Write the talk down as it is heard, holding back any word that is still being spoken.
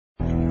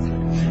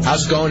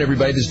How's it going,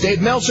 everybody? This is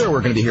Dave Meltzer. We're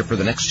going to be here for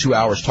the next 2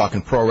 hours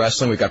talking pro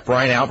wrestling. We've got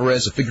Brian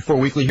Alvarez of Figure 4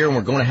 Weekly here, and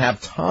we're going to have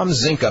Tom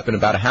Zenk up in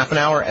about a half an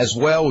hour as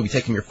well. We'll be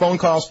taking your phone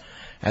calls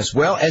as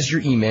well as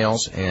your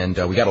emails, and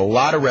we got a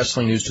lot of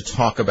wrestling news to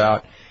talk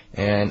about.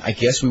 And I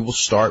guess we will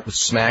start with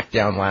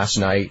SmackDown last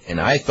night,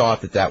 and I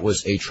thought that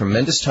was a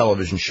tremendous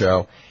television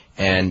show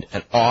and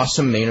an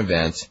awesome main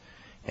event.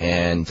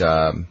 And,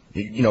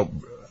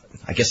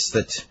 I guess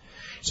that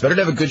it's better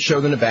to have a good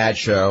show than a bad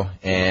show.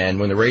 And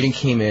when the rating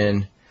came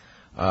in,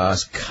 I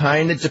was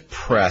kind of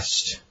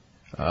depressed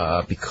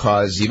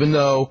because even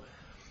though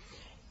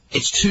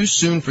it's too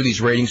soon for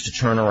these ratings to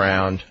turn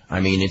around,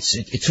 I mean,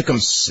 it took them,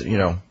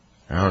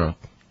 I don't know,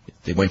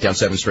 they went down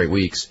 7 straight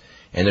weeks,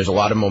 and there's a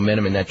lot of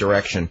momentum in that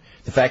direction.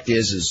 The fact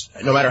is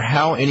no matter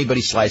how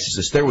anybody slices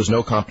this, there was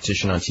no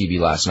competition on TV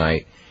last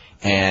night.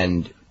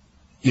 And,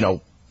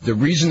 the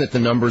reason that the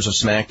numbers of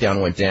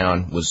SmackDown went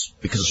down was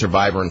because of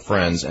Survivor and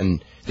Friends,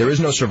 and there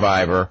is no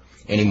Survivor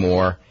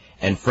anymore.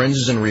 And Friends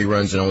is in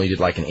reruns and only did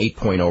like an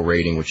 8.0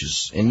 rating,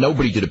 and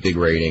nobody did a big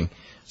rating.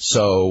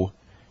 So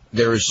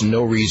there is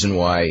no reason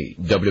why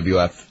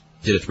WWF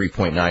did a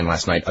 3.9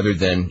 last night other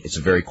than it's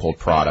a very cold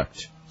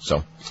product.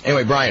 So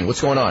anyway, Brian, what's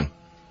going on?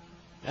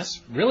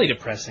 That's really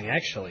depressing,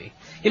 actually.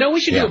 We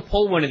should do a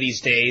poll one of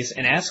these days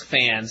and ask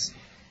fans,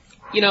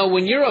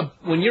 when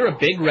you're a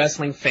big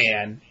wrestling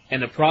fan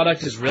and the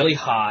product is really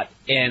hot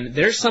and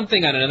there's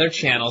something on another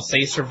channel,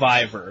 say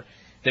Survivor,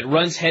 that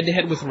runs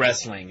head-to-head with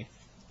wrestling,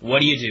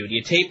 what do you do? Do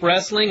you tape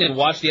wrestling and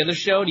watch the other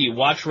show? Do you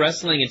watch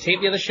wrestling and tape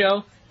the other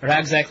show? Or how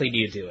exactly do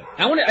you do it?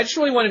 I just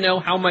really want to know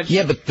how much the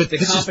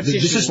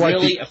competition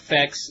really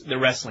affects the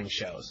wrestling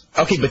shows.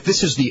 Okay, but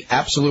this is the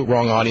absolute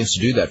wrong audience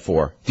to do that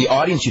for. The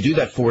audience you do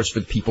that for is for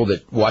the people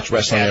that watch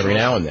wrestling every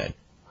now and then.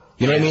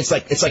 You know what I mean?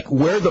 It's like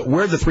we're the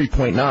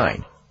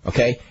 3.9.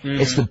 Okay,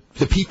 it's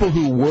the people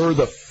who were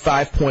the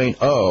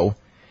 5.0.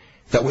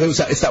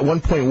 It's that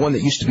 1.1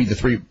 that used to be the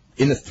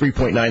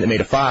 3.9 that made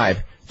a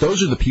 5.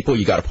 Those are the people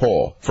you got to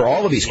poll for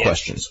all of these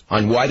questions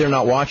on why they're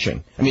not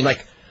watching. I mean,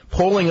 like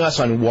polling us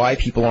on why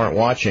people aren't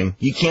watching.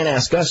 You can't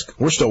ask us.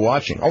 We're still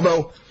watching.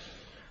 Although,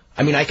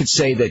 I mean, I could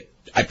say that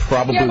I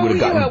probably would have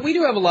gotten. We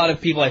do have a lot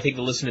of people, I think,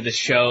 that listen to this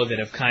show that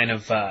have kind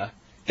of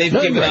they've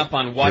given up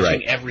on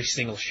watching every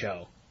single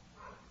show.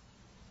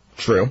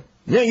 True.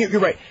 No, you're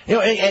right.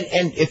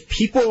 And if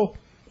people,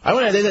 I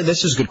want to.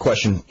 This is a good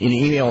question.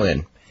 Email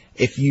in.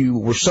 If you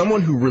were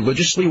someone who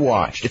religiously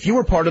watched, if you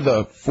were part of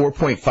the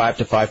 4.5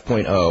 to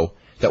 5.0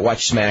 that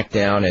watched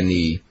SmackDown and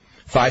the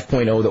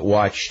 5.0 that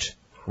watched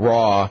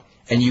Raw,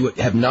 and you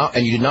did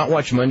not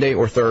watch Monday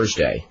or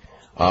Thursday,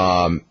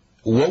 what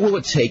will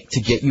it take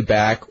to get you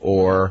back,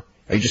 or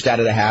are you just out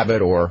of the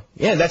habit, or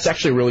that's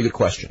actually a really good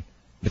question.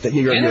 But there's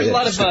a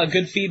lot of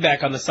good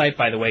feedback on the site,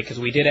 by the way, because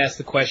we did ask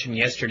the question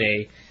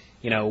yesterday.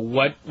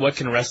 What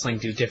can wrestling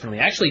do differently?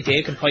 Actually,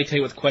 Dave can probably tell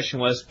you what the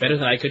question was better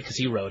than I could because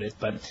he wrote it.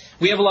 But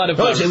we have a lot of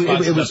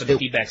responses in the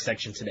feedback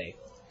section today.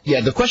 Yeah,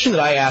 the question that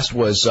I asked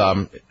was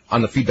on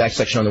the feedback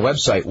section on the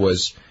website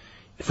was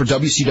for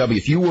WCW.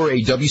 If you were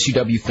a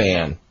WCW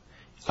fan,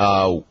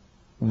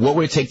 what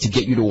would it take to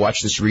get you to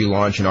watch this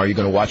relaunch, and are you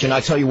going to watch it? And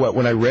I tell you what,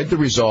 when I read the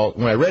result,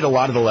 when I read a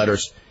lot of the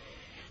letters,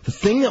 the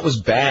thing that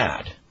was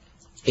bad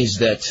is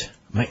that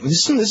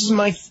this is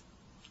my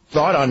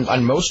thought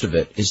on most of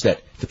it, is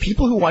that the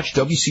people who watched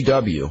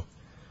WCW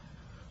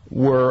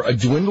were a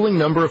dwindling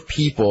number of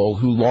people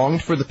who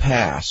longed for the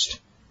past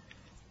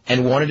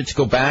and wanted it to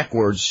go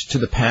backwards to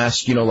the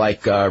past,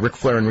 like Ric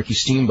Flair and Ricky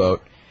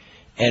Steamboat.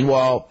 And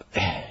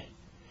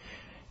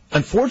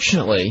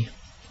unfortunately,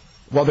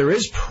 while there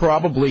is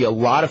probably a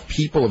lot of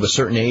people of a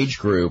certain age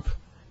group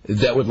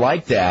that would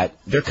like that,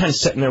 they're kind of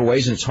set in their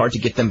ways and it's hard to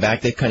get them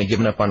back. They've kind of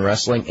given up on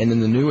wrestling. And in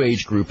the new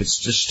age group, it's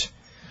just...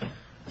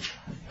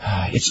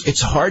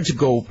 It's hard to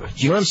go. Do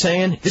you know what I'm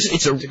saying?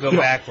 To go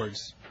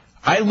backwards.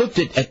 I looked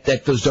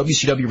at those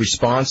WCW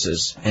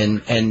responses,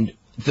 and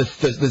the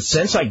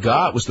sense I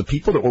got was the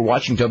people that were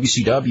watching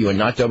WCW and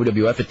not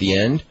WWF at the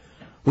end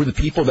were the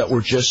people that were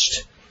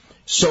just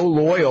so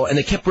loyal, and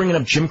they kept bringing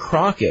up Jim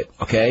Crockett.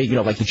 Okay,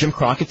 like the Jim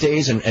Crockett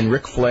days and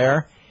Ric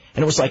Flair,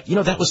 and it was like,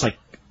 that was like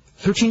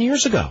 13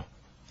 years ago.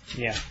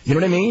 Yeah. You know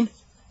what I mean?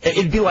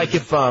 It'd be like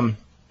if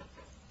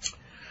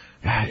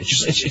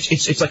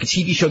It's like a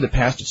TV show that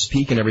passed its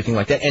peak and everything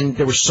like that. And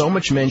there was so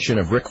much mention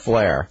of Ric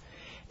Flair.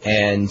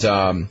 And,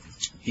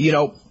 you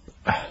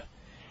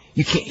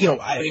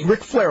can't,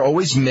 Ric Flair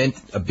always meant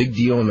a big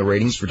deal in the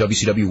ratings for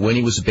WCW when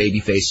he was a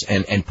babyface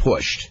and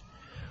pushed.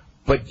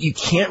 But you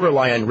can't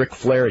rely on Ric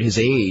Flair at his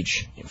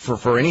age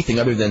for anything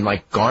other than,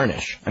 like,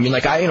 garnish. I mean,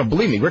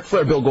 believe me, Ric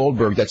Flair, Bill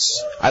Goldberg,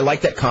 I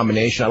like that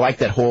combination. I like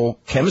that whole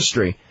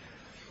chemistry.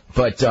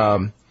 But,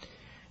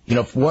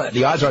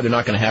 the odds are they're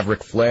not going to have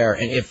Ric Flair.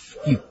 And if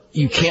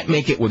you can't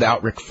make it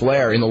without Ric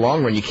Flair in the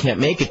long run, you can't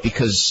make it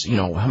because,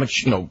 how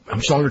much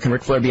longer can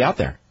Ric Flair be out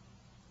there?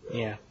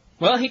 Yeah.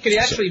 Well, he could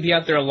actually be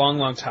out there a long,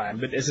 long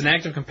time. But as an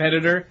active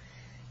competitor,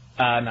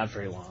 not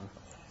very long.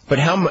 But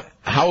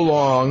how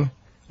long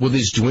will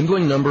this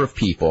dwindling number of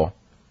people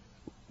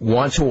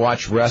want to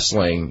watch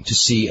wrestling to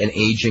see an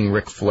aging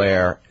Ric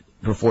Flair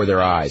before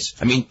their eyes.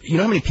 I mean, you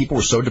know how many people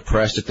were so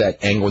depressed at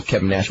that angle with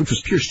Kevin Nash, which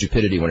was pure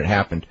stupidity when it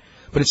happened.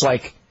 But it's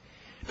like,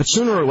 but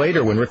sooner or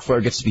later, when Ric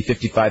Flair gets to be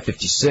 55,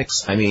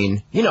 56, I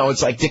mean, you know,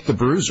 it's like Dick the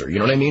Bruiser. You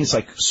know what I mean? It's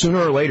like sooner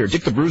or later,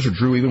 Dick the Bruiser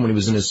drew even when he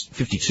was in his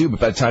 52, but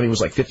by the time he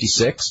was like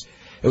 56,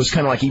 it was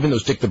kind of like even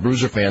those Dick the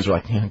Bruiser fans were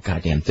like, yeah,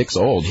 goddamn, Dick's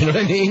old. You know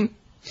what I mean?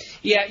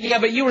 Yeah,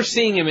 but you were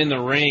seeing him in the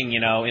ring,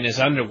 you know, in his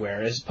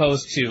underwear, as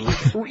opposed to,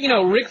 you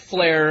know, Ric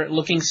Flair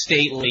looking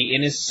stately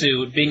in his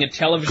suit, being a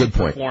television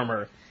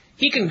performer.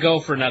 He can go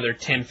for another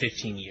 10,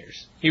 15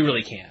 years. He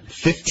really can.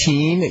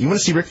 15? You want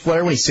to see Ric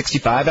Flair when he's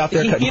 65 out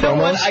there cutting promos? You know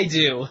what? I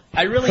do.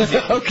 I really do.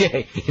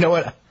 Okay. You know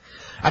what?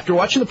 After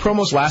watching the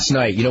promos last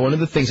night, you know, one of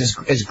the things,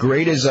 as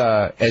great as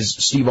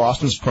Steve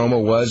Austin's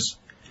promo was,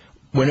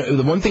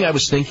 the one thing I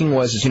was thinking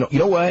was, is, you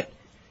know what?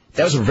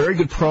 That was a very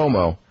good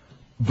promo,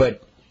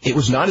 but it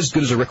was not as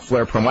good as a Ric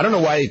Flair promo. I don't know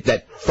why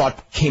that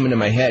thought came into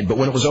my head, but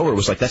when it was over, it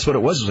was like, that's what it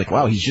was. It was like,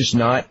 wow, he's just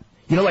not...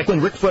 You know, like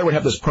when Ric Flair would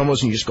have those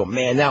promos and you just go,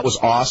 man, that was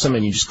awesome,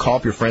 and you just call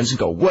up your friends and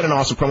go, what an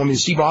awesome promo. I mean,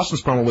 Steve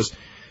Austin's promo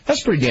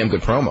that's a pretty damn good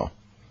promo.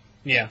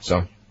 Yeah.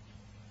 So,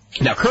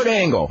 now Kurt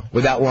Angle,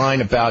 with that line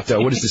about,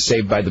 what is the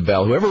Saved by the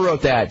Bell? Whoever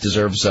wrote that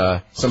deserves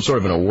some sort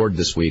of an award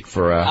this week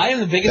for I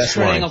am the biggest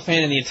Kurt line. Angle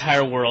fan in the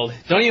entire world.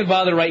 Don't even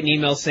bother writing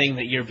emails saying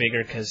that you're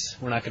bigger, because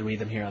we're not going to read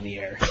them here on the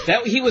air.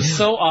 He was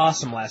so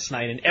awesome last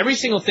night, and every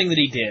single thing that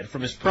he did,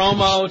 from his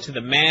promo to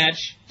the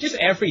match, just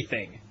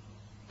everything.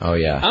 Oh,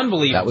 yeah.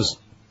 Unbelievable.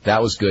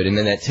 That was good. And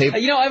then that tape...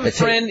 You know, I have a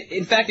friend,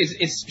 in fact,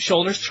 it's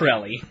Shoulders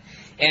Torelli,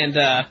 and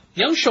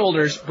young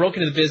Shoulders broke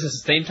into the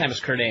business at the same time as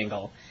Kurt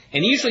Angle,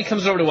 and he usually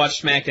comes over to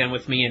watch SmackDown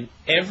with me, and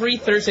every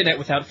Thursday night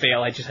without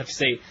fail, I just have to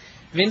say,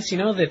 Vince, you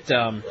know that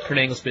Kurt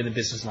Angle's been in the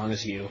business as long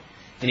as you,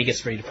 and he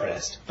gets very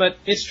depressed. But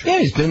it's true. Yeah,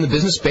 he's been in the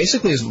business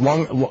basically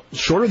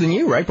shorter than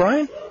you, right,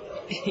 Brian?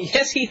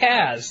 Yes, he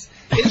has.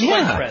 It's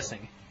quite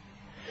depressing.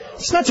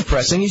 It's not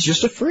depressing. He's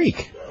just a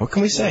freak. What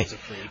can we say?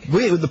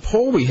 The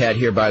poll we had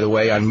here, by the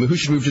way, on who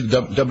should move to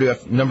the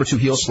WF number 2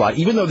 heel slot,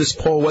 even though this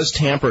poll was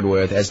tampered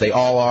with, as they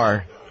all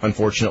are,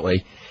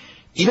 unfortunately,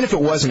 even if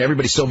it wasn't,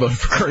 everybody still voted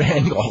for Kurt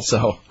Angle,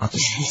 so I'll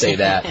just say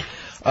that.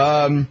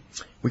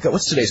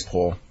 What's today's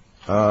poll?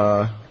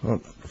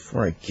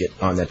 Before I get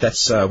on that,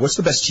 that's what's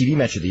the best TV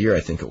match of the year,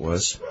 I think it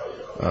was.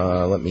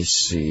 Let me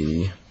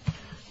see.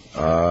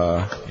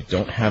 I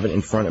don't have it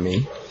in front of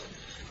me.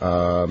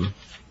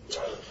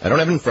 I don't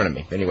have it in front of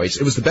me. Anyways,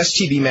 it was the best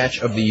TV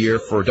match of the year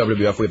for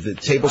WWF. We have the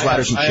tables,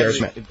 ladders, and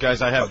chairs match.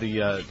 Guys, I have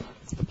the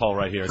poll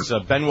right here. It's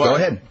Benoit. Go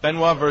ahead.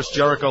 Benoit versus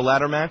Jericho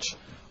ladder match.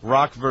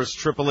 Rock versus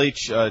Triple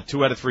H, 2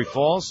 out of 3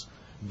 falls.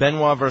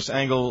 Benoit versus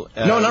Angle.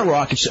 No, not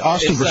Rock. It's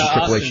Austin versus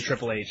Triple H.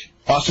 Triple H.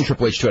 Austin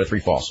Triple H, 2 out of 3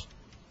 falls.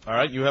 All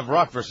right, you have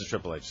Rock versus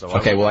Triple H. So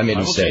okay, I made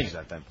a mistake. Change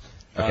that then.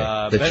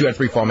 Okay, the 2 out of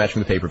 3 fall match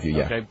from the pay-per-view,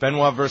 yeah. Okay,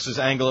 Benoit versus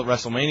Angle at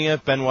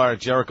WrestleMania. Benoit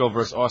Jericho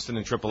versus Austin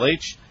and Triple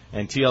H.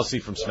 And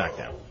TLC from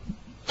SmackDown.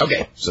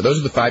 Okay, so those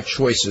are the 5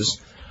 choices.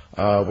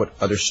 What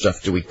other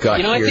stuff do we got here?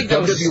 You know, I think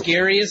that was the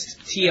scariest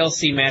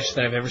TLC match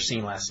that I've ever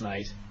seen last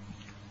night.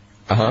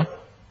 Uh-huh.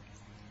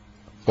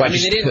 Well, I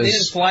mean, they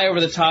didn't fly over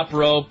the top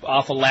rope,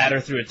 off a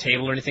ladder, through a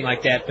table, or anything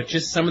like that, but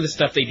just some of the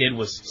stuff they did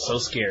was so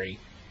scary.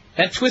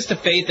 That twist of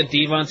fate that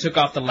Devon took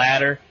off the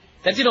ladder,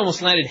 that dude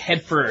almost landed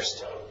head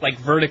first, like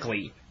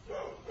vertically.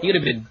 He would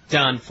have been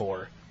done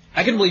for.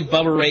 I couldn't believe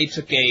Bubba Ray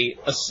took a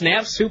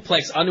snap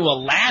suplex onto a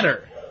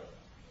ladder.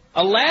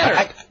 A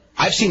ladder!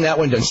 I've seen that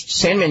one done.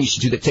 Sandman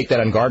used to take that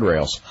on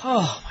guardrails.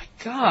 Oh, my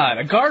God.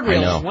 A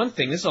guardrail is one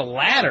thing. This is a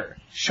ladder.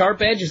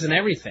 Sharp edges and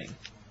everything.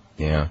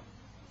 Yeah.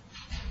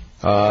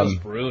 That was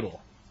brutal.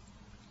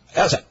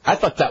 I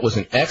thought that was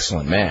an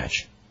excellent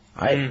match.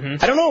 I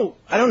don't know.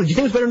 Do you think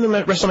it was better than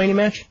the WrestleMania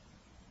match?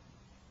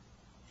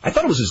 I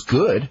thought it was as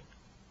good.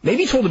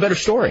 Maybe he told a better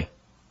story.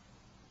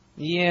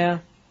 Yeah.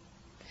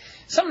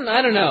 Something,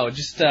 I don't know.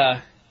 Just,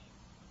 I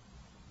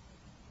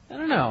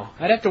don't know.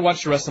 I'd have to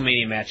watch the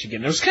WrestleMania match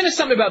again. There was kind of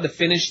something about the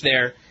finish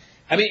there.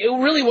 I mean,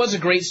 it really was a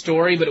great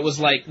story, but it was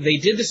like they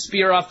did the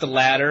spear off the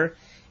ladder,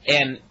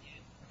 and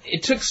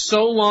it took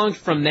so long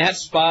from that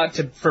spot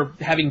for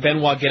having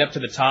Benoit get up to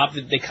the top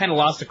that they kind of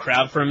lost the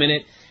crowd for a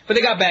minute. But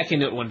they got back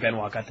into it when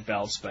Benoit got the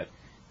belts. But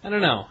I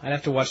don't know. I'd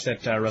have to watch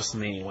that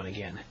WrestleMania one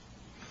again.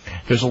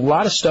 There's a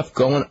lot of stuff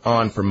going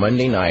on for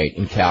Monday night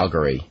in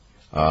Calgary,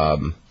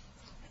 and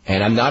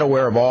I'm not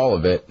aware of all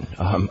of it,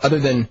 other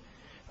than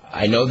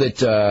I know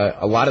that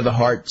a lot of the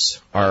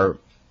Hearts are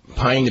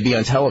pining to be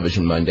on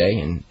television Monday,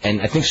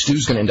 and I think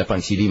Stu's going to end up on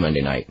TV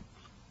Monday night.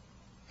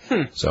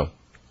 So,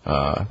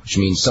 which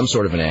means some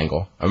sort of an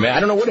angle. I mean, I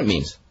don't know what it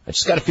means. I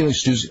just got a feeling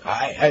Stu's...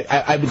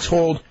 I've been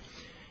told,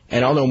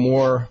 and I'll know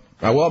more...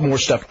 We'll have more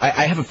stuff.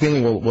 I have a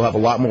feeling we'll have a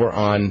lot more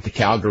on the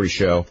Calgary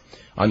show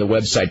on the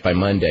website by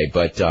Monday,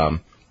 but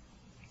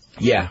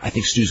yeah, I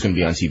think Stu's going to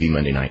be on TV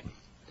Monday night.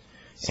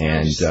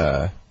 And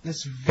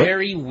that's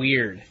very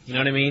weird. You know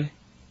what I mean?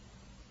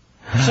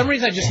 For some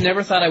reason, I just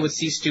never thought I would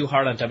see Stu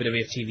Hart on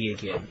WWF TV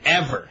again.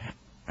 Ever.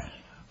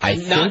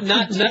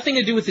 Nothing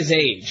to do with his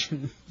age.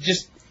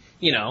 Just,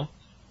 never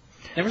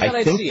thought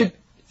I'd see it.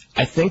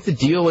 I think the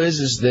deal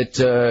is that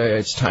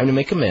it's time to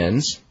make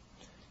amends.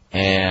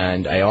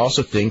 And I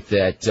also think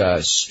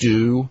that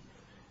Stu,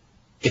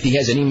 if he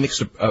has any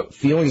mixed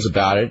feelings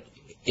about it,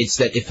 it's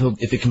that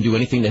if it can do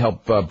anything to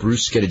help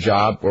Bruce get a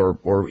job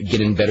or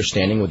get in better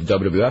standing with the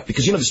WWF,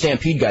 because the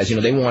Stampede guys,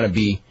 they want to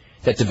be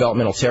that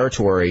developmental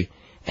territory,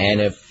 and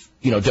if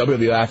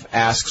WWF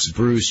asks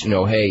Bruce,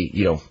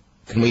 hey,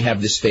 can we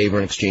have this favor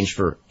in exchange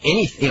for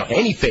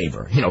any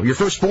favor, your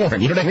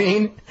firstborn, you know what I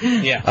mean?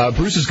 Yeah.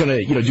 Bruce is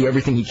going to do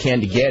everything he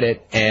can to get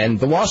it, and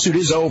the lawsuit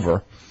is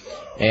over,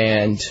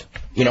 and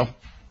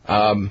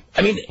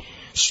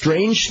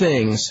strange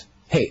things.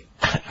 Hey,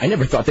 I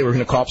never thought they were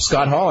going to call up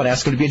Scott Hall and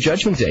ask him to be a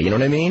Judgment Day. You know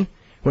what I mean?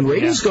 When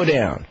ratings go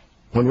down,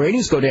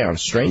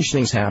 strange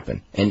things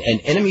happen, and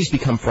enemies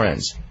become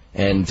friends.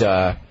 And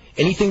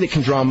anything that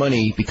can draw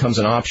money becomes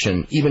an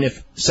option, even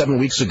if 7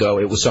 weeks ago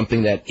it was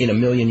something that in a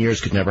million years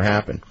could never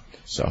happen.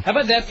 So, how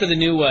about that for the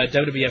new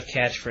WWF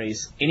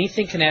catchphrase?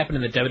 Anything can happen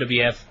in the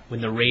WWF when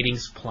the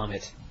ratings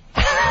plummet.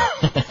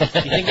 You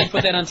think they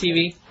put that on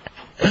TV?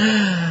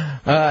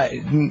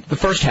 The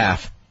first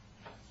half.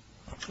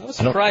 I was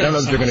surprised. I don't know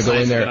if they're going to go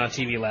in there. On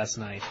TV last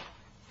night.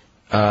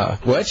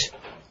 What?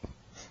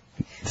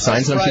 The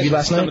signs on TV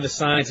last night? Some of the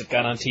signs that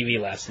got on TV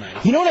last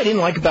night. You know what I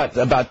didn't like about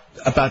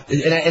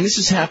and this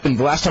has happened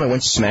the last time I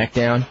went to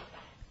SmackDown.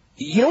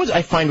 You know what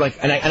I find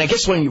and I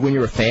guess when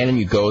you're a fan and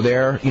you go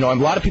there, a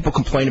lot of people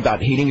complain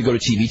about hating to go to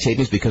TV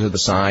tapings because of the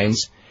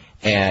signs.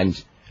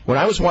 And when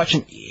I was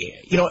watching,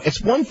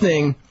 it's one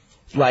thing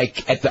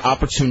like at the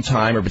opportune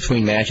time or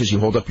between matches you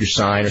hold up your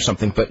sign or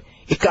something, but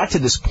it got to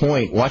this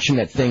point watching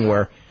that thing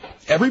where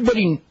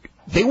everybody,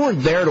 they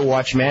weren't there to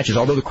watch matches,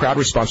 although the crowd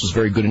response was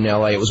very good in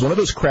L.A. It was one of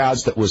those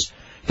crowds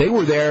they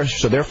were there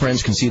so their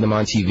friends can see them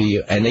on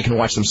TV and they can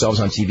watch themselves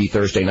on TV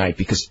Thursday night,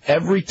 because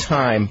every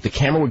time the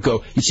camera would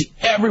go, you'd see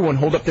everyone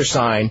hold up their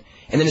sign,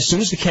 and then as soon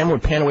as the camera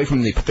would pan away from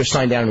them, they put their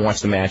sign down and watch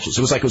the matches.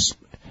 It was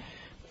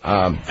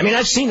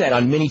I've seen that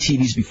on many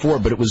TVs before,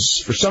 but it was,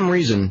 for some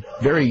reason,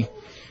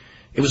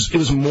 it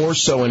was more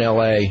so in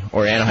L.A.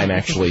 or Anaheim,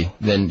 actually,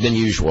 than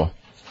usual.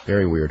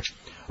 Very weird.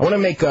 I want to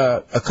make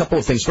a couple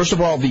of things. First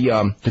of all,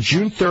 the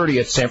June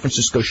 30th San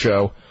Francisco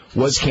show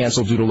was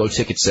canceled due to low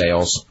ticket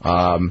sales.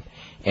 And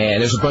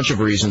there's a bunch of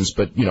reasons,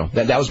 but,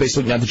 that was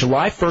basically... Now, the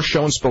July 1st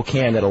show in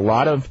Spokane that a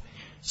lot of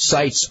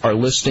sites are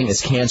listing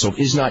as canceled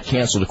is not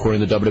canceled,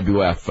 according to the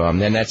WWF.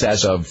 And that's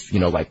as of,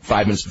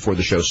 5 minutes before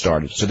the show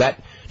started. So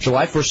that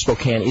July 1st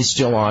Spokane is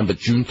still on, but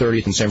June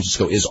 30th in San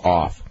Francisco is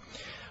off.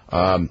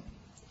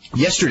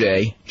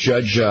 Yesterday,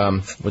 Judge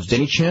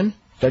Jenny Chin,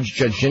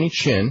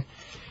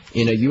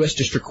 in a U.S.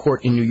 District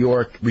Court in New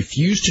York,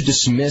 refused to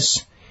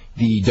dismiss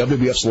the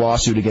WWF's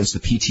lawsuit against the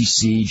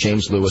PTC,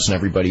 James Lewis, and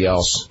everybody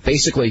else.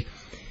 Basically,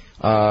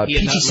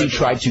 PTC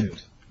tried to...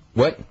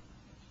 What?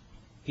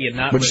 He had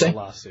not read the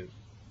lawsuit.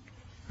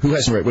 Who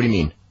hasn't read? What do you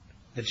mean?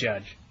 The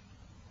judge.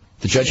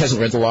 The judge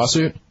hasn't read the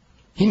lawsuit?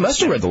 He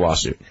must have read the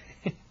lawsuit.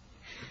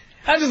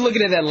 I was just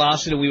looking at that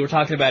lawsuit, and we were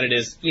talking about it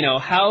as,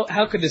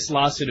 how could this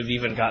lawsuit have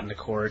even gotten to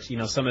court?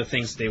 Some of the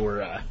things they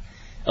were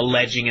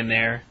alleging in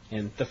there.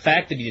 And the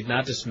fact that he did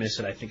not dismiss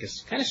it, I think,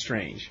 is kind of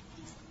strange.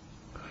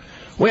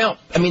 Well,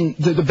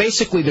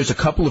 basically there's a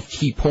couple of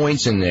key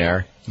points in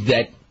there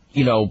that,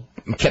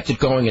 kept it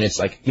going, and it's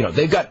like,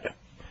 they've got,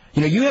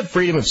 you have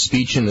freedom of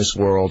speech in this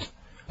world,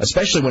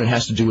 especially when it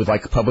has to do with,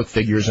 public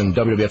figures, and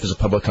WWF is a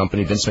public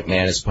company, Vince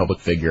McMahon is a public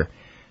figure,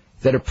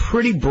 that are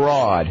pretty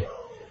broad,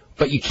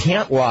 but you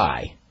can't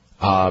lie.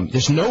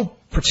 There's no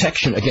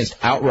protection against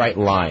outright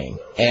lying.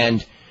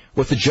 And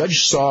what the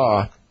judge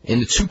saw,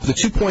 in the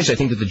two points I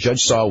think that the judge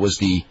saw was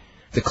the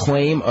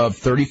claim of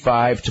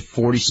 35 to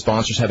 40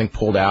 sponsors having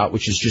pulled out,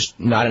 which is just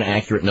not an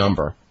accurate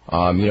number.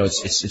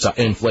 It's an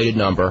inflated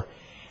number.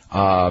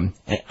 And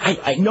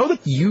I know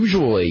that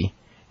usually,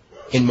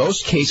 in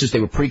most cases,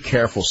 they were pretty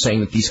careful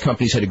saying that these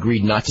companies had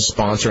agreed not to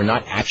sponsor and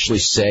not actually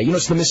say,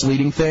 it's the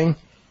misleading thing.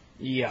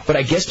 Yeah. But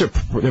I guess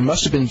there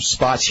must have been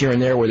spots here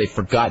and there where they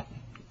forgot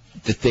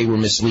that they were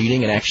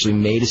misleading and actually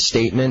made a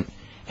statement,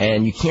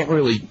 and you can't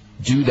really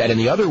do that. And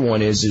the other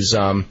one is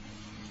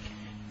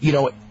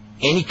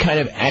any kind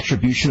of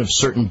attribution of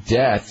certain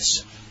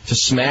deaths to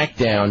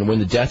SmackDown when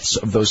the deaths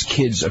of those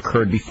kids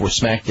occurred before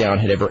SmackDown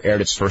had ever aired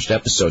its first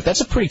episode.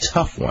 That's a pretty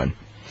tough one.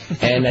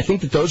 And I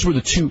think that those were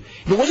the two.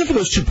 If it wasn't for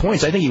those 2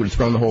 points, I think he would have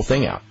thrown the whole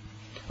thing out.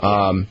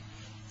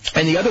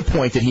 And the other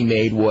point that he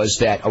made was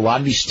that a lot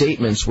of these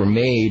statements were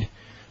made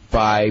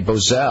by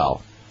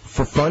Bozell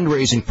for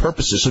fundraising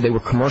purposes, so they were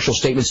commercial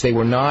statements. They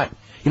were not,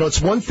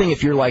 it's one thing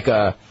if you're like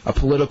a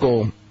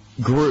political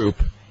group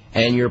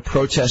and you're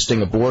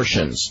protesting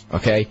abortions,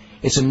 okay?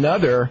 It's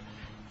another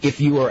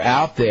if you are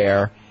out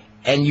there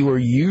and you are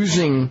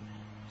using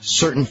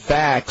certain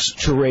facts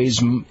to raise,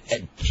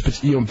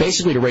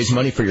 basically to raise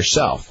money for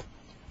yourself.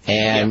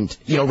 And,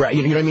 you know what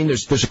I mean?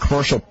 There's a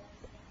commercial,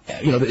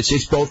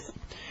 it's both.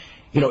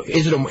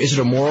 Is it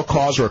a moral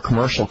cause or a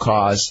commercial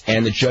cause?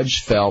 And the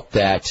judge felt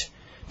that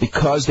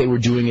because they were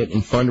doing it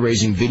in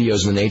fundraising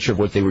videos and the nature of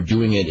what they were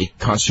doing it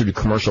constituted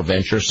a commercial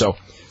venture. So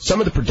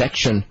some of the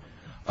protection,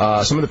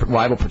 some of the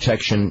rival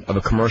protection of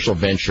a commercial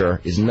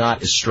venture is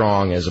not as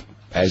strong as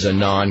as a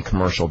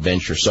non-commercial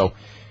venture. So,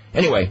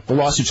 anyway, the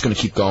lawsuit's going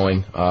to keep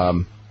going.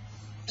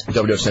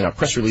 WWF sent out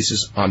press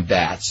releases on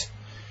that.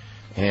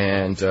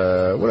 And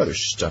what other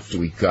stuff do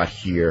we got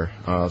here?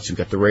 Let's see, we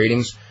got the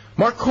ratings.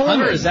 Mark Coleman.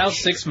 Hunter is out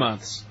 6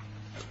 months.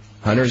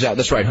 Hunter's out.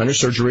 That's right. Hunter's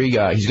surgery.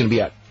 He's going to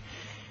be out.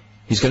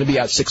 He's going to be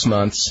out 6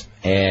 months.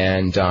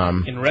 And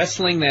in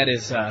wrestling, that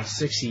is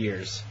 6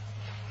 years.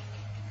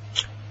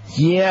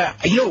 Yeah,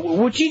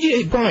 what do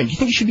you do, Brian? Do you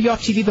think he should be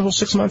off TV the whole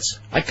 6 months?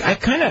 I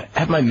kind of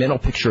have my mental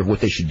picture of what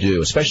they should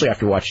do, especially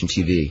after watching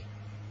TV.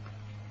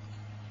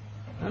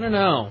 I don't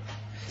know.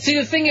 See,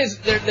 the thing is,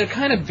 they're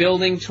kind of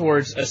building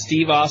towards a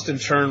Steve Austin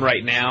turn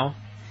right now,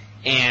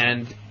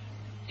 and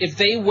if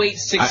they wait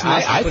 6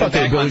 months to put him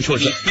back on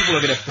TV, people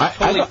are going to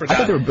totally forget. I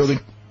thought they were building,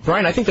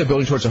 Brian. I think they're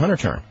building towards a Hunter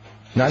turn,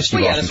 not a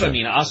Steve Austin. Yeah, that's turn. what I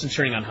mean. Austin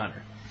turning on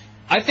Hunter.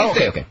 I think.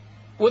 Okay.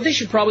 What they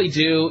should probably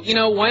do,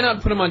 why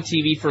not put him on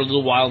TV for a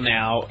little while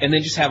now, and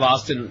then just have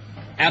Austin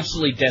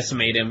absolutely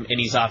decimate him, and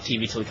he's off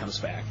TV till he comes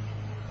back.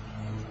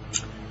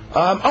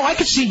 I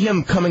could see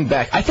him coming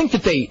back. I think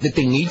that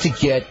they need to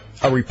get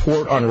a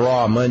report on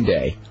Raw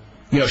Monday,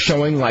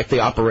 showing like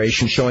the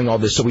operation, showing all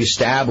this, so we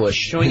establish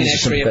showing an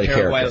X-ray of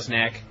Paraguayo's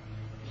neck.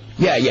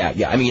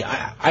 Yeah. I mean,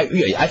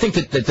 I think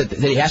that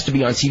he has to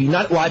be on TV,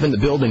 not live in the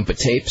building, but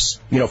tapes,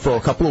 for a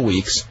couple of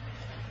weeks.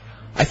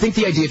 I think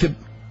the idea of him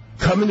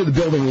coming to the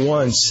building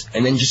once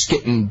and then just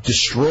getting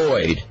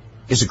destroyed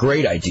is a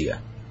great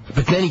idea.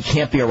 But then he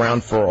can't be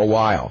around for a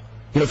while.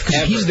 Because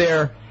if he's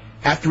there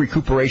after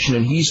recuperation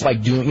and he's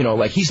like doing,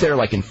 he's there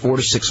like in 4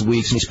 to 6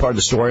 weeks and he's part of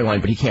the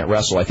storyline, but he can't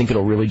wrestle, I think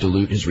it'll really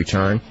dilute his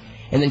return.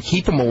 And then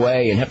keep him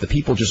away and have the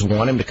people just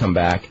want him to come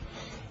back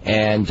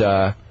and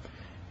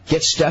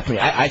get Stephanie.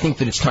 I think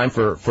that it's time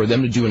for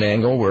them to do an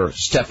angle where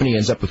Stephanie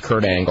ends up with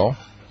Kurt Angle.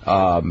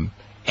 And,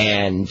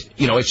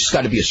 it's just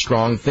got to be a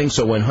strong thing.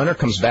 So when Hunter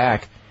comes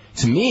back,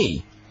 to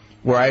me,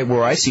 where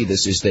I see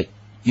this is that,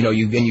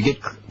 you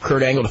get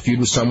Kurt Angle to feud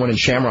with someone and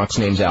Shamrock's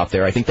name's out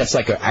there. I think that's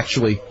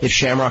actually, if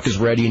Shamrock is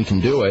ready and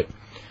can do it,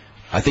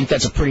 I think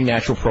that's a pretty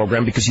natural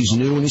program because he's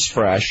new and he's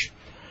fresh.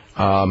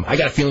 I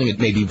got a feeling it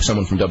may be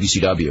someone from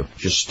WCW,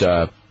 just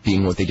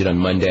being what they did on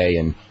Monday,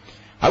 and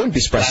I wouldn't be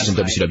surprised to see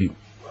some WCW.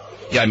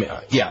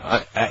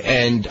 Yeah,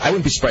 and I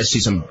wouldn't be surprised to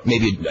see some,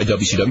 maybe a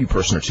WCW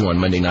person or two on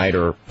Monday night,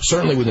 or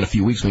certainly within a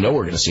few weeks. We know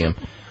we're going to see him.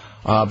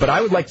 But I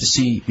would like to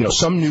see,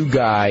 some new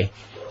guy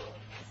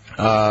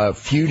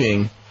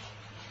feuding.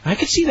 I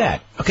could see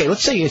that. Okay,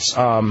 let's say it's,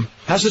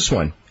 how's this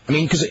one? I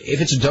mean, because if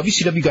it's a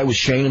WCW guy with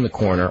Shane in the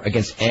corner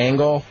against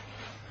Angle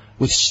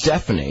with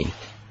Stephanie,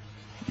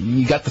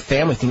 you got the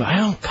family thing.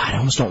 I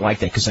almost don't like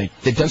that because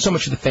they've done so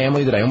much of the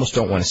family that I almost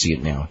don't want to see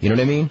it now. You know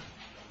what I mean?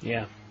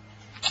 Yeah.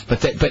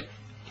 But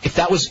if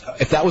that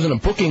was in a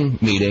booking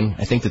meeting,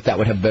 I think that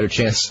would have a better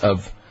chance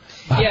of.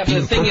 Yeah, but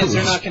the thing is,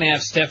 they're not going to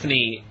have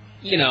Stephanie.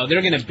 They're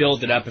going to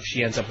build it up if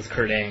she ends up with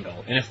Kurt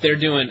Angle. And if they're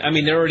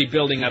they're already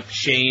building up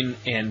Shane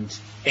and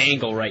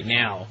Angle right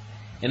now,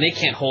 and they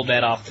can't hold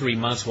that off 3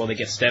 months while they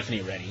get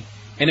Stephanie ready.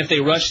 And if they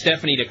rush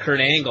Stephanie to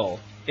Kurt Angle,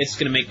 it's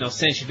going to make no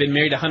sense. She's been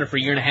married to Hunter for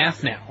a year and a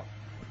half now.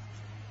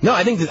 No,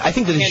 I think that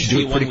they should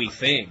do it pretty 1 week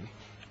thing.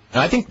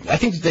 I think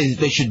that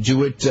they should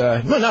do it.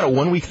 No, not a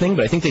 1 week thing,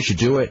 but I think they should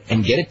do it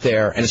and get it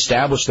there and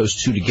establish those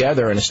two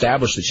together and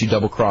establish that she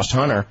double crossed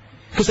Hunter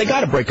because they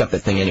got to break up that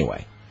thing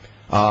anyway.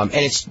 And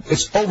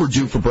it's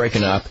overdue for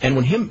breaking up. And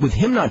with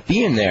him not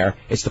being there,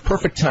 it's the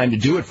perfect time to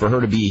do it for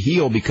her to be a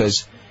heel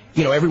because,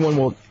 everyone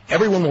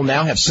will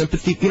now have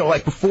sympathy.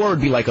 Like before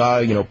it'd be like,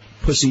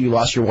 pussy, you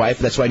lost your wife.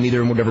 That's why neither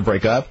of them would ever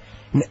break up.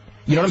 You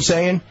know what I'm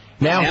saying?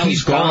 Now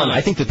he's gone.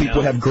 I think that people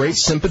would have great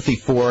sympathy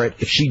for it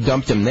if she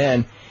dumped him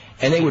then.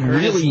 And they would hurt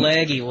really. His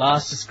leg, he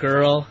lost his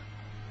girl.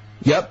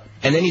 Yep.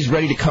 And then he's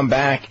ready to come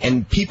back,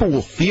 and people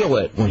will feel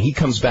it when he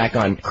comes back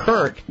on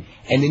Kurt.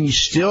 And then you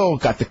still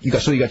got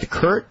the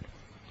Kurt,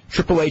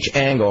 Triple H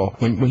Angle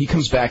when he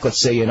comes back. Let's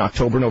say in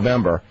October,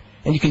 November,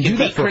 and you can do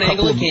that for Kurt a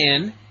couple Angle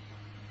again.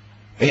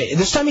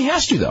 This time he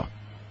has to though,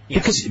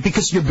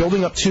 because you're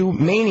building up to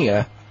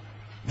Mania.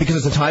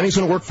 Because the timing's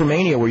going to work for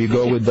Mania, where you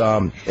go with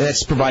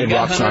that's provided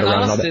Rock's not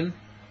around. And all that.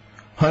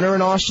 Hunter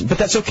and Austin, but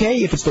that's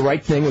okay if it's the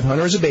right thing with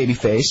Hunter as a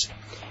babyface,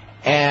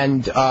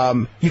 and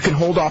you can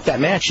hold off that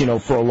match,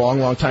 for a long,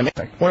 long time.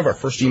 One of our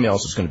first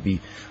emails is going to be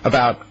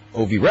about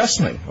OV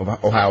Wrestling,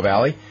 Ohio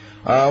Valley.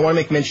 I want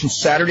to make mention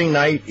Saturday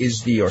night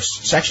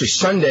it's actually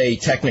Sunday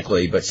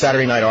technically, but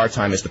Saturday night our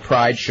time is the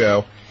Pride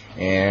Show,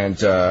 and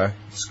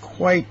it's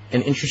quite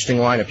an interesting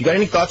lineup. You got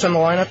any thoughts on the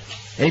lineup?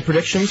 Any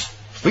predictions?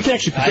 We can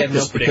actually predict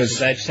this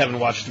because I just haven't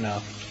watched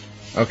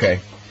enough. Okay,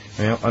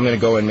 well, I'm going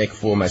to go and make a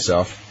fool of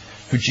myself.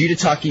 Fujita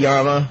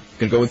Takayama,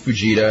 gonna go with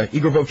Fujita.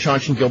 Igor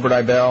Vovchanchin, Gilbert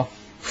Ibel.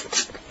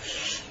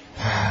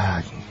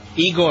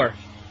 Igor.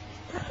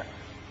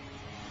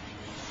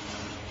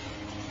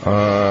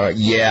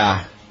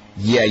 Yeah,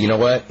 you know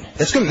what?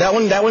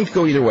 That one could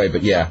go either way,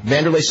 but yeah.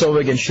 Vanderlei Silva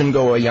against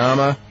Shingo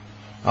Oyama.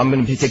 I'm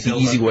gonna take the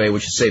easy way,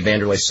 which is say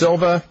Vanderlei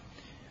Silva.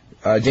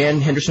 Dan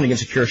Henderson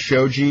against Akira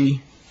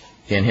Shoji.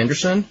 Dan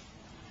Henderson.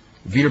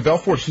 Vitor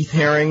Belfort, Heath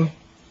Herring.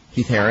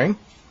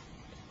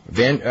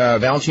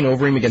 Valentin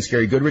Overeem against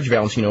Gary Goodridge.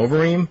 Valentin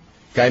Overeem.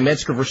 Guy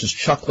Metzger versus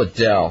Chuck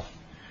Liddell.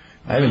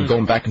 I've been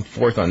going back and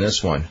forth on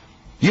this one.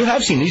 You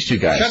have seen these two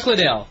guys. Chuck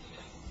Liddell.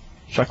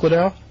 Chuck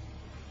Liddell?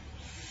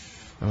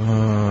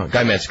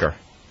 Guy Metzger.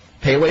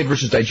 Pele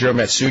versus Daijiro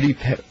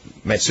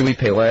Matsui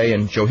Pele,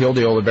 and Johil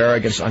de Oliveira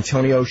against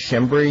Antonio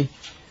Schembri.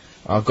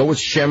 I'll go with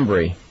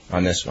Schembri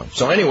on this one.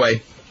 So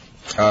anyway,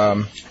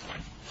 there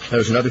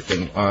was another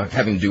thing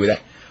having to do with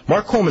that.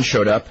 Mark Coleman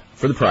showed up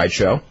for the Pride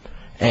show,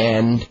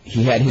 and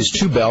he had his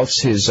two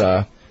belts. It's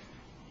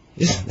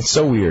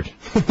so weird.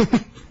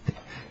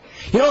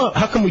 You know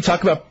how come we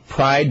talk about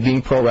Pride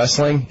being pro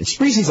wrestling? It's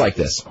reasons like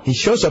this. He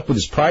shows up with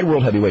his Pride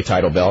World Heavyweight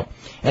title belt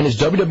and his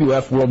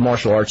WWF World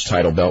Martial Arts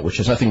title belt, which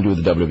has nothing to do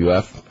with the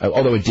WWF,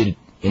 although it did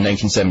in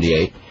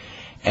 1978,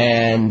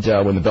 and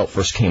when the belt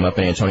first came up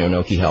and Antonio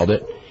Inoki held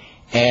it.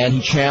 And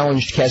he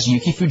challenged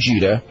Kazuyuki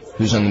Fujita,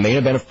 who's on the main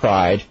event of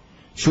Pride,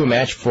 to a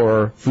match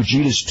for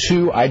Fujita's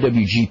two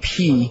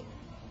IWGP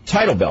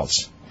title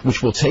belts,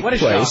 which will take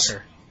place. What a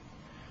shocker.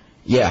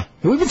 Yeah.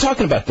 We've been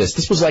talking about this.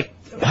 This was like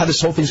how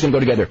this whole thing's going to go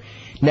together.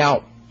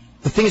 Now,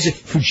 the thing is,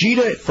 if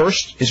Fujita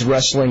first is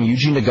wrestling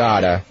Yuji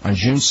Nagata on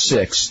June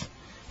 6th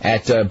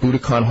at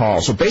Budokan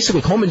Hall. So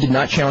basically, Coleman did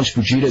not challenge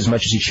Fujita as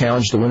much as he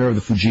challenged the winner of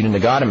the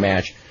Fujita-Nagata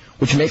match,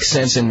 which makes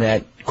sense in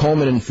that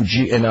Coleman and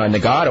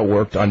Nagata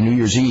worked on New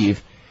Year's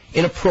Eve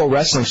in a pro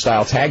wrestling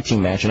style tag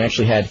team match and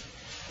actually had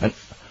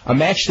a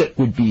match that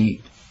would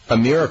be a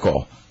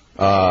miracle,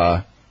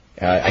 I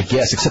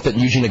guess, except that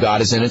Yuji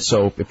Nagata's in it,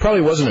 so it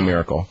probably wasn't a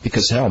miracle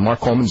because, hell, Mark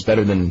Coleman's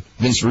better than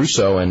Vince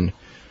Russo, and,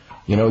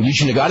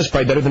 Yuji Nagata's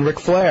probably better than Ric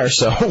Flair,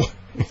 so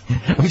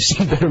we've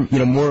seen better,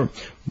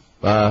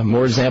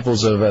 more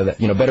examples of,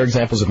 better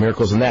examples of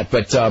miracles than that.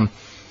 But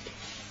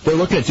they're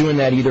looking at doing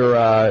that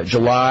either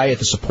July at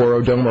the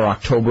Sapporo Dome or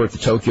October at the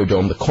Tokyo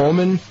Dome. The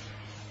Coleman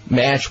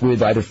match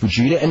with either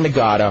Fujita and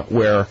Nagata,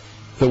 where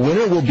the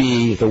winner will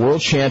be the world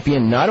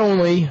champion not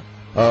only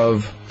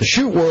of the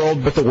shoot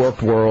world, but the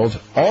worked world,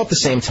 all at the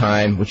same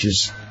time, which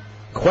is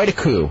quite a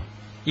coup.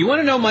 You want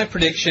to know my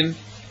prediction?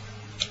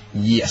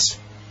 Yes.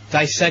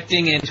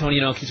 Dissecting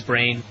Antonio Inoki's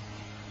brain.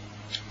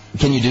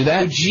 Can you do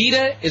that?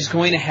 Fujita is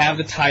going to have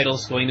the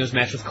titles going to his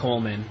match with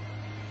Coleman,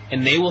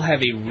 and they will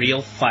have a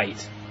real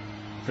fight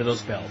for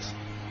those belts.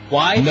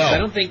 Why? No. Because I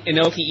don't think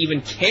Inoki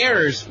even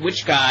cares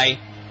which guy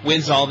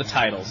wins all the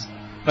titles.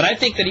 But I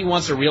think that he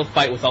wants a real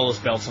fight with all those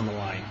belts on the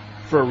line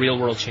for a real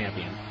world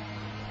champion.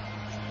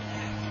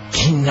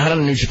 Not on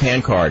a New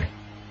Japan card.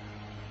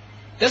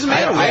 Doesn't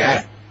matter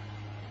where.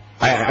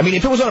 I mean,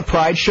 if it was on a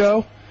Pride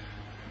show,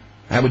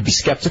 I would be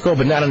skeptical,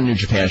 but not on a New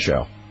Japan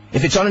show.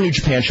 If it's on a New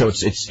Japan show,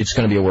 it's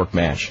going to be a work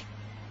match.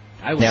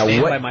 I will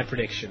stand by my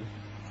prediction.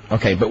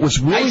 Okay, but what's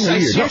really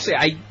weird... Seriously,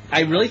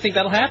 I really think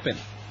that'll happen.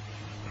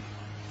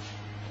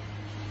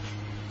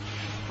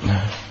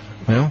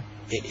 Well,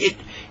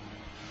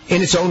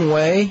 in its own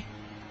way,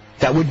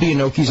 that would be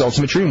Inoki's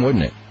ultimate dream,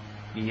 wouldn't it?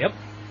 Yep.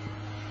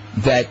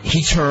 That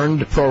he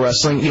turned pro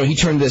wrestling, he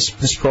turned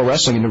this pro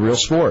wrestling into real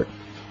sport.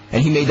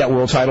 And he made that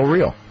world title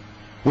real.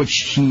 Which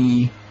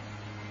he...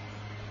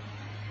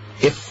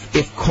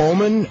 If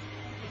Coleman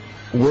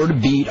were to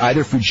beat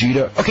either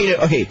Fujita...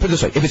 Okay, put it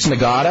this way. If it's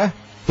Nagata,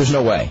 there's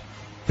no way.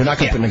 They're not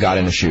going to put Nagata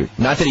in a shoot.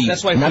 Not that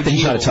That's why not that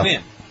he's not a Fujita tough... will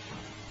win.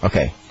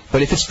 Okay.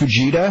 But if it's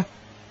Fujita...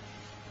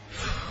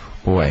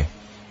 Boy.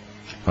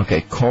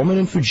 Okay, Coleman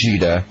and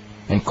Fujita,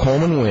 and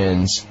Coleman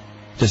wins.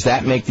 Does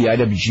that make the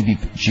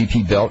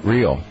IWGP belt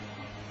real?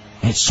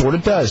 It sort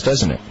of does,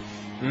 doesn't it?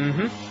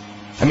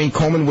 Mm-hmm. I mean,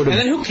 Coleman would have...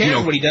 And then who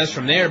cares what he does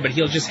from there, but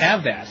he'll just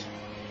have that.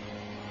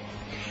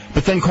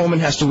 But then Coleman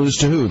has to lose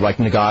to who? Like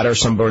Nagata or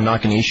somebody, or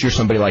Nakanishi or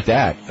somebody like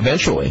that.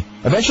 Eventually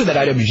that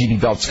IWGP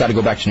belt's got to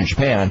go back to New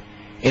Japan,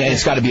 and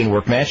it's got to be in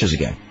work matches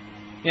again.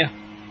 Yeah.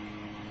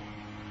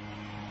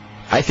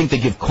 I think they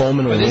give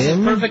Coleman a win. This is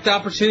a perfect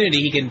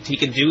opportunity. He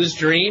can do his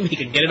dream. He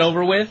can get it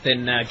over with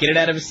and get it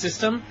out of his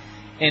system,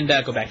 and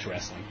go back to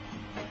wrestling.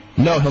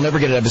 No, he'll never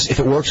get it out of his... If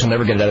it works, he'll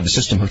never get it out of his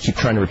system. He'll keep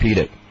trying to repeat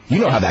it. You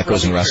know how that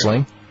goes in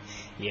wrestling.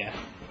 Yeah.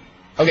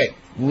 Okay,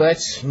 let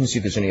me see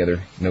if there's any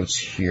other notes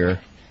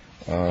here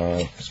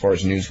as far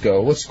as news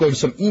go. Let's go to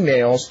some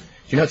emails. Do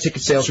you know how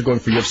ticket sales are going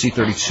for UFC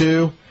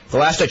 32? The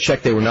last I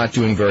checked, they were not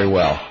doing very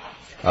well.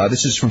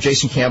 This is from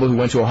Jason Campbell, who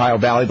went to Ohio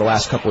Valley the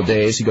last couple of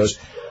days. He goes...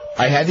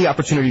 I had the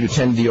opportunity to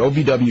attend the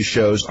OVW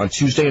shows on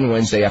Tuesday and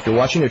Wednesday. After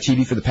watching their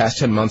TV for the past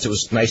 10 months, it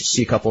was nice to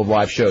see a couple of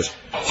live shows.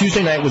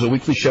 Tuesday night was a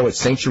weekly show at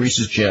St.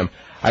 Teresa's Gym.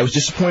 I was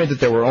disappointed that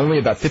there were only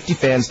about 50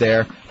 fans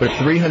there, but if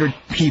 300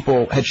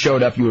 people had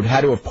showed up, you would have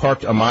had to have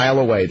parked a mile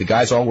away. The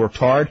guys all worked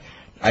hard.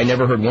 I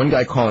never heard one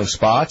guy calling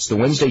spots. The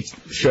Wednesday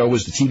show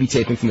was the TV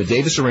taping from the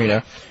Davis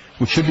Arena,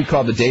 which should be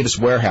called the Davis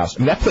Warehouse. I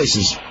mean, that place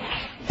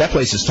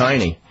is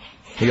tiny.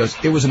 He goes,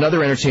 it was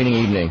another entertaining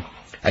evening.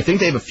 I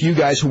think they have a few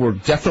guys who were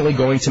definitely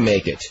going to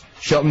make it.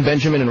 Shelton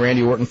Benjamin and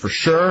Randy Orton for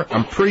sure.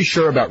 I'm pretty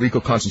sure about Rico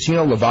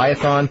Constantino,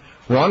 Leviathan,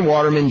 Ron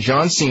Waterman,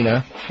 John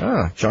Cena,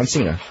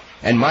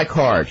 and Mike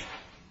Hard.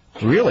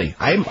 Really?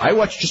 I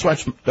watched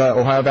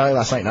Ohio Valley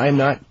last night, and I am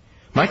not...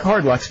 Mike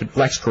Hard lacks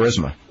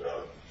charisma.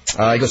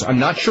 He goes, I'm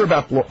not sure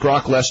about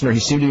Brock Lesnar. He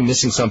seemed to be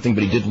missing something,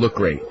 but he did look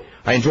great.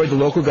 I enjoyed the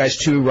local guys,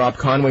 too. Rob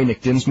Conway,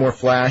 Nick Dinsmore,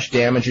 Flash,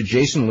 Damager,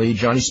 Jason Lee,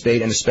 Johnny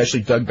Spade, and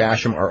especially Doug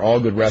Basham are all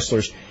good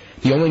wrestlers.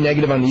 The only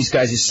negative on these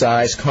guys is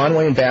size.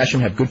 Conway and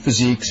Basham have good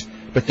physiques,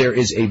 but there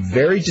is a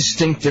very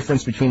distinct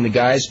difference between the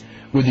guys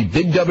with the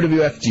big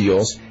WWF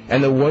deals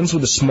and the ones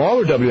with the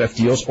smaller WWF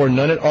deals, or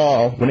none at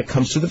all when it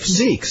comes to the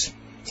physiques.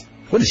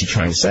 What is he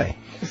trying to say?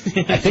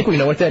 I think we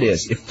know what that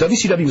is. If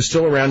WCW was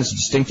still around as a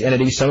distinct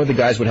entity, some of the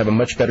guys would have a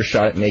much better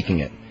shot at making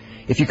it.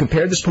 If you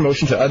compared this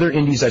promotion to other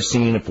indies I've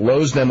seen, it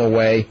blows them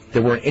away.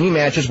 There weren't any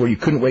matches where you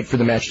couldn't wait for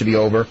the match to be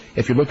over.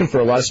 If you're looking for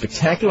a lot of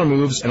spectacular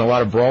moves and a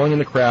lot of brawling in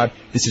the crowd,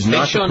 this is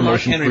not the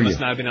promotion for you. Big Show and Mark Henry must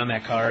not have been on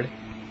that card.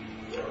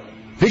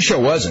 Big Show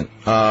wasn't.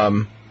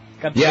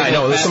 Yeah, I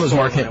know. This one was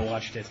Mark Henry. I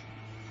watched it.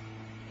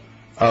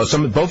 Oh,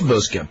 both of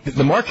those.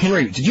 The Mark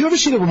Henry. Did you ever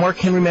see the Mark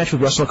Henry match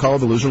with Russ McCullough,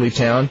 the loser leave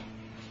town?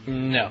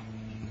 No.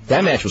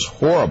 That match was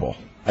horrible.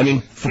 I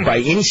mean, by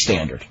any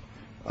standard.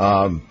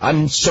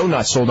 I'm so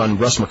not sold on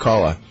Russ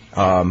McCullough.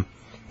 And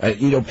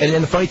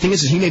the funny thing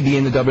is he may be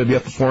in the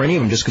WWF before any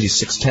of them just because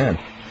he's 6'10".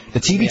 The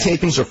TV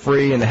tapings are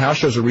free and the house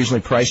shows are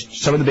reasonably priced.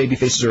 Some of the baby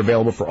faces are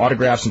available for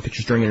autographs and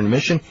pictures during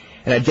intermission.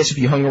 And I guess if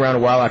you hung around a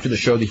while after the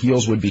show, the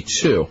heels would be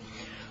too.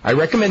 I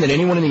recommend that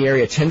anyone in the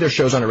area attend their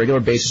shows on a regular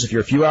basis. If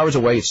you're a few hours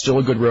away, it's still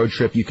a good road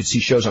trip. You could see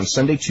shows on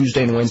Sunday,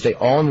 Tuesday, and Wednesday,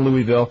 all in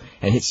Louisville,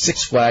 and hit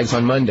Six Flags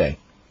on Monday.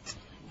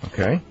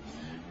 Okay.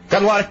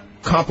 Got a lot of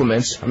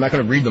compliments. I'm not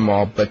going to read them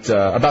all, but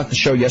about the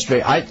show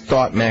yesterday, I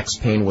thought Max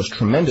Payne was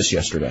tremendous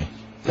yesterday.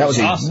 That was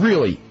a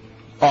really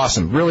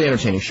awesome, really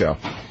entertaining show.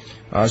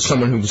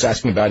 Someone who was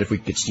asking about if we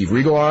could get Steve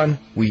Regal on,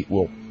 we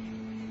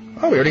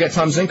already got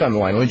Tom Zenk on the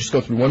line. Let me just go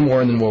through one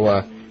more, and then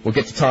we'll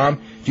get to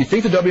Tom. Do you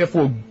think the WF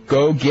will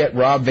go get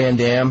Rob Van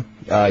Dam?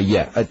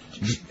 Yeah.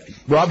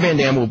 Rob Van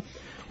Dam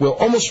will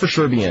almost for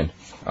sure be in.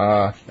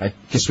 I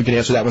guess we can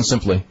answer that one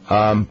simply.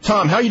 Tom,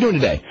 how are you doing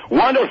today?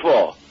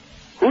 Wonderful.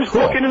 Who's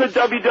booking in the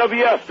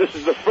WWF? This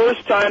is the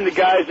first time the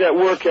guys at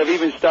work have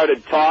even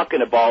started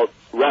talking about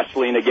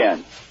wrestling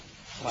again.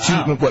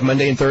 Wow. What,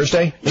 Monday and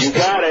Thursday? You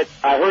got it.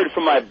 I heard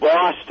from my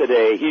boss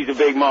today. He's a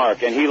big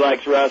mark, and he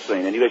likes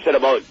wrestling. And they said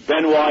about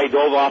Benoit, he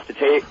dove off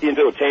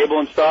into a table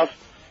and stuff.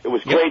 It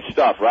was great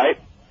stuff, right?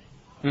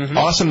 Mm-hmm.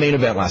 Awesome main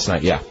event last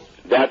night, yeah.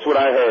 That's what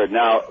I heard.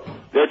 Now,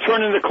 they're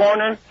turning the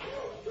corner?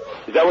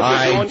 Is that what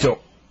they're doing?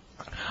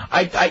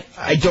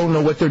 I don't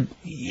know what they're...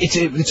 It's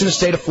in a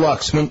state of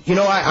flux. I'm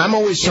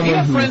always someone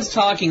who... If you have friends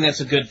talking,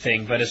 that's a good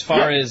thing. But as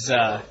far as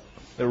the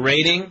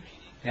rating, it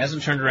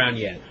hasn't turned around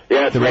yet.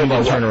 Yeah, the rating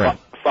didn't turn around.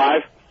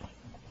 5?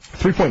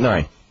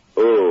 3.9.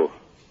 Oh,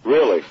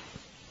 really?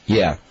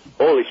 Yeah.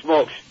 Holy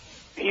smokes.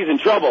 He's in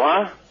trouble,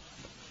 huh?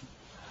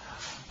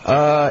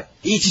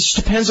 It just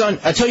depends on...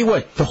 I tell you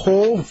what, the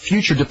whole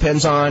future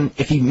depends on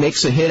if he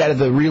makes a hit out of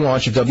the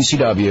relaunch of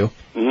WCW.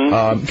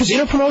 Mm-hmm. Because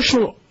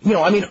interpromotional,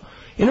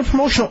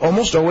 interpromotional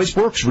almost always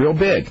works real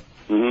big.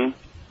 Mm-hmm.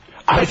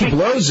 But if he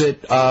blows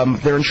it,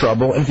 they're in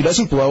trouble. And if he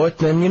doesn't blow it,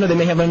 then, they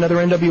may have another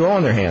NWO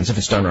on their hands if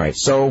it's done right.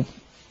 So,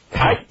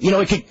 I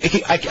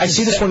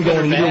see this one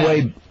going either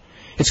way.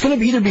 It's going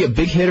to either be a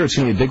big hit or it's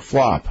going to be a big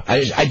flop.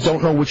 I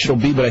don't know which it'll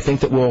be, but I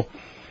think that we're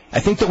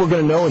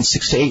going to know in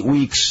 6 to 8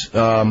 weeks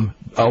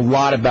a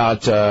lot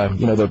about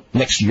the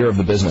next year of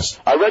the business.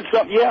 I read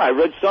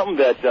something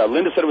that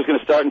Linda said it was going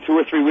to start in 2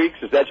 or 3 weeks.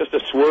 Is that just a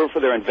swerve for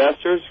their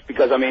investors?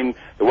 Because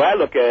the way I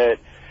look at it,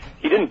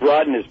 he didn't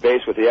broaden his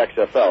base with the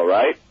XFL,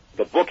 right?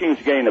 The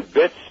booking's getting a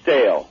bit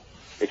stale,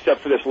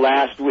 except for this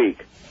last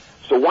week.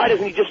 So why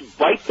doesn't he just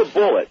bite the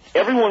bullet?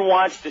 Everyone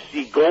wants to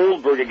see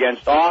Goldberg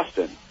against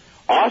Austin.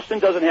 Austin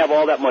doesn't have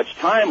all that much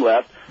time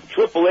left.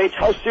 Triple H,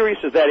 how serious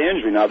is that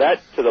injury? Now,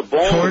 that to the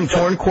bone...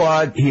 Torn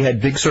quad. He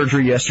had big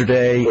surgery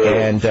yesterday,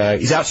 and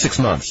he's out 6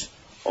 months.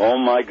 Oh,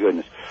 my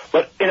goodness.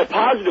 But in a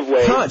positive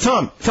way...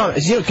 Tom,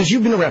 because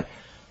you've been around...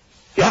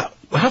 Yeah.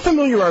 How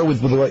familiar are you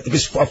with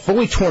a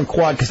fully torn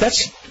quad? Because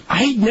that's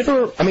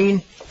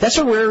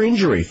a rare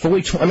injury.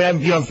 Fully torn...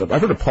 I've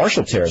heard of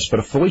partial tears, but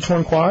a fully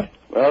torn quad?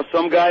 Well,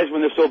 some guys,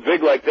 when they're so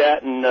big like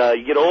that and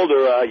you get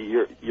older,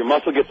 your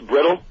muscle gets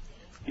brittle.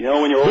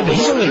 When you're older.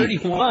 He's only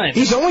 31.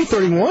 He's only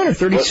 31 or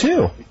 32.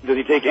 Does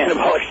he take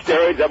anabolic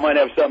steroids? That might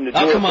have something to do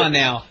with it. Oh, come on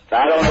now.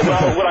 I don't know.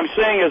 Well, what I'm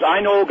saying is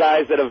I know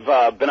guys that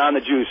have been on the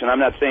juice, and I'm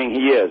not saying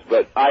he is,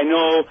 but I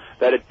know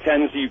that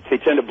they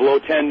tend to blow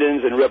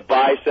tendons and rip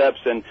biceps,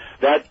 and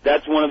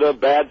that's one of the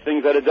bad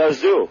things that it does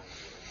do.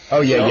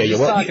 Oh, yeah. I was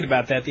talking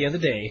about that the other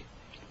day.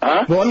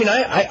 Huh? Well,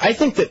 I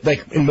think that,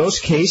 in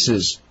most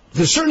cases,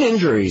 there's certain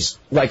injuries,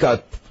 like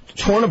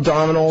torn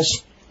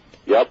abdominals,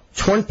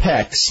 torn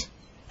pecs,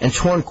 and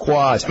torn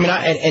quads.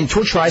 And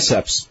torn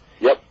triceps.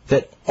 Yep.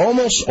 That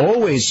almost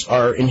always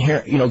are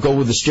go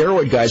with the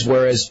steroid guys.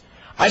 Whereas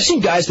I've seen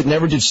guys that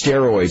never did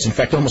steroids. In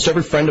fact, almost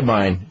every friend of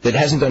mine that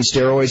hasn't done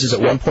steroids has at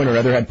one point or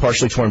another had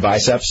partially torn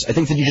biceps. I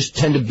think that you just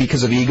tend to,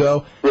 because of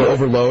ego, to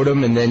overload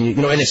them, and then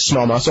and it's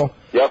small muscle.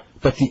 Yep.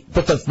 But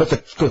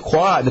the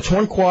quad, the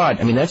torn quad.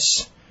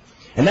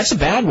 And that's a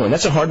bad one.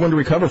 That's a hard one to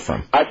recover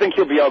from. I think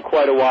he'll be out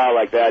quite a while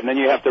like that, and then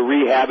you have to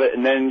rehab it,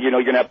 and then you're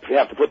going to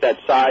have to put that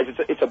size.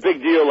 It's a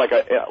big deal,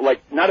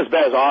 like not as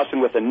bad as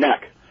Austin with the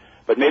neck,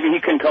 but maybe he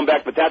can come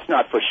back, but that's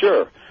not for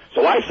sure.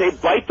 So I say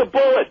bite the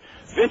bullet.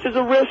 Vince is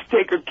a risk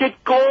taker.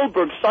 Get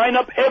Goldberg. Sign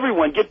up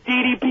everyone. Get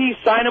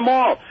DDP. Sign them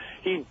all.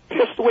 He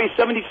pissed away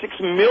 $76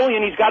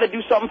 million. He's got to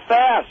do something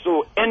fast.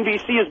 So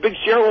NBC, as big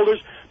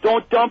shareholders,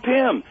 don't dump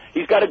him.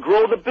 He's got to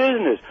grow the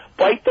business.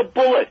 Bite the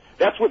bullet.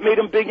 That's what made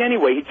him big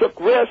anyway. He took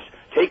risks.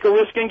 Take a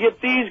risk and get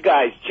these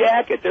guys.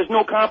 Jack it. There's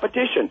no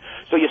competition.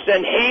 So you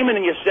send Heyman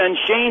and you send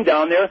Shane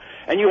down there,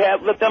 and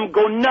let them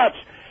go nuts.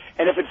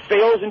 And if it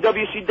fails in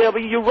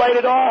WCW, you write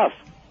it off.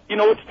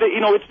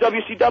 It's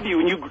WCW,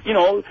 and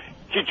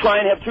you try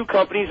and have two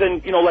companies,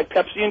 and like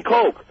Pepsi and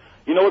Coke.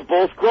 It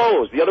both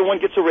grows. The other one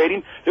gets a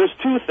rating. There's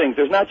two things.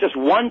 There's not just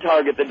one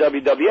target, the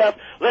WWF.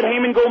 Let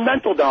Heyman go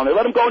mental down there.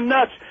 Let him go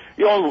nuts.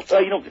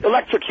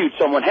 Electrocute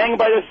someone, hang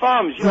by their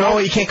thumbs. No,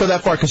 you can't go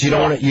that far because you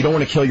don't want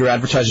to kill your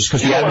advertisers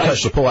because the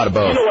advertisers will pull out a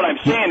boat. You know what I'm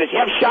saying is you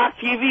have Shock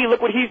TV.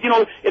 Look what he's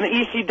in the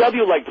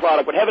ECW like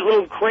product, but have it a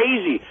little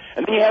crazy,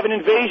 and then you have an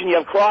invasion. You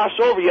have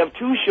crossover. You have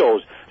two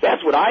shows.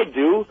 That's what I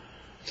do.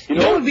 You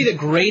know what would be the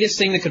greatest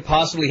thing that could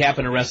possibly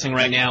happen to wrestling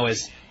right now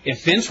is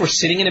if Vince were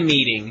sitting in a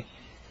meeting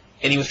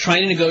and he was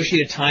trying to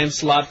negotiate a time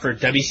slot for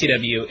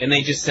WCW, and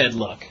they just said,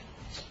 look,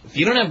 if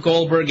you don't have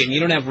Goldberg and you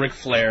don't have Ric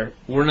Flair,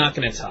 we're not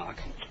going to talk.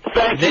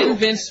 Then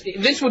Vince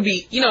would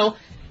be,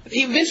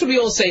 Vince would be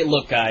able to say,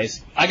 look,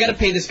 guys, I got to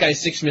pay this guy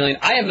 $6 million.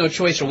 I have no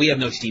choice or we have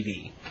no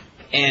TV.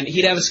 And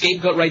he'd have a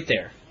scapegoat right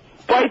there.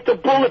 Bite the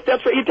bullet.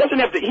 That's right. He doesn't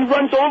have to. He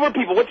runs over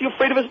people. What's he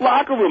afraid of his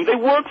locker room? They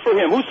work for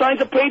him. Who signs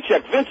a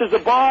paycheck? Vince is the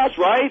boss,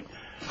 right?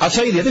 I'll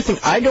tell you the other thing.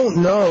 I don't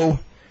know.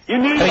 You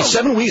need him.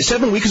 7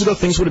 weeks ago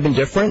things would have been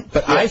different,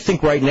 but I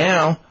think right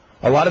now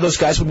a lot of those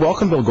guys would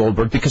welcome Bill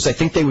Goldberg because I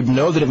think they would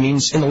know that it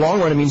means, in the long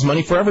run, it means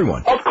money for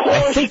everyone. Of course.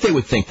 I think they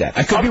would think that.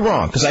 I could be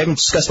wrong because I haven't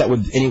discussed that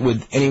with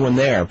anyone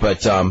there,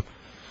 but well,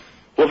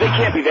 they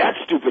can't be that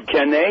stupid,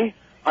 can they?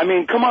 I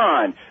mean, come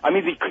on. I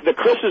mean, the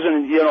Chris's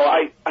and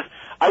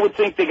I would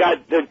think they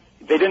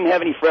didn't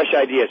have any fresh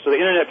ideas. So the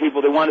internet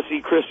people, they want to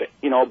see Chris,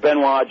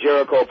 Benoit,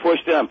 Jericho, push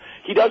them.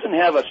 He doesn't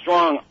have a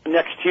strong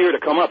next tier to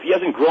come up. He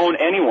hasn't grown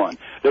anyone.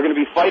 They're going to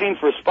be fighting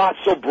for a spot,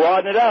 so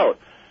broaden it out.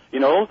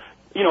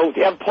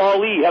 Have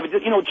Paul Lee.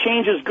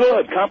 Change is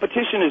good.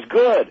 Competition is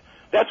good.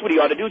 That's what he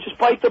ought to do. Just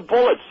bite the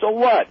bullet. So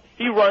what?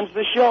 He runs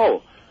the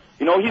show.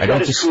 He's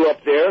got his crew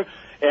up there.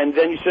 And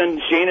then you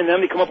send Shane and them,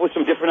 they come up with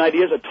some different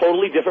ideas, a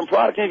totally different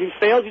product. And if he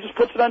fails, he just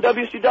puts it on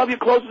WCW,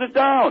 closes it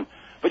down.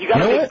 But you got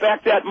to take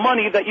back that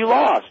money that you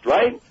lost,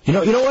 right? You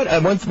know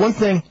what? One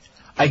thing,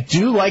 I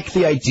do like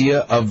the idea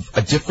of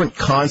a different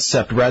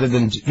concept rather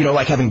than,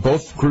 like having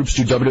both groups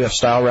do WWF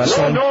style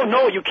wrestling.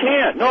 No, you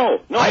can't. No.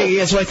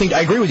 So I think I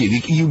agree with you.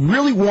 You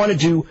really want to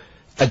do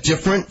a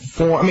different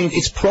form. I mean,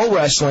 it's pro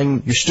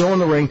wrestling. You're still in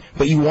the ring,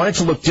 but you want it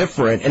to look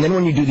different. And then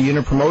when you do the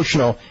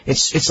interpromotional,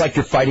 it's like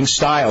you're fighting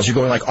styles. You're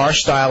going like our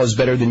style is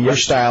better than your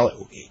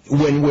style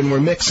when we're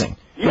mixing.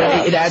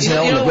 Yeah. It adds an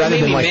element rather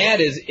than like. What made me mad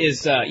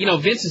is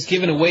Vince has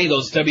given away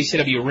those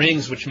WCW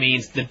rings, which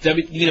means the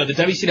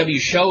WCW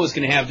show is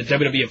going to have the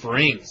WWF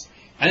rings.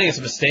 I think it's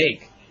a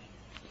mistake.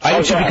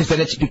 I do too, because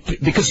then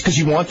because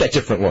you want that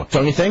different look,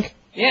 don't you think?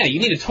 Yeah,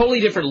 you need a totally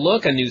different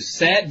look, a new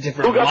set,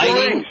 different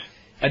lighting,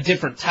 a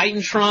different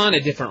Titantron, a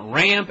different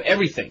ramp,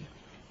 everything.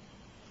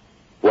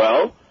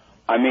 Well,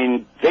 I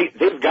mean,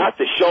 they've got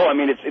the show. I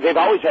mean, they've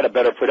always had a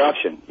better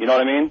production. You know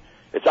what I mean?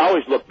 It's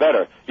always looked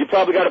better. You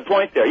probably got a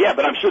point there. Yeah,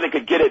 but I'm sure they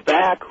could get it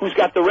back. Who's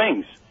got the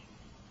rings?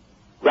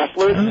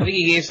 Wrestlers? I think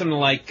he gave something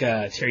like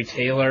Terry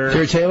Taylor.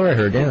 Terry Taylor, I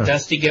heard, yeah.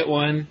 Dusty get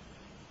one.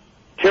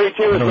 Terry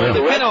Taylor's one of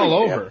the wrestling all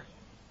over.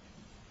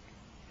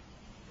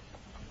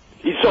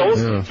 He's sold.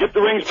 Get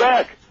the rings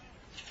back.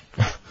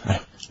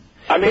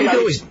 I mean,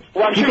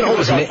 I'm sure he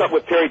always got something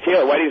with Terry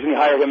Taylor. Why doesn't he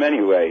hire him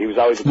anyway? He was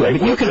always a great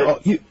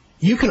worker.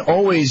 You can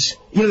always,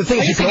 the thing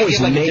is, you can always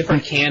get make a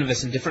different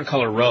canvas and different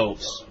color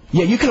ropes.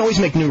 Yeah, you can always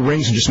make new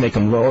rings and just make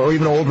them, or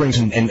even old rings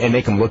and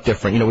make them look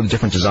different, with a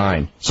different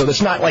design. So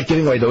it's not like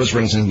giving away those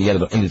rings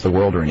into the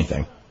world or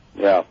anything.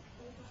 Yeah,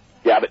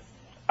 but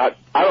I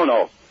don't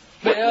know.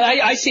 But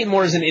I see it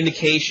more as an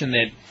indication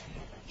that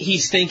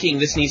he's thinking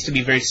this needs to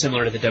be very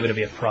similar to the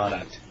WWF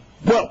product.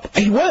 Well,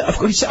 he was. Of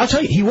course, I'll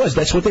tell you, he was.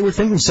 That's what they were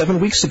thinking 7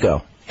 weeks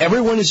ago.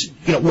 Everyone is,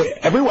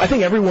 I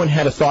think everyone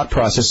had a thought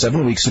process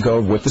 7 weeks ago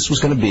of what this was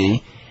going to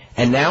be,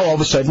 and now all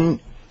of a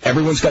sudden,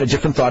 everyone's got a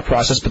different thought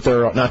process, but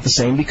they're not the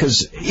same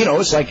because,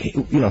 it's like,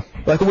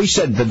 like we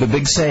said, the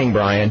big saying,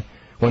 Brian,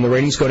 when the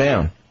ratings go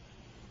down,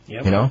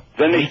 yep.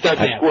 Then they start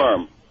to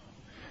squirm.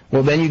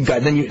 Well, then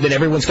then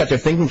everyone's got their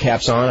thinking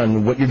caps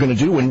on what you're going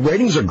to do. When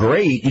ratings are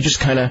great, you just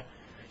kind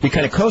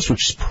of coast,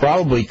 which is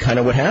probably kind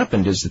of what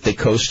happened, is that they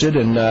coasted.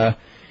 And the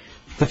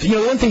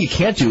one thing you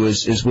can't do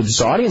is with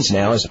this audience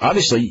now is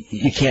obviously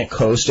you can't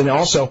coast, and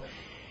also,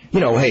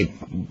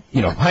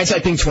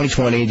 hindsight being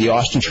 20/20, the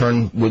Austin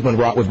turn with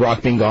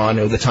Rock being gone,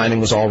 the timing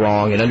was all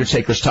wrong, and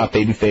Undertaker's top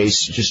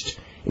babyface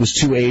it was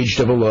too aged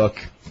of a look.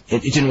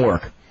 It didn't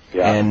work.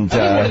 Yeah. And I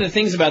think one of the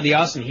things about the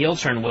Austin heel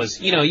turn was,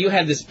 you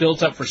had this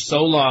built up for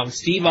so long.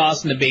 Steve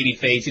Austin, the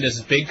babyface, he does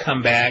his big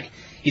comeback.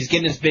 He's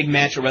getting his big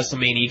match at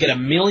WrestleMania. You get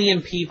 1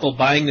 million people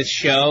buying this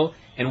show,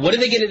 and what do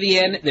they get at the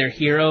end? Their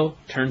hero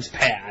turns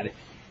bad.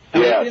 I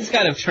mean, it's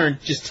got to turn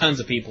just tons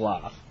of people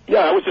off.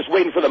 Yeah, I was just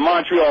waiting for the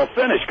Montreal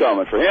finish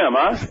coming for him,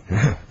 huh?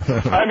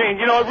 I mean,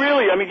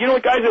 really,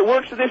 what guys that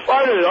works that they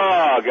fired it?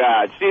 Oh,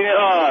 God.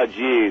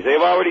 Geez.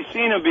 They've already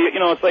seen him be,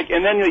 it's like,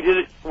 and then they did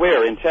it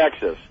where? In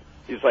Texas.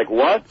 He's like,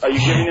 what? Are you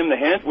giving him the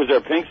hint? Was there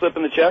a pink slip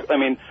in the check? I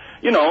mean,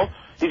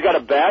 he's got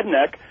a bad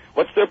neck.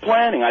 What's their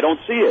planning? I don't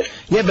see it.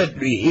 Yeah, but,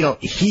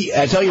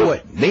 I tell you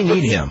what, they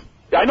need him.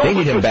 I know, they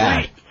need him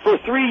bad. For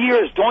 3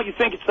 years, don't you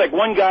think it's like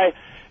one guy,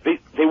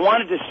 they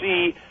wanted to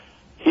see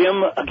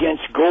him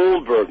against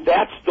Goldberg.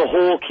 That's the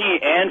whole key.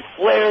 And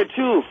Flair,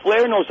 too.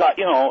 Flair knows how,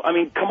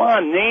 come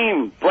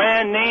on,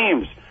 brand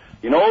names.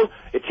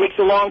 It takes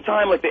a long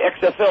time, like the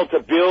XFL,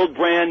 to build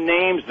brand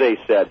names, they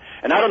said.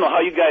 And I don't know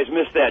how you guys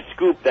missed that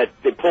scoop that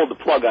they pulled the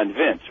plug on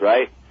Vince,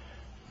 right?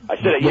 I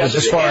said it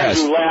yesterday.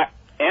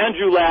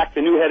 Andrew Lack,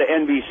 the new head of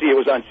NBC, it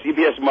was on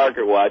CBS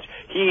Market Watch.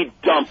 He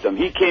dumped him.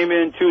 He came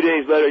in 2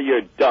 days later,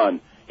 you're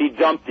done. He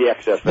dumped the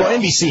XFL. Well,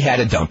 NBC had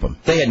to dump him.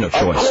 They had no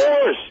choice.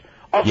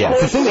 Of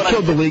course. The thing that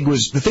killed the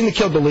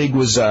league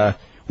was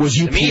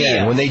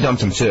UPN when they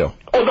dumped him too.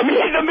 Oh, the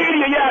media,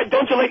 yeah.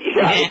 Don't you like?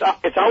 Yeah,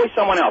 it's always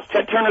someone else.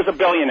 Ted Turner's a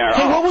billionaire.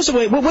 Hey, what's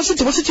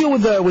the deal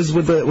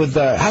with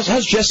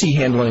how's Jesse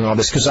handling all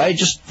this? Because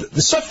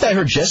the stuff that I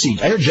heard Jesse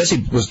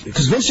was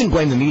because Vince didn't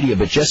blame the media,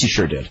 but Jesse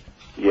sure did.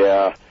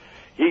 Yeah.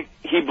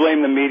 He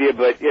blamed the media,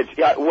 but isn't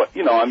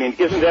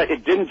that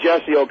it? Didn't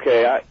Jesse?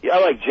 Okay, I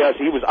like Jesse.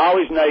 He was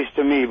always nice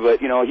to me, but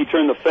he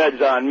turned the feds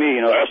on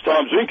me. That's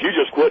Tom Zenk. He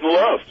just quit and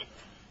left.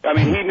 I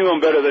mean, he knew him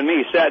better than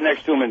me. Sat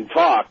next to him and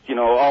talked,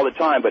 all the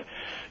time. But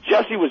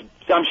Jesse was.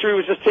 I'm sure he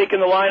was just taking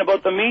the line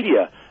about the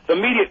media. The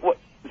media. What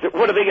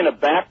are they going to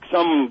back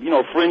some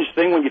fringe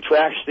thing when you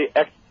trash the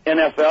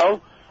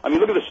NFL? I mean,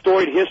 look at the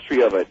storied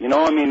history of it.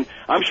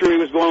 I'm sure he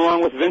was going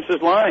along with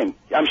Vince's line.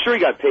 I'm sure he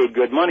got paid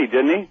good money,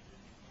 didn't he?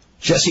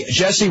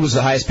 Jesse was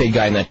the highest paid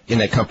guy in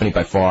that company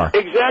by far.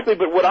 Exactly,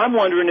 but what I'm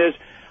wondering is,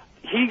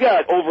 he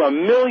got over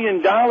 $1 million.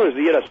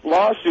 He had a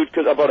lawsuit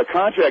about a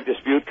contract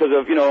dispute because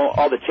of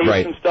all the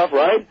tapes and stuff,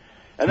 right?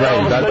 And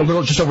then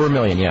just over $1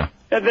 million, yeah.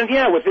 And then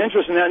with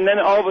interest in that, and then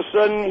all of a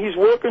sudden he's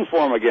working for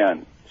him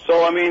again.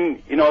 So I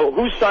mean,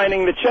 who's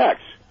signing the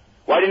checks?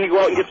 Why didn't he go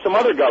out and get some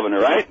other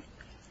governor, right?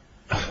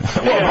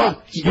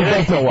 You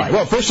don't know why.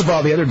 Well, first of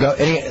all, the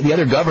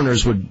other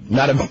governors would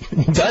not have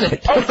done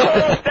it. Of course,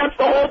 that's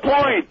the whole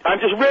point. I'm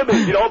just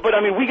ribbing, but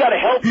I mean, we got to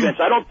help Vince.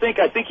 I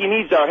think he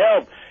needs our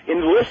help. And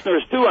the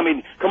listeners, too, I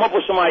mean, come up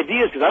with some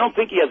ideas, because I don't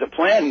think he has a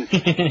plan.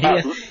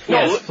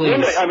 Yes, please.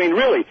 Linda, I mean,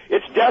 really,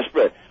 it's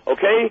desperate,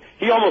 okay?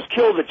 He almost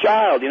killed the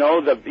child,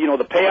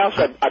 the payoffs,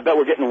 I bet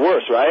we're getting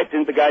worse, right?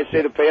 Didn't the guys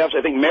say the payoffs?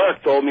 I think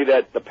Merrick told me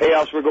that the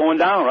payoffs were going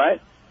down,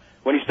 right?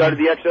 When he started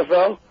the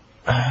XFL?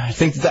 I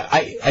think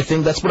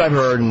that's what I've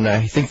heard, and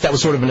I think that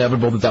was sort of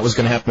inevitable that was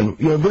going to happen.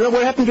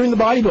 What happened during the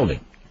bodybuilding?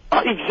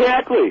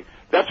 Exactly.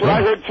 That's what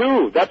I heard,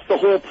 too. That's the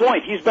whole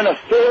point. He's been a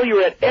failure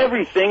at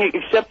everything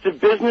except the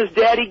business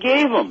Daddy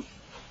gave him.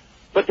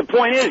 But the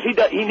point is,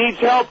 he needs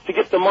help to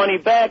get the money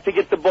back, to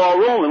get the ball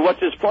rolling.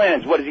 What's his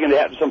plans? What, is he going to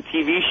have some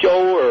TV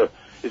show, or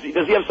does he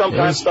have some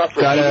kind of stuff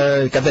for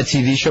TV? Got that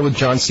TV show with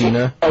John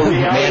Cena. A reality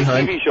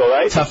Manhunt. TV show,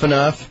 right? Tough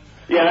Enough.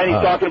 Yeah, and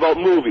he's talking about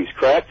movies,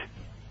 correct?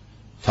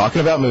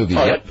 Talking about movies.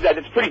 Yep.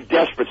 That's pretty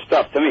desperate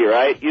stuff to me,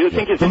 right? You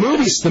think it's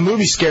the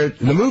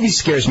movie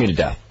scares me to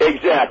death.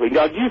 Exactly.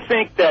 Now, do you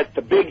think that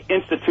the big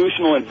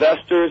institutional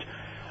investors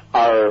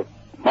are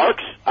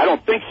marks? I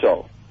don't think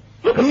so.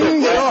 Look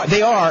at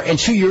they are. And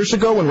 2 years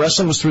ago, when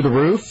wrestling was through the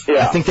roof,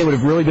 I think they would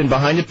have really been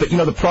behind it. But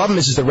the problem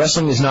is that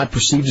wrestling is not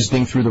perceived as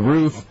being through the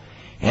roof.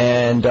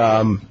 And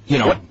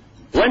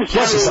when's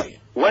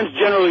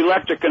General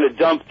Electric going to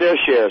dump their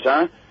shares,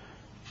 huh?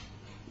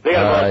 They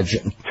got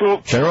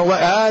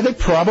they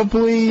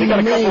probably they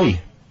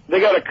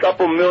got a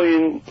couple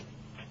million,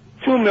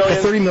 $2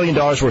 million, $30 million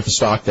worth of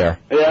stock there,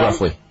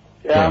 roughly.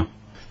 Yeah.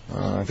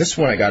 This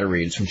one I got to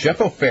read. It's from Jeff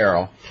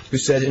O'Farrell, who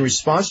said, in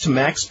response to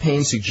Max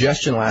Payne's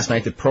suggestion last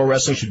night that pro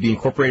wrestling should be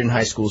incorporated in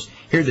high schools,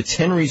 here are the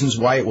 10 reasons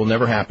why it will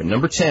never happen.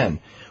 Number 10,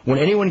 when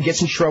anyone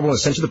gets in trouble and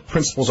sent to the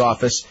principal's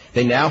office,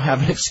 they now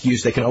have an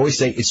excuse. They can always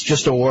say, it's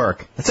just a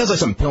work. That sounds like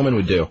something Pillman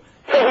would do.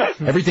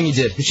 Everything he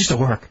did, it's just a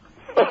work.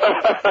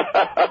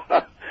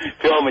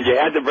 Pillman, you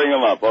had to bring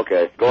him up.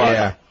 Okay, go on.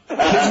 Yeah.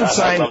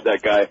 I love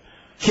that guy.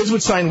 Kids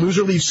would sign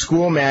loser-leave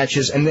school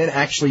matches and then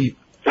actually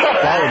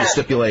follow the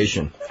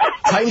stipulation.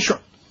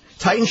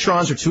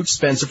 Titantrons are too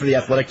expensive for the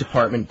athletic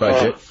department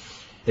budget.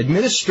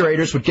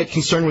 Administrators would get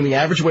concerned when the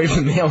average weight of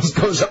the males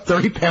goes up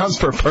 30 pounds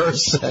per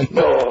person.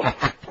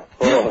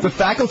 The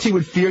faculty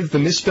would fear that the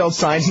misspelled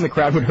signs in the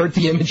crowd would hurt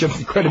the image of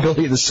the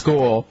credibility of the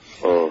school.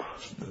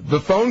 The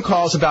phone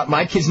calls about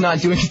my kid's not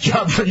doing a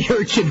job for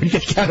your kid would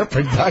get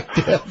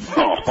counterproductive.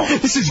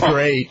 This is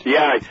great.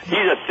 Yeah, he's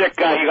a sick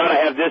guy. You got to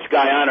have this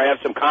guy on or have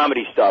some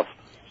comedy stuff.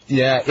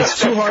 Yeah, it's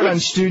too hard on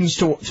students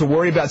to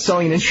worry about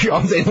selling an entry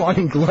all day long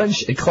in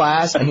lunch at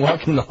class and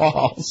walking the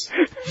halls.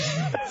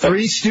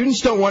 3,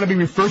 students don't want to be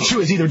referred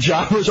to as either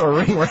jobbers or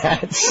ring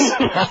rats.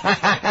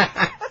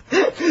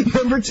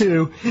 Number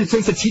 2,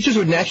 since the teachers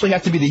would naturally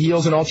have to be the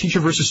heels in all teacher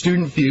versus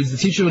student feuds, the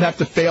teachers would have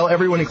to fail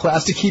everyone in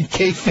class to keep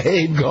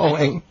kayfabe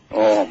going.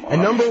 Oh, my.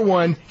 And number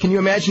 1, can you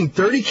imagine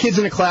 30 kids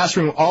in a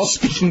classroom all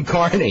speaking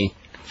Carney?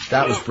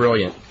 That was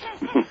brilliant.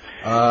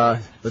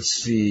 Let's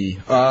see.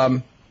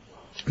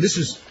 This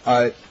is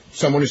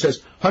someone who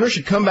says, Hunter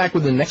should come back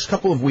within the next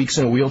couple of weeks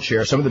in a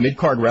wheelchair. Some of the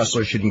mid-card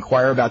wrestlers should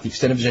inquire about the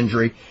extent of his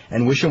injury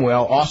and wish him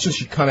well. Austin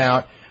should come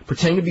out,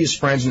 pretending to be his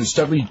friends, and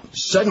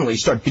suddenly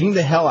start beating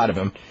the hell out of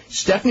him.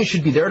 Stephanie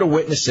should be there to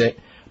witness it,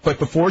 but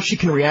before she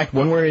can react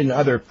one way or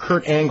another,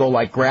 Kurt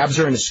Angle grabs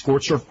her and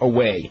escorts her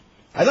away.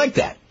 I like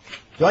that.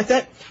 You like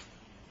that?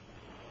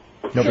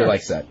 Nobody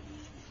likes that.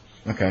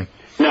 Okay.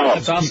 No.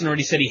 Since Austin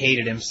already said he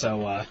hated him,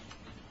 so...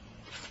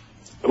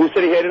 Who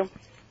said he hated him?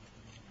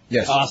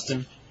 Yes.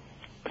 Austin.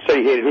 Said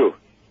he hated who?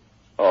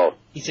 Oh.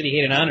 He said he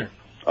hated Hunter.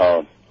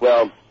 Oh.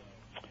 Well,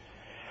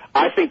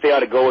 I think they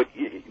ought to go with...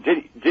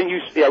 Didn't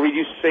you... Yeah, I read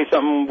you say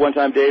something one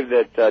time, Dave,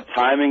 that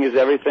timing is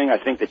everything. I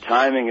think the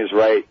timing is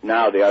right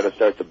now. They ought to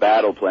start the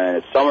battle plan.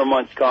 It's summer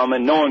months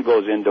coming. No one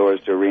goes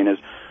indoors to arenas.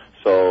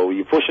 So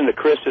you're pushing the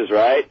Chris's,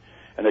 right?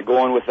 And they're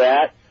going with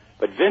that.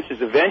 But Vince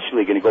is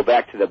eventually going to go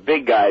back to the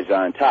big guys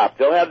on top.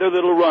 They'll have their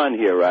little run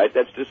here, right?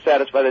 That's to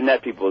satisfy the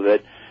net people.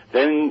 That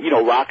then,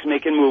 Rock's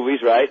making movies,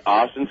 right?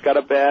 Austin's got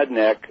a bad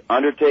neck.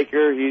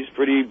 Undertaker, he's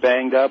pretty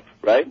banged up,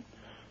 right?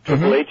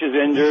 Triple H is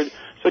injured.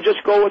 So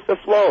just go with the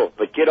flow.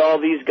 But get all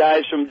these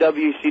guys from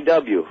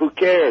WCW. Who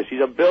cares? He's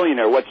a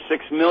billionaire. What's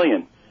 $6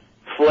 million?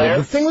 Flair?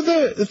 The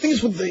thing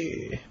is with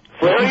the...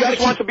 Flair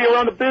just wants to be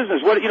around the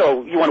business. What, you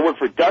want to work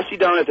for Dusty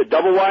down at the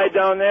double wide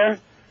down there?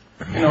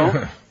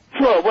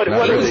 Well, what he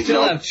would is it?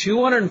 Still have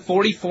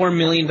 $244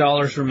 million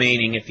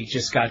remaining if he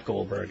just got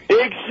Goldberg.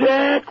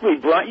 Exactly,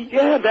 Brian.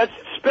 Yeah, that's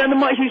spend the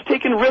money. He's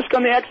taking risk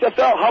on the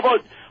XFL. How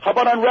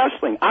about on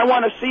wrestling? I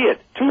want to see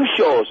it. 2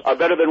 shows are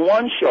better than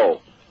 1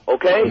 show.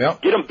 Okay?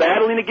 Yep. Get them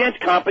battling against.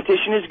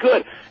 Competition is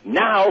good.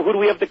 Now, who do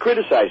we have to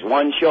criticize?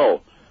 1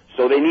 show.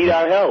 So they need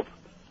our help.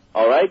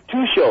 All right?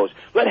 2 shows.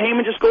 Let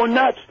Heyman just go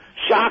nuts.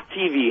 Shock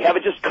TV. Have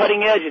it just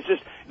cutting edge. It's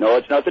just, no,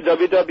 it's not the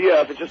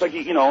WWF. It's just like,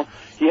 he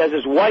has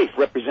his wife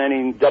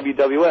representing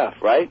WWF,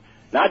 right?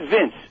 Not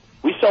Vince.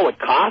 We saw what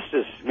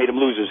Costas made him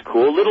lose his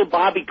cool. Little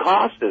Bobby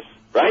Costas,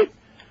 right?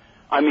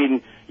 I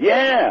mean,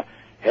 yeah.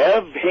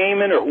 Have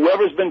Heyman or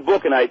whoever's been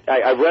booking. I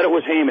read it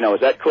was Heyman. Now,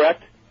 is that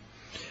correct?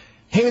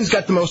 Heyman's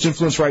got the most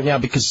influence right now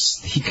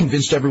because he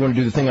convinced everyone to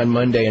do the thing on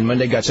Monday, and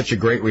Monday got such a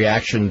great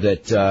reaction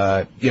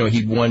that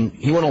he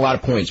won a lot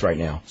of points right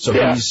now. So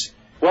he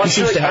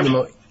seems to have the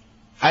most.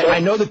 I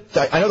know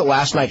the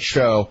last night's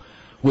show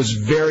was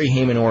very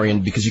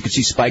Heyman-oriented because you could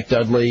see Spike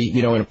Dudley,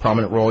 in a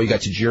prominent role. You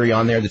got Tajiri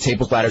on there. The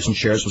tables, ladders, and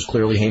chairs was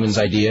clearly Heyman's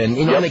idea, and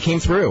they came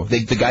through.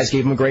 The guys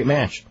gave him a great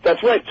match.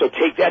 That's right. So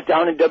take that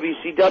down in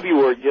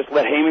WCW, or just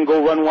let Heyman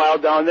go run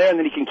wild down there, and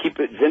then he can keep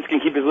it. Vince can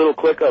keep his little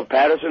clique of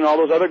Patterson and all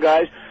those other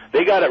guys.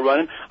 They got it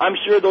running. I'm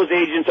sure those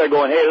agents are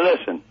going, hey,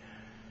 listen,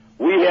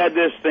 we had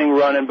this thing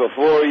running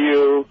before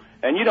you,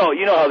 and you know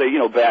how they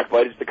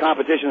backbite. It's the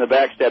competition, the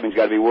backstabbing's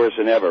got to be worse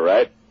than ever,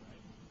 right?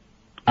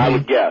 I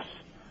would guess.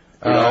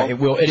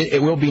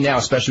 It will be now,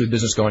 especially with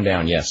business going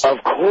down. Yes.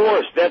 Of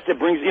course, they're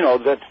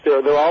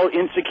all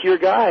insecure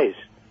guys.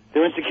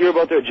 They're insecure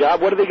about their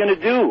job. What are they going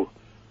to do?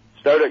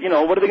 What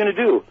are they going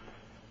to do?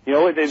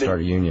 Start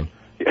a union.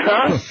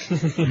 Huh?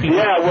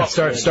 Yeah. Well,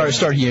 start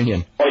a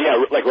union. Oh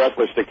yeah, like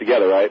wrestlers stick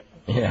together, right?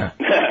 Yeah.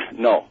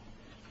 No.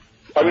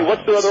 I mean,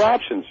 what's the other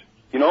options?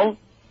 You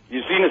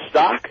seen a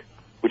stock?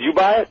 Would you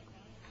buy it?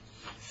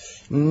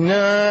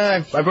 Nah,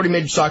 I've already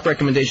made stock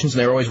recommendations,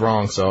 and they're always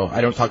wrong, so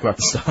I don't talk about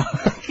the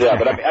stock. Yeah,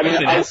 but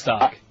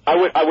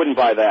I wouldn't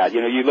buy that.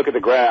 You look at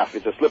the graph;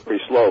 it's a slippery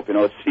slope.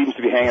 It seems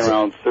to be hanging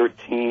around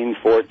 13,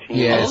 14.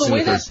 Yeah, well, the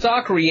way that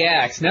stock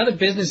reacts, now that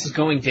business is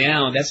going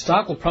down, that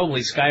stock will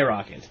probably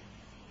skyrocket.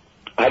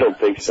 I don't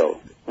think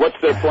so. What's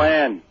their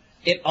plan?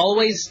 It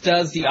always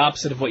does the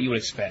opposite of what you would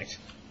expect.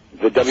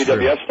 The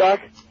WWF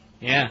stock?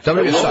 Yeah.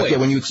 WWF stock, yeah,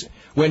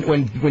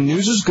 when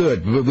news is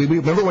good, we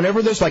remember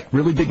whenever there's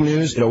really big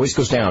news, it always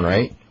goes down,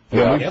 right?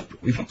 Yeah.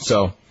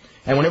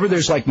 And whenever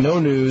there's no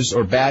news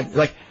or bad,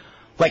 like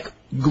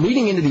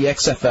leading into the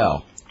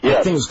XFL,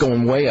 that thing was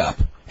going way up.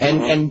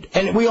 And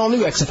we all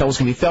knew XFL was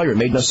going to be a failure. It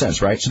made no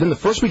sense, right? So then the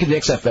first week of the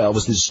XFL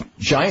was this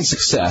giant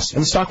success,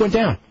 and the stock went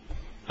down.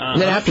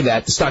 And then after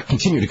that, the stock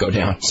continued to go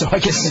down. So I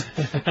guess,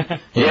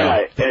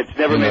 it's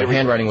never made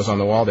handwriting was on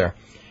the wall there.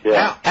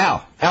 Yeah.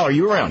 Al, are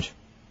you around?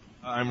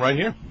 I'm right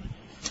here.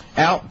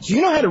 Al, do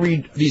you know how to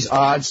read these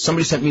odds?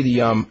 Somebody sent me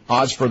the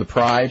odds for the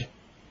Pride.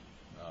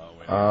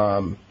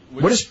 What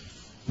does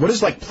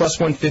plus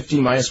 150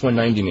 minus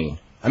 190 mean?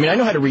 I mean, I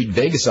know how to read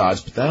Vegas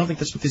odds, but I don't think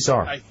that's what these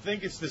are. I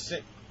think it's the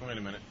same. Wait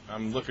a minute.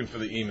 I'm looking for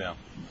the email.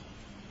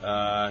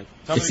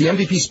 It's the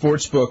MVP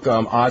Sportsbook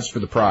odds for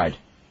the Pride.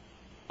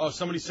 Oh,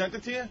 somebody sent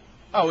it to you?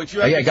 Oh, it's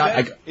you. Read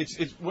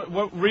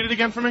What, read it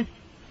again for me.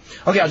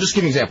 Okay, I'll just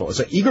give you an example.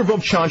 So Igor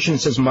Vovchanchin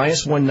says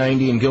minus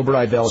 190 and Gilbert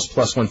Yvel is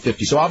plus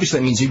 150. So obviously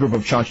that means Igor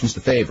Vovchanchin's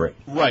the favorite.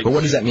 Right. But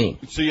what does that mean?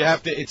 So you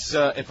have to. It's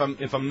if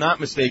I'm not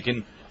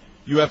mistaken,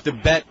 you have to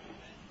bet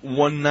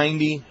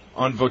 190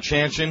 on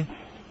Vovchanchin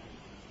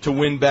to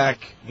win back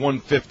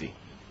 150,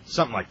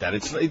 something like that.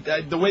 It's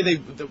the way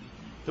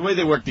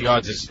they work the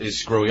odds is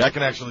screwy. I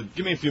can actually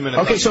give me a few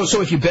minutes. Okay,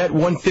 so if you bet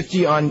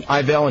 150 on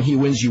Yvel and he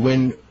wins, you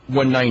win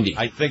 190.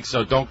 I think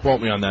so. Don't quote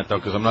me on that though,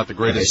 because I'm not the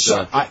greatest.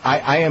 Okay, so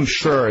I am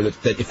sure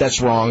that if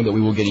that's wrong, that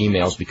we will get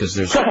emails because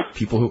there's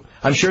people who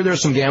I'm sure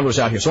there's some gamblers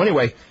out here. So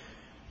anyway,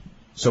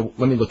 so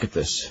let me look at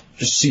this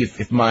just to see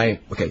if my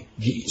okay.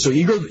 So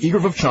Igor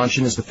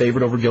Vovchanchin is the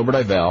favorite over Gilbert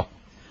Yvel.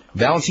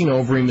 Valentin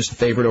Overeem is the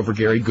favorite over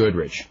Gary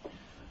Goodrich.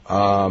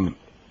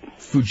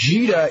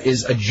 Fujita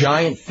is a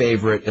giant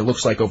favorite, it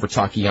looks like, over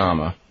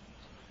Takayama.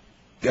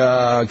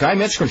 Guy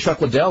Metzger and Chuck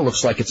Liddell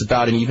looks like it's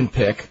about an even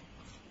pick.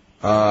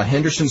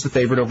 Henderson's the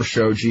favorite over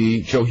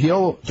Shoji. Joe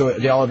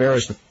de Oliveira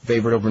is the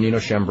favorite over Nino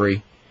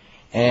Schembri.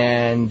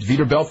 And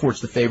Vitor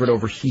Belfort's the favorite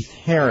over Heath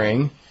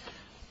Herring.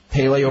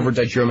 Pele over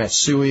Daijiro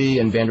Matsui.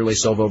 And Vanderlei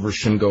Silva over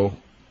Shingo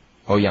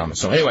Oyama.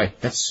 So anyway,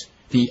 that's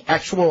the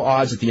actual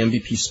odds at the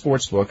MVP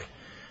Sportsbook.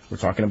 We're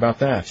talking about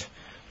that.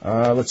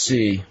 Let's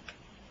see.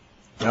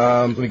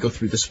 Let me go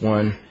through this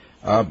one.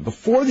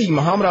 Before the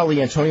Muhammad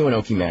Ali-Antonio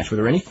Inoki match, were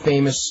there any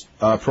famous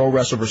pro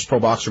wrestler versus pro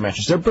boxer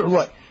matches? There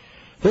were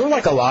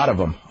like a lot of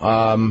them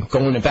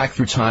going back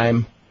through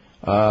time.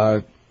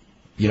 I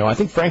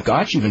think Frank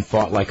Gotch even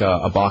fought like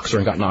a boxer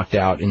and got knocked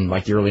out in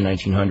like the early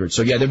 1900s.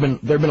 So yeah, there've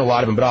been a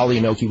lot of them, but Ali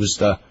Inoki was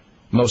the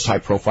most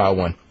high-profile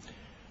one.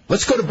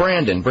 Let's go to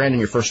Brandon. Brandon,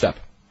 you're first up.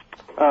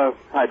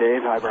 Hi,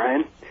 Dave. Hi,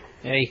 Brian.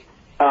 Hey.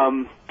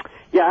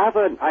 Yeah, I have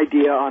an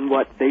idea on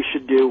what they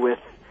should do with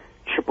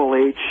Triple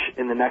H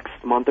in the next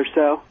month or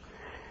so.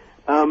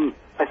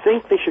 I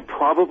think they should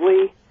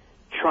probably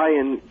try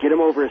and get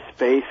him over his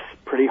face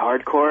pretty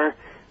hardcore.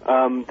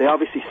 They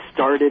obviously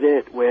started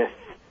it with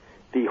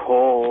the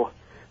whole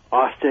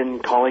Austin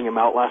calling him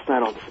out last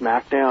night on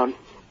SmackDown.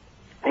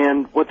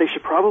 And what they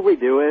should probably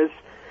do is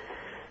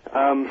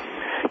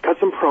cut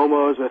some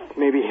promos with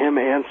maybe him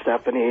and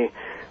Stephanie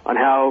on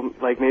how,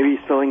 like, maybe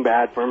he's feeling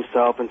bad for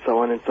himself and so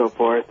on and so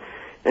forth.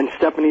 And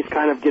Stephanie's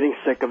kind of getting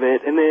sick of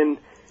it. And then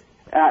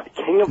at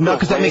King of the Ring... No,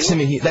 because that makes him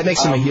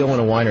a heel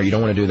and a whiner. You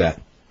don't want to do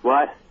that.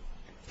 What?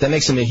 That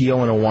makes him a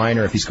heel and a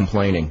whiner if he's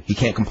complaining. He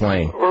can't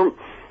complain. Or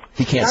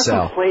he can't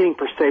sell. Not complaining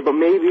per se, but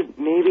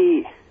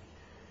maybe...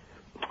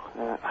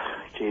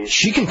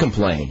 She can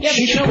complain. Yeah,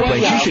 she but you know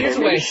complain. what? Here's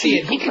the way I see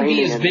it. He can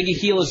be as big a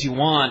heel as you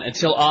want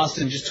until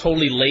Austin just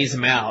totally lays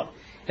him out.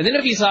 And then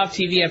if he's off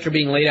TV after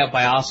being laid out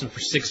by Austin for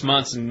 6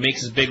 months and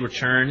makes his big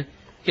return,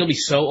 he'll be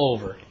so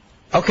over.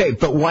 Okay,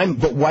 but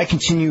why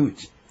continue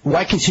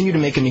to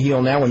make him a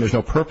heel now when there's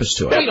no purpose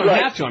to it? Well, you don't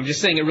have to. I'm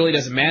just saying it really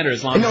doesn't matter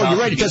as long as No, you're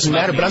right. It doesn't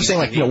matter. But I'm saying,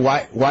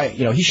 like, why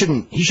he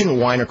shouldn't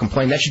whine or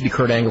complain. That should be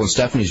Kurt Angle and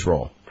Stephanie's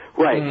role.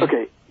 Right. Mm-hmm.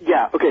 Okay.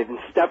 Yeah. Okay. Then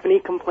Stephanie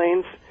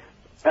complains.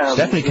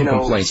 Stephanie can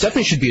complain.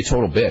 Stephanie should be a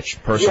total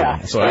bitch, personally. Yeah.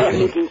 That's what I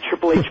think. Making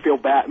Triple H feel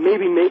bad.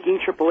 Maybe making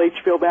Triple H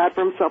feel bad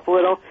for himself a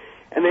little,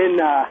 and then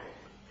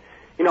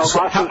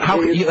so how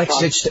could you, like,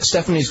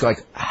 Stephanie's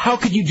like, how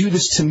could you do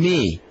this to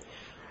me?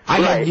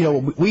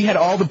 We had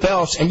all the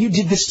belts, and you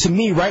did this to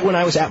me right when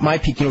I was at my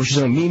peak. She's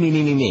saying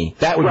me.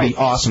 That would be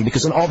awesome,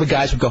 because then all the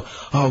guys would go,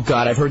 oh,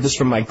 God, I've heard this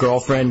from my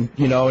girlfriend,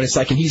 and it's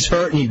like, and he's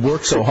hurt, and he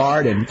worked so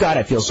hard, and God,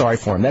 I feel sorry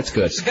for him. That's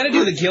good. She's got to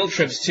do the guilt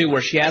trips, too,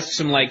 where she asks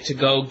him, like, to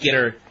go get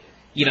her,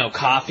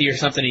 coffee or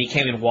something, and he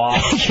can't even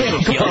walk.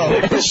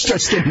 She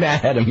starts getting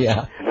mad at him,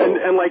 yeah.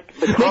 And like,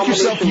 the make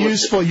yourself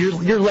useful.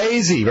 You're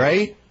lazy,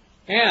 right?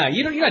 Yeah,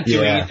 you're not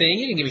doing anything.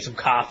 You can give me some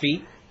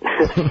coffee.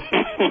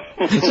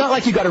 It's not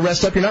like you got to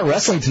rest up. You're not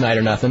wrestling tonight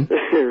or nothing.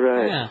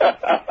 Right. Yeah.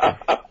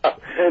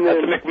 And that's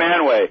the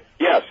McMahon way.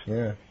 Yes.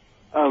 Yeah.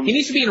 He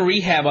needs to be in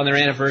rehab on their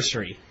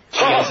anniversary.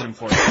 She yells at him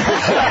for it.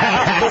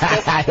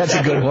 That's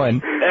a good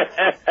one.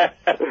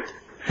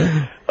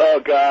 Oh,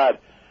 God.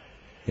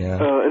 Yeah.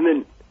 And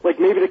then, like,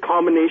 maybe the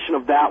combination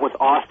of that with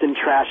Austin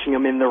trashing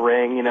him in the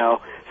ring,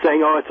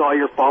 saying, oh, it's all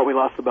your fault, we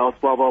lost the belts,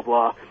 blah, blah,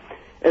 blah.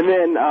 And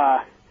then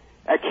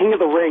at King of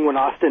the Ring, when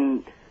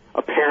Austin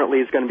apparently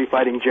is going to be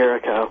fighting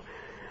Jericho,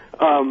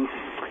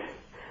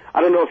 I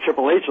don't know if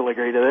Triple H will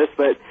agree to this,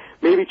 but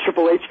maybe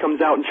Triple H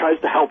comes out and tries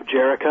to help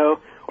Jericho,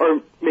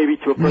 or maybe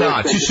to a person.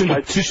 No, too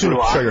soon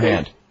to show your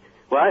hand.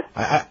 What?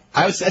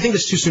 I think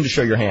it's too soon to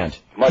show your hand.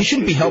 He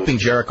shouldn't be helping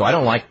Jericho. I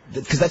don't like,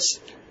 because that's...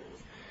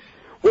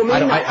 Well,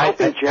 maybe not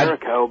helping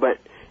Jericho, but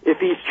if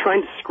he's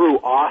trying to screw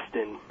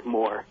Austin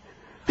more.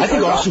 I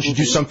think Austin should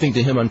do something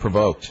to him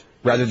unprovoked,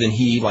 rather than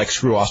he, like,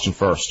 screw Austin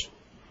first.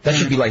 That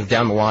should be, like,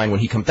 down the line when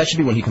he comes... That should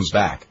be when he comes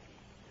back.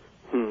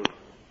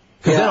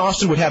 Because then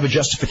Austin would have a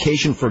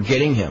justification for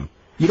getting him.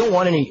 You don't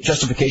want any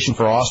justification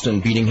for Austin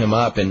beating him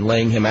up and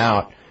laying him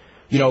out,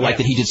 like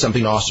that he did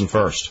something to Austin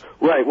first.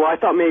 Right. Well, I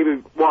thought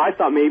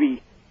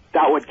maybe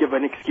that would give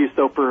an excuse,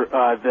 though, for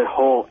the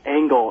whole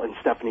Angle and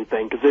Stephanie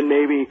thing. Because then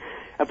maybe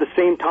at the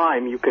same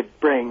time you could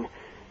bring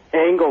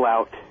Angle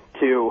out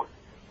to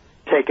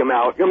take him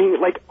out. I mean,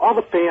 like, all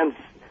the fans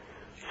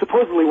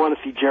supposedly want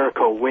to see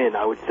Jericho win,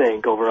 I would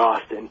think, over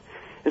Austin.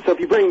 And so if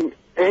you bring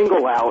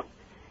Angle out,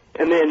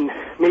 and then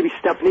maybe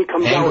Stephanie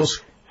comes out.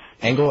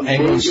 Angle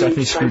and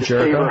Stephanie screw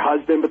Jericho. Save her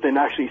husband, but then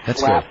actually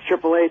slaps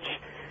Triple H.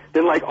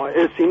 Then, like,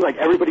 it seems like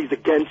everybody's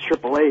against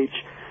Triple H.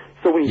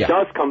 So when he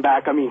does come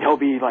back, I mean, he'll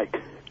be, like,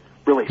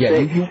 really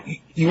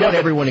sick. You want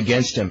everyone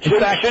against him. In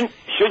fact,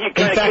 should you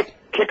kind of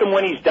kick him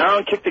when he's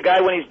down, kick the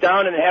guy when he's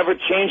down, and have her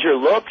change her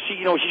look?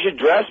 She should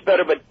dress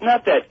better, but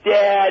not that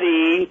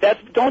daddy.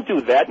 Don't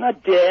do that.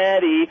 Not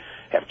daddy.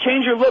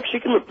 Change her look. She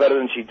can look better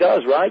than she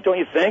does, right? Don't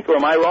you think? Or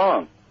am I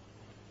wrong?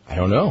 I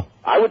don't know.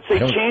 I would say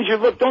change your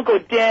look. Don't go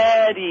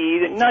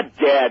daddy. Not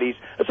daddies.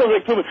 That sounds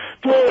like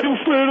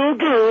daddy's little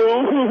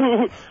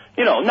girl.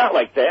 Not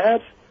like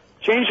that.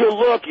 Change your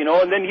look,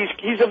 and then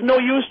he's of no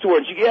use to her.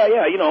 And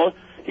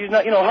he's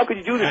not, how could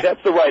you do this?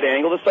 That's the right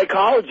angle, the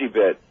psychology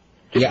bit.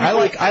 I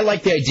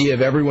like the idea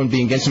of everyone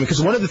being against him,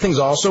 because one of the things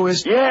also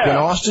is when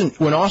Austin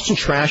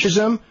trashes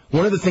him,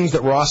 one of the things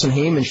that Ross and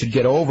Heyman should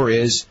get over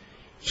is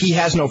he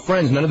has no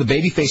friends. None of the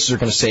baby faces are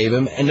going to save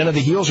him, and none of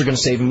the heels are going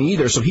to save him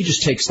either. So he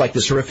just takes like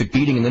this horrific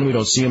beating, and then we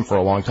don't see him for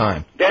a long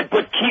time. But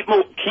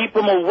keep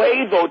him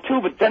away though too.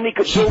 But then they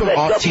could keep him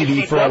off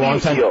TV for a long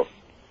time. Deal.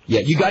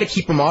 Yeah, you got to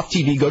keep him off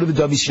TV. Go to the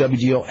WCW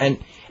deal, and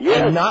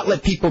not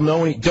let people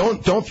know.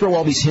 Don't throw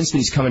all these hints that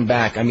he's coming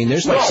back. I mean,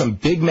 there's some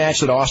big match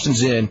that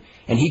Austin's in,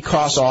 and he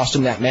costs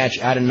Austin that match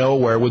out of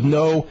nowhere with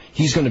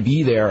he's going to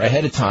be there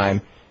ahead of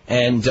time.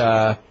 And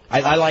I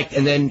like,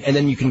 and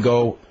then you can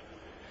go.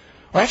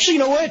 Or actually, you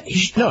know what? He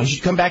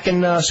should come back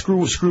and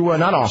screw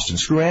not Austin,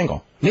 screw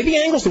Angle. Maybe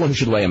Angle's the one who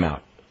should lay him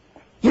out.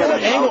 You know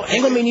what?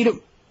 Angle may need it.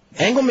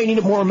 Angle may need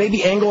it more.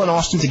 Maybe Angle and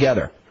Austin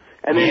together.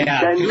 And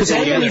then because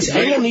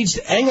Angle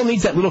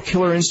needs that little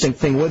killer instinct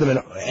thing with him,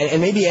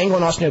 and maybe Angle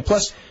and Austin.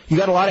 Plus, you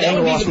got a lot of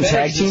Angle Austin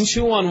tag teams.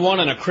 2-on-1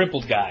 on a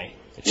crippled guy.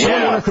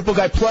 2-on-1 on a crippled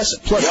guy. Plus,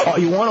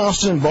 you want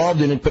Austin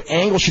involved in it, but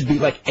Angle should be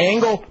like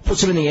Angle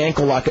puts him in the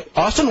ankle lock.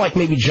 Austin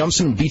maybe jumps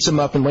him and beats him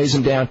up and lays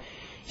him down.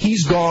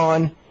 He's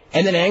gone.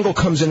 And then Angle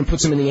comes in and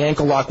puts him in the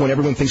ankle lock when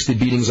everyone thinks the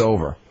beating's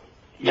over.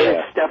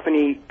 Yeah.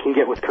 Stephanie can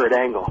get with Kurt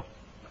Angle.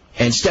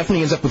 And Stephanie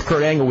ends up with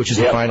Kurt Angle, which is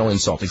the final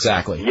insult.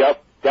 Exactly.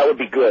 Yep. That would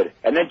be good.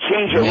 And then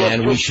change her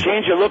look.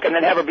 Change her look and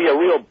then have her be a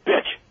real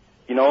bitch.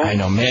 I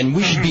know, man.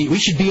 We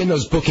should be in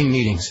those booking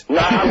meetings. No. We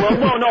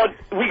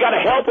got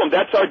to help them.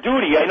 That's our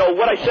duty. I know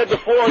what I said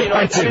before.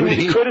 I didn't mean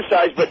to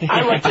criticize, but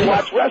I like to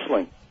watch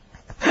wrestling.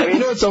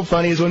 What's so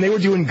funny is when they were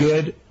doing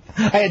good,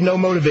 I had no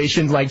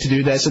motivation to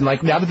do this, and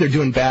now that they're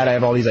doing bad, I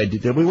have all these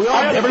ideas.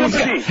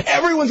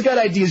 Everyone's got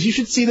ideas. You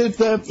should see the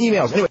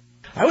emails. Anyway,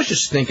 I was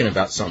just thinking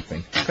about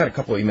something. I got a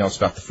couple of emails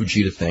about the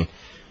Fujita thing.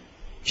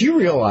 Do you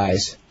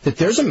realize that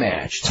there's a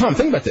match? Tom,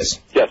 think about this.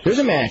 Yes. There's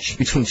a match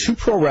between two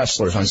pro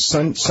wrestlers on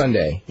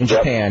Sunday in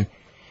Japan,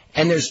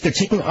 and they're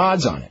taking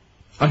odds on it.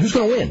 On who's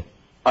going to win?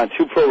 On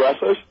two pro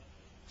wrestlers?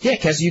 Yeah,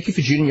 Kazuyuki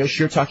Fujita and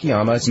Yoshihiro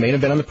Takayama. It's the main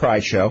event on the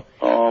Pride show.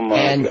 Oh my!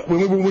 And when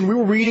we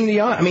were reading the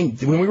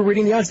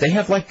odds, they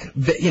have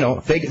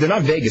they're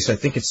not Vegas. I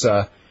think it's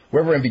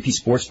wherever MVP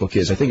Sportsbook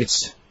is. I think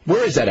it's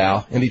where is that,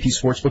 Al? MVP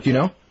Sportsbook, you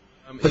know?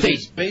 But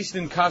it's based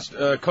in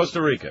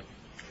Costa Rica.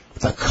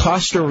 The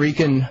Costa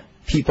Rican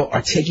people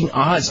are taking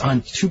odds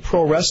on two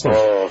pro wrestlers.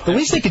 Oh. The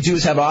least they could do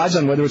is have odds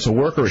on whether it's a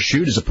work or a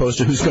shoot as opposed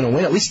to who's going to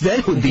win. At least then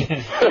it would be.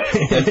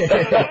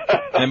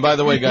 And by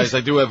the way, guys,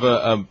 I do have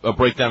a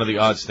breakdown of the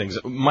odds things.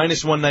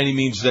 Minus 190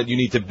 means that you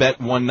need to bet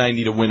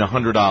 190 to win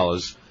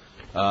 $100.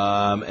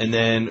 And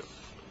then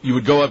you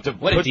would go up to...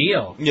 What a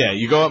deal. Yeah,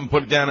 you go up and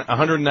put it down at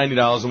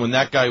 $190, and when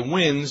that guy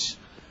wins...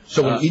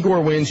 So when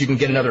Igor wins, you can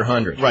get another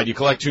 100. Right, you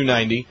collect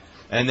 290,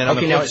 and then...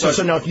 Okay, now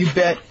if you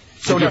bet...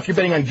 So now if you're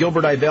betting on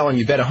Gilbert Ivell and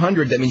you bet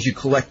 100, that means you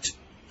collect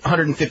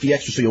 150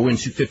 extra, so you'll win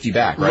 250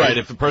 back, right? Right,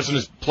 if the person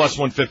is plus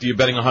 150, you're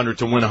betting 100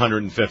 to win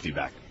 150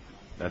 back.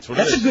 That's what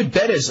it is. That's a good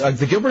bet.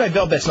 The Gilbert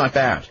Ivell bet's not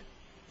bad.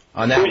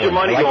 On that Where's your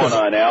money going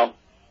on, Al?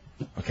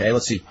 Okay,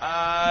 let's see.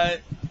 I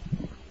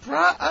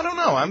don't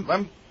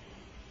know.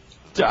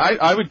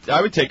 I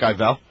would take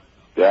Ivell.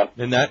 Yeah.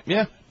 In that,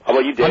 yeah. How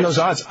about you, Dave? On those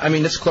odds, I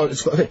mean, that's close.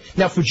 It's close. Okay.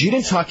 Now, Fujita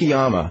and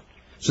Takayama,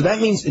 so that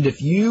means that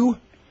if you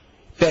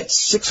bet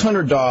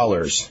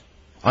 $600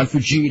 on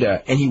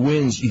Fujita and he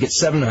wins, you get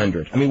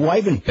 $700. I mean, why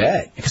even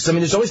bet? Because, I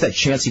mean, there's always that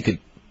chance he could...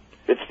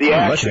 It's the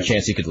action. Much of a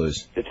chance he could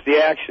lose. It's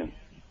the action.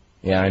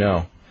 Yeah, I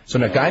know. So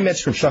now Guy Metz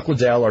from Chuck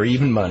Liddell are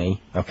even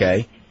money,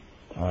 okay?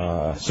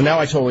 So now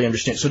I totally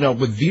understand. So now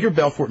with Vitor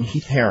Belfort and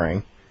Heath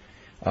Herring,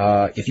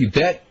 if you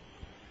bet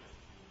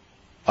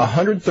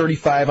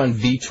 $135 on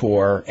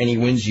Vitor and he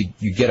wins,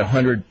 you get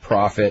 $100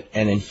 profit.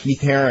 And in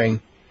Heath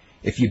Herring,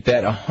 if you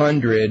bet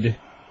 $100,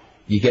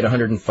 you get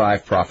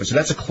 $105 profit. So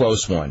that's a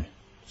close one.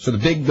 So the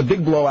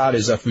big blowout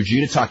is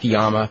Fujita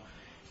Takayama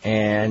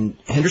and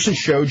Henderson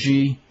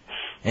Shoji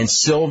and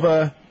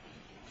Silva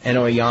and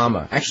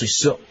Oyama. Actually,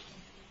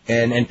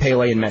 and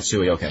Pele and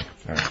Matsui. Okay.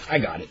 All right. I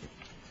got it.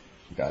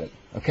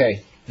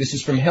 Okay, this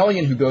is from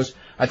Hellion, who goes,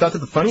 I thought that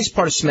the funniest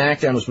part of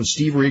SmackDown was when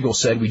Steve Regal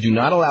said, we do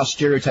not allow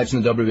stereotypes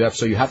in the WWF,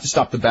 so you have to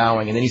stop the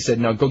bowing. And then he said,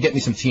 no, go get me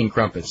some tea and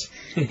crumpets.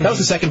 That was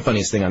the second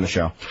funniest thing on the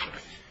show.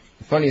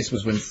 The funniest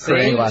was when Kurt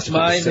Angle asked him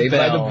to Saved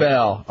by the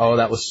Bell. Oh,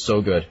 that was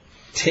so good.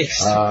 Take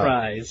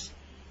surprise.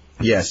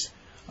 Yes.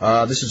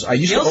 This is, I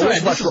used to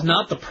always watch... This is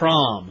not the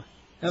prom.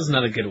 That was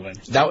another good one.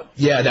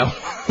 Yeah,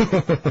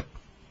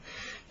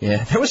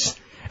 there was...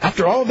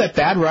 After all of that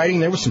bad writing,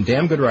 there was some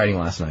damn good writing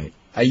last night.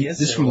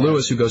 This is from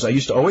Lewis, who goes, I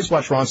used to always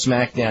watch Raw and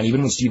SmackDown, even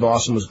when Steve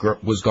Austin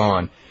was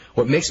gone.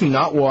 What makes me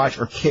not watch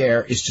or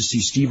care is to see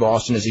Steve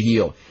Austin as a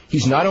heel.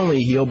 He's not only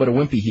a heel, but a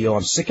wimpy heel.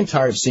 I'm sick and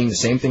tired of seeing the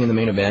same thing in the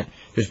main event.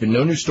 There's been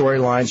no new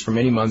storylines for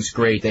many months.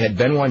 Great. They had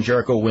Benoit and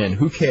Jericho win.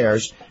 Who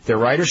cares? Their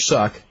writers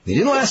suck. They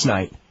didn't last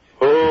night.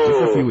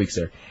 For a few weeks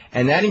there.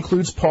 And that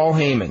includes Paul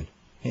Heyman.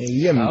 Hey,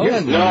 No.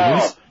 Heyman's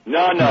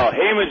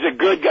a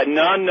good guy.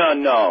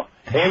 No.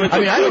 Heyman's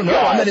I don't know.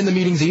 I'm not in the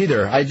meetings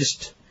either. I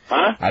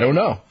don't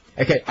know.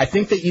 Okay, I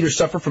think they either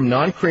suffer from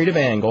non-creative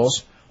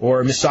angles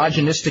or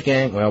misogynistic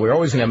angles. Well, we're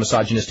always going to have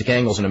misogynistic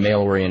angles in a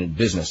male-oriented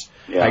business.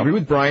 Yeah. I agree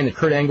with Brian that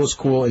Kurt Angle's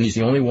cool, and he's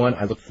the only one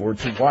I look forward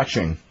to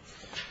watching.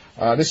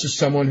 This is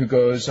someone who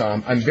goes,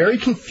 I'm very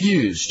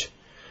confused.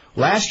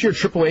 Last year,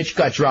 Triple H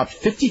got dropped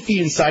 50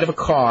 feet inside of a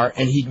car,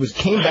 and he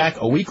came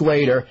back a week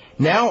later.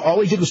 Now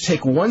all he did was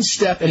take one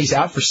step, and he's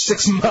out for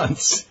 6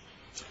 months.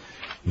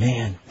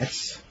 Man,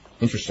 that's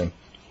interesting.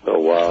 Oh,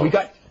 wow.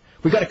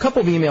 We got a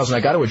couple of emails, and I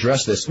got to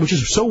address this, which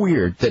is so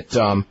weird that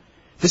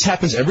this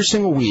happens every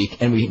single week,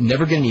 and we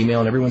never get an email,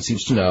 and everyone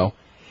seems to know.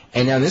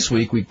 And now this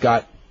week, we've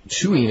got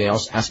 2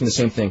 emails asking the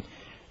same thing.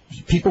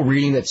 People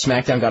reading that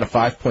SmackDown got a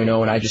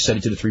 5.0, and I just said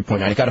it did a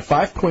 3.9. It got a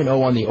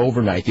 5.0 on the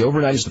overnight. The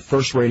overnight is the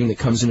first rating that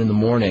comes in the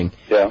morning.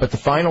 Yeah. But the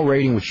final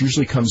rating, which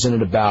usually comes in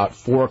at about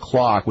 4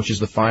 o'clock, which is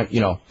the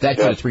final, that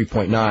did a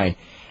 3.9.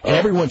 And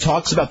everyone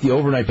talks about the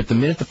overnight, but the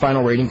minute the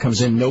final rating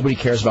comes in, nobody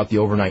cares about the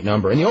overnight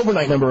number. And the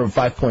overnight number of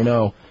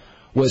 5.0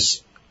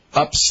 was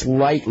up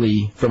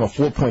slightly from a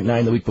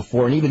 4.9 the week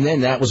before, and even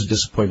then that was a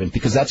disappointment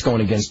because that's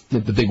going against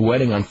the big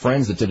wedding on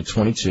Friends that did a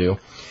 22.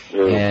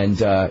 And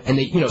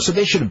they, so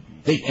they should have,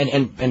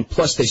 and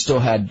plus they still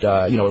had,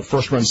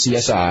 first run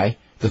CSI,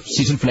 the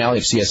season finale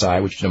of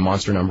CSI, which did a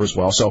monster number as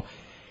well. So,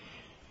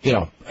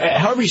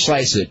 however you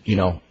slice it,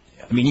 I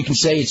mean, you can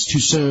say it's too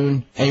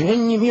soon,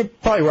 and you're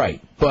probably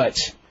right,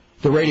 but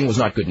the rating was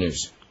not good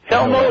news.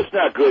 Hell no, it's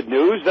not good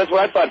news. That's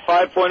what I thought,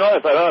 5.0. I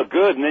thought, oh,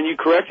 good, and then you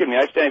corrected me.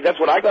 That's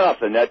what I got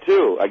off the net,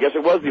 too. I guess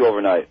it was the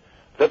overnight.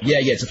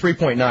 It's a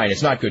 3.9.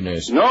 It's not good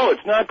news. No,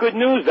 it's not good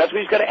news. That's what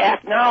he's got to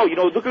act now.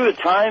 Look at the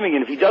timing,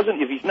 and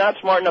if he's not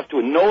smart enough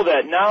to know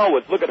that now,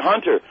 look at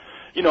Hunter.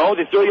 They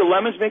throw you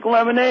lemons, make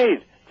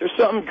lemonade. There's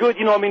something good,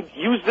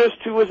 use this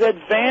to his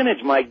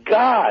advantage. My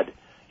God.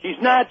 He's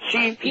not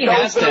cheap. He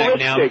has to act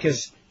now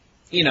because,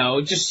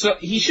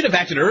 he should have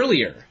acted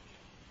earlier.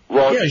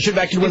 Well, he should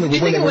have acted when they were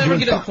doing. Do you think we'll ever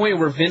get to the point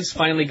where Vince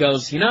finally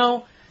goes,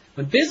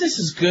 when business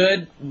is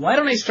good, why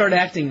don't I start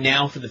acting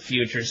now for the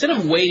future instead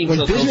of waiting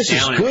until it goes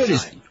down?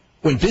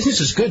 When business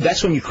is good,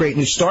 that's when you create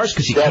new stars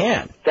because you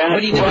can.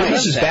 When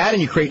business is bad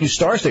and you create new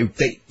stars,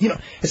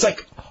 it's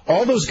like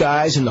all those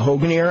guys in the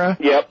Hogan era.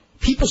 Yep.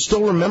 People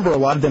still remember a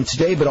lot of them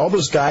today, but all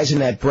those guys in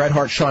that Bret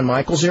Hart, Shawn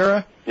Michaels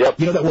era, yep.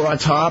 That were on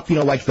top,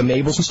 like the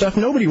Mabels and stuff,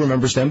 nobody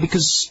remembers them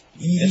because,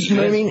 you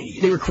know what I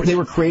mean? They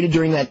were created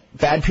during that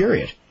bad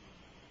period.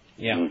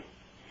 Yeah.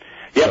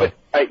 Yeah, so.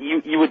 But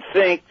you would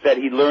think that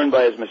he'd learn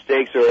by his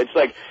mistakes, or it's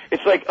like,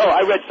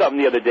 I read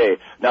something the other day.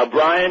 Now,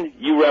 Brian,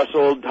 you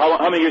wrestled,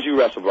 how many years you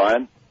wrestled,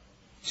 Brian?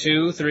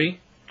 2, 3.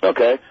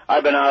 Okay.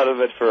 I've been out of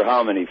it for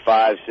how many?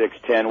 5, 6,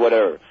 10,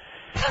 whatever.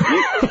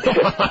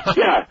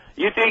 Yeah,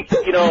 you think,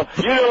 you don't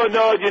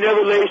know, you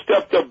never laced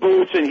up the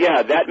boots, and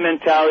that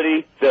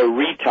mentality, they're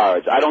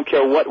retards. I don't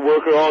care what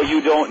worker,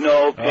 you don't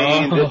know,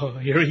 pain.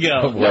 Here we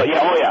go.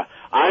 Yeah,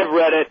 I've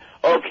read it.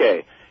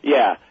 Okay,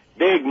 yeah,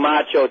 big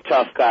macho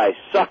tough guy,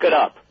 suck it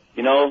up,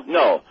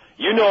 no.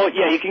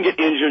 You can get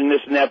injured and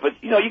this and that, but,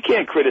 you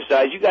can't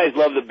criticize. You guys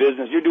love the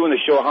business. You're doing the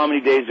show how many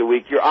days a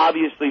week? You're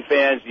obviously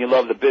fans and you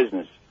love the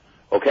business.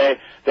 Okay?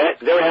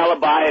 Their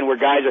alibi and where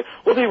guys are,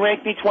 they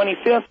ranked me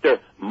 25th.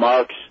 They're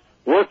marks,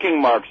 working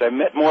marks. I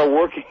met more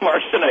working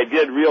marks than I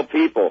did real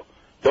people.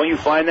 Don't you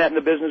find that in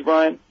the business,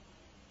 Brian?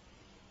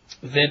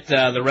 That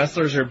the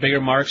wrestlers are bigger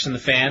marks than the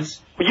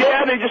fans?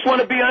 Yeah, they just want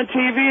to be on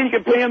TV and you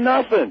can pay them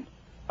nothing.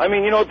 I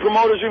mean,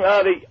 promoters,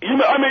 I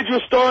made you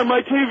a star on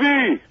my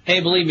TV. Hey,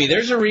 believe me,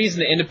 there's a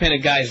reason the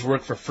independent guys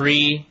work for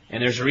free,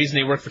 and there's a reason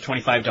they work for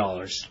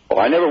 $25. Oh,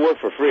 I never work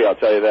for free, I'll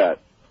tell you that.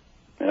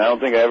 And I don't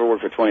think I ever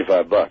worked for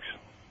 $25.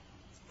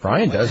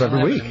 Brian does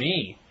every week.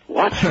 Me.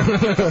 What?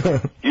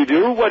 You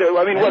do? What?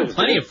 I mean, what is it?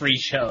 Plenty of free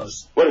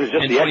shows. What is it?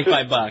 Just and the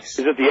 $25. Is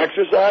it the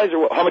exercise,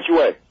 or how much you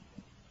weigh?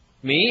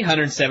 Me,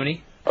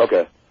 170.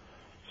 Okay.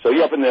 So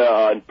you're up in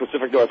the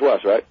Pacific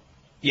Northwest, right?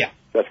 Yeah.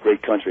 That's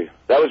great country.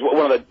 That was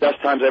one of the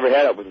best times I ever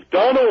had. It was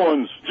Don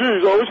Owens.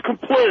 Geez, always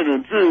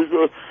complaining. Geez,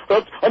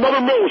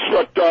 another mill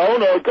shut down.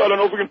 God, I don't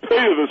know if we can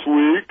pay you this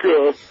week.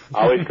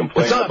 Always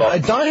complaining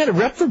about. Don had a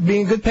rep for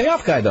being a good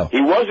payoff guy, though. He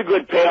was a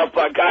good payoff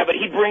guy, but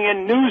he'd bring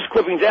in news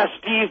clippings. Ask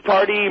Steve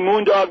Pardee,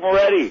 Moondog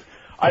Moretti.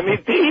 I mean,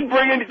 he'd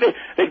bring in.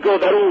 They'd go,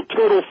 that old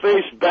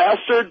turtle-faced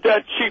bastard,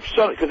 that cheap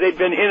son, because they'd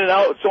been in and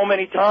out so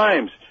many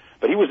times.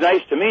 But he was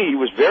nice to me. He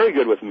was very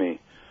good with me.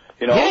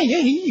 You know? Yeah,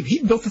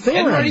 he built the thing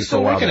Ed around Moretti's you for a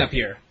still while. working up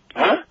here.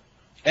 Huh?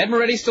 Ed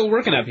Moretti's still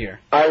working up here.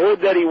 I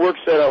heard that he works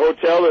at a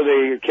hotel or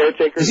the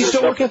caretaker. Is he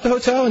still working at the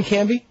hotel in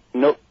Canby?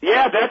 No.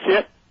 Yeah, that's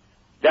it.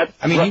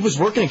 He was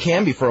working in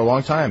Canby for a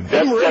long time.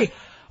 Ed Moretti,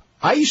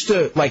 I used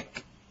to,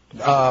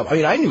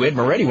 I knew Ed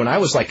Moretti when I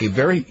was, like, a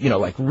very,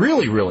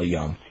 really, really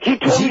young. He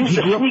told me he used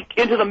to sneak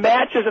into the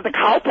matches at the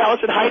Cow Palace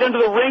and hide under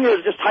the ring or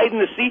just hide in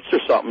the seats or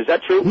something. Is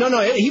that true?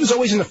 No, he was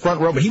always in the front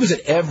row, but he was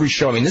at every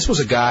show. I mean, this was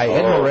a guy,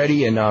 Ed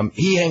Moretti, and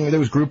there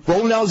was a group,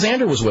 Roland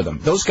Alexander was with him.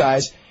 Those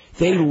guys,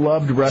 they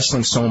loved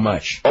wrestling so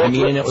much. And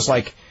it was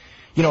like,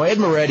 Ed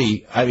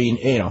Moretti,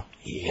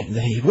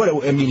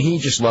 he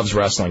just loves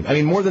wrestling. I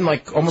mean, more than,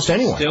 like, almost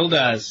anyone. Still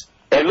does.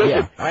 And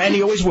listen, and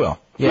he always will.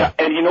 Yeah.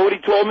 And you know what he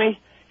told me?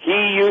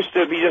 He used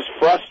to be just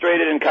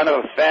frustrated and kind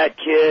of a fat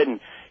kid, and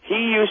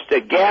he used to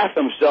gaff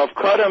himself,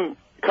 cut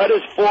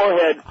his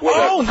forehead with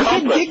a compass. He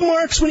had gig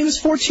marks when he was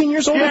 14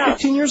 years old or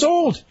 15 years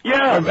old.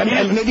 Yeah.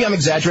 Maybe I'm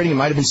exaggerating. It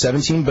might have been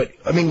 17, but,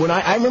 when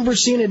I remember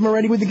seeing Ed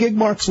Moretti with the gig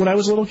marks when I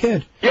was a little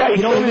kid. Yeah,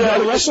 he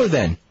was a wrestler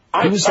then.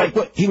 He was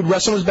he would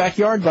wrestle in his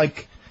backyard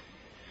like,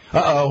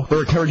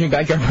 we're encouraging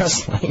backyard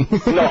wrestling.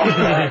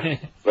 No,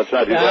 let's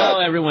not do that. No,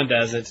 everyone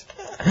does it.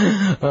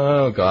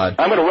 Oh, God.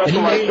 I'm going to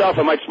wrestle myself.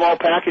 I might small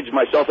package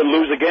myself and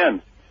lose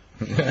again.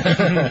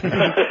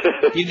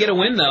 You'd get a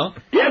win, though.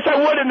 Yes, I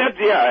would, and that's,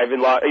 I've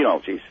been,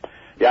 geez.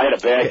 Yeah, I had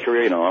a bad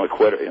career, I'm a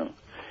quitter,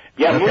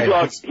 Yeah, okay.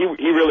 Moondog, he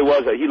really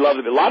was. He loved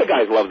it. A lot of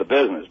guys love the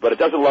business, but it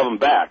doesn't love them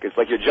back. It's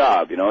like your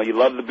job, you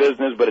love the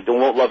business, but it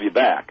won't love you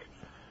back.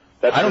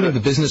 I don't think the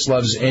business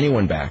loves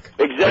anyone back.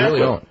 Exactly. I really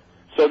don't.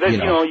 So then,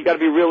 you got to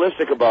be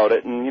realistic about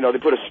it, and, they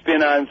put a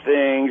spin on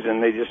things,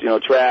 and they just,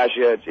 trash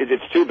it.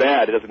 It's too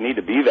bad. It doesn't need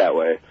to be that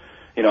way.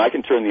 I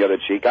can turn the other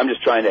cheek. I'm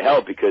just trying to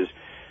help because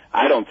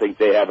I don't think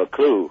they have a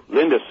clue.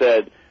 Linda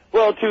said,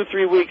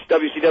 2-3 weeks,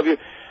 WCW.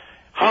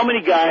 How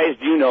many guys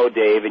do you know,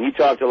 Dave, and you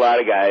talk to a lot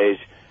of guys,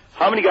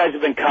 how many guys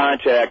have been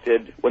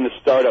contacted when the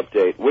startup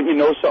date? Wouldn't you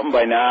know something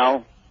by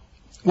now?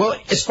 Well,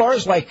 as far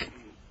as,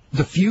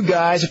 the few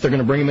guys, if they're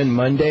going to bring them in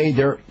Monday,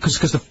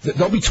 because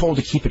they'll be told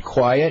to keep it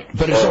quiet,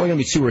 but it's only going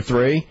to be 2 or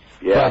 3.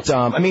 Yeah.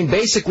 But,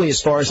 basically,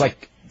 as far as,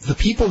 the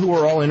people who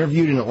were all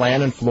interviewed in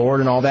Atlanta and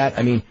Florida and all that,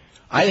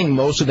 I think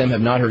most of them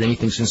have not heard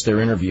anything since their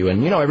interview.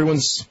 And,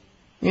 everyone's,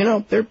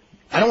 they're,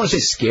 I don't want to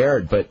say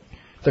scared, but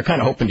they're kind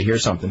of hoping to hear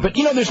something. But,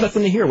 there's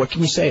nothing to hear. What can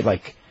you say?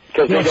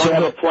 Because they don't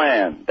have a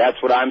plan.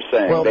 That's what I'm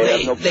saying. Well,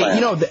 they have no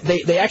plan.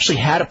 They actually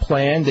had a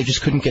plan. They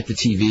just couldn't get the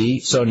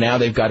TV. So now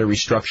they've got to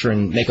restructure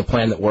and make a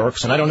plan that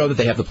works. And I don't know that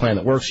they have the plan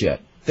that works yet.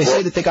 They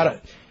say that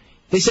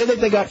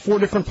they got 4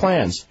 different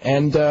plans,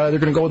 and they're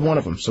going to go with one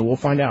of them. So we'll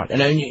find out.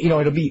 And I think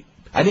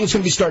it's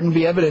going to be starting to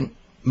be evident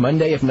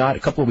Monday, if not a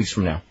couple of weeks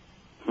from now.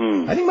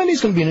 I think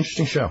Monday's going to be an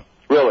interesting show.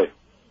 Really?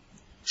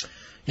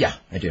 Yeah,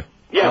 I do.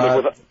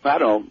 Yeah, but I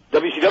don't know.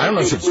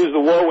 WCW seems to lose the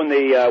war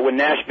when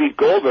Nash beat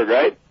Goldberg,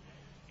 right?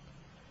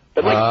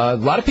 But a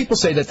lot of people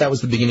say that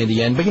was the beginning of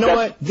the end, but you know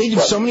what? They did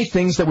so many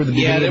things that were the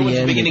beginning of the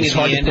end. It's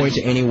hard to point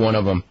to any one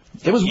of them.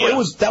 That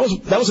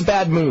was a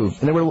bad move,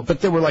 and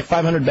there were like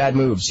 500 bad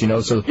moves,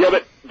 So yeah,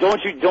 but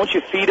don't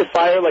you feed a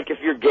fire? Like if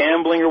you're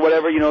gambling or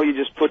whatever, you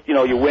just put,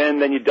 you win,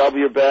 then you double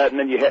your bet, and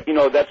then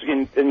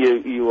then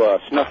you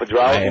snuff a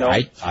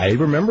drought. I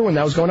remember when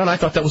that was going on. I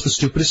thought that was the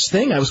stupidest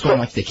thing. I was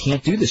going they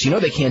can't do this.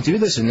 They can't do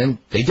this, and then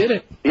they did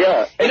it.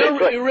 Yeah.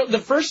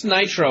 The first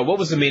Nitro, what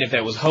was the main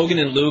event? It was Hogan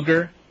and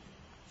Luger.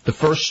 The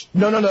first,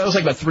 no, that was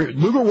like about 3.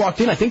 Luger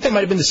walked in. I think that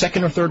might have been the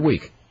 2nd or 3rd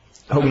week.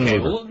 Hogan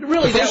and Luger. Well,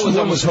 really, that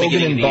was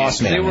Hogan and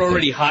Boss Man. They were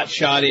already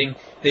hot-shotting.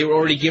 They were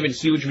already giving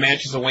huge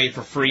matches away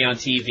for free on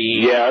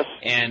TV. Yes.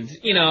 And,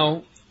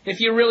 if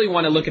you really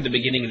want to look at the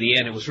beginning of the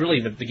end, it was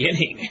really the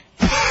beginning.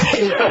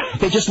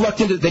 They just lucked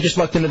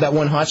into that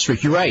one hot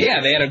streak. You're right. Yeah,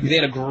 they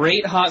had a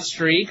great hot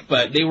streak,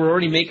 but they were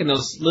already making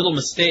those little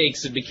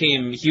mistakes that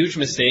became huge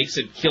mistakes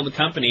that killed the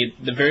company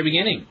at the very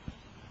beginning.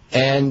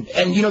 And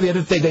the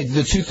other thing,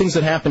 the 2 things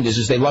that happened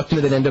is they lucked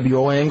into that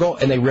NWO angle,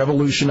 and they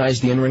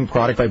revolutionized the in-ring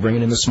product by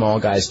bringing in the small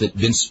guys.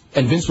 Vince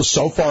was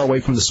so far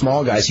away from the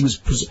small guys. He was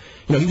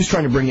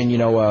trying to bring in,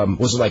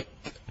 was it like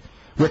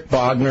Rick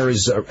Bogner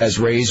as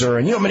Razor,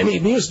 and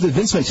it was the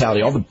Vince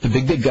mentality, all the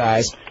big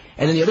guys,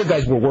 and then the other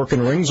guys were working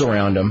rings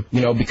around him,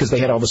 because they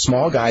had all the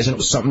small guys, and it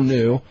was something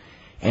new,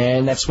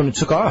 and that's when it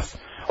took off.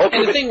 Okay,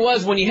 and the thing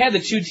was, when you had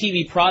the 2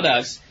 TV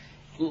products,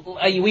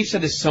 we've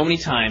said this so many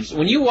times,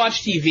 when you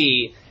watch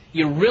TV,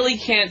 you really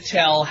can't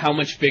tell how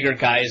much bigger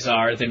guys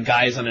are than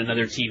guys on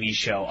another TV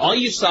show. All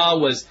you saw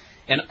was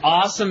an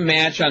awesome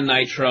match on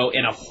Nitro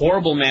and a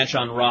horrible match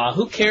on Raw.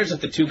 Who cares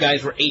if the 2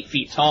 guys were 8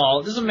 feet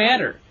tall? It doesn't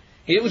matter.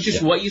 It was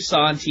just what you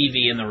saw on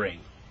TV in the ring.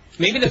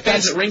 Maybe the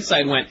fans at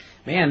ringside went,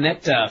 man,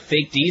 that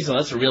fake Diesel,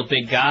 that's a real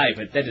big guy,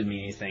 but that didn't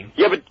mean anything.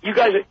 Yeah, but you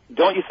guys,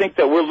 don't you think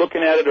that we're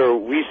looking at it, or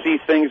we see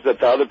things that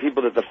the other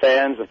people, that the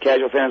fans, the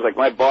casual fans, like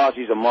my boss,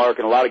 he's a mark,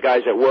 and a lot of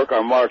guys at work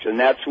are marks, and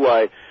that's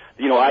why,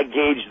 I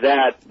gauge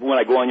that when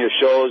I go on your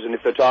shows, and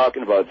if they're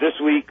talking about it. This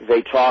week,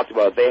 they talked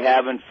about it. They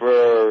haven't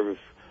for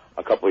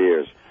a couple of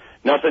years.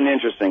 Nothing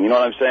interesting, you know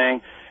what I'm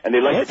saying? And they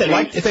like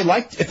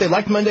if they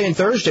liked Monday and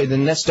Thursday,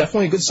 then that's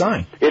definitely a good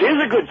sign. It is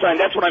a good sign.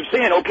 That's what I'm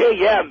saying. Okay,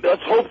 yeah,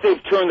 let's hope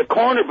they've turned the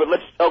corner, but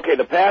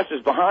the past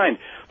is behind.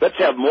 Let's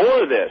have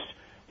more of this.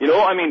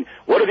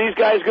 What are these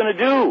guys going to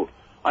do?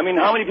 How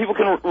many people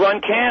can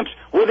run camps?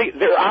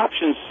 Their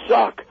options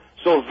suck.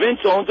 So Vince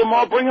owns them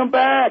all. Bring them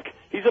back.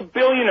 He's a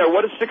billionaire.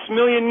 What does $6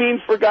 million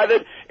mean for a guy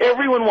that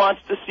everyone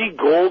wants to see?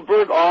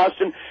 Goldberg,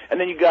 Austin, and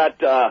then you got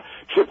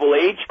Triple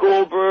H,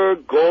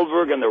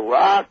 Goldberg and The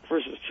Rock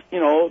versus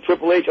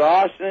Triple H,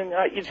 Austin.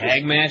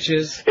 Tag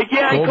matches.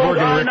 Yeah,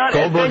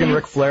 Goldberg and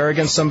Ric Flair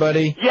against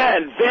somebody. Yeah,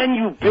 and then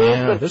you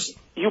build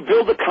you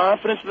build the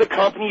confidence of the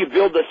company. You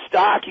build the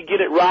stock. You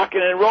get it rocking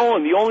and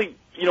rolling. The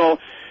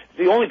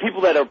only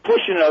people that are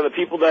pushing it are the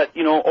people that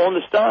own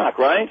the stock,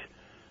 right?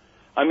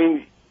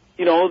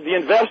 The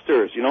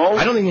investors,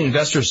 I don't think the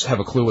investors have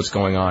a clue what's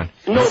going on.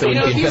 No, if you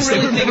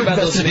really think about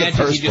those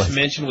matches you just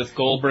mentioned with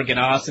Goldberg and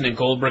Austin and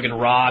Goldberg and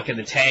Rock and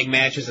the tag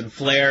matches and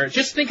Flair,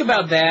 just think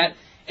about that,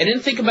 and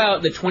then think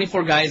about the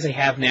 24 guys they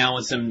have now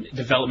and some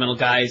developmental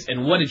guys,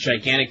 and what a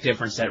gigantic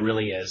difference that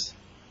really is.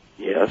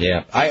 Yes.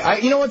 Yeah.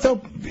 You know what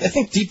though? I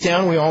think deep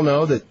down we all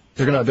know that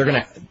they're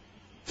gonna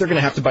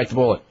have to bite the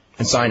bullet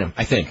and sign him.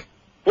 I think.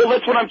 Well,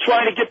 that's what I'm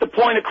trying to get the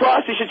point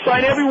across. They should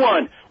sign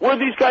everyone. Where are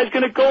these guys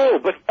going to go?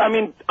 But,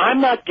 I'm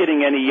not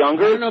getting any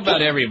younger. I don't know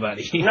about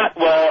everybody.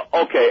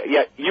 Okay,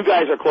 yeah, you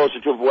guys are closer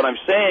to it. But what I'm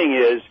saying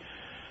is,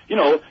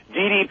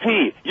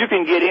 DDP, you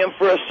can get him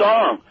for a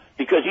song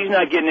because he's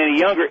not getting any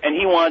younger, and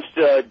he wants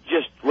to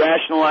just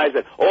rationalize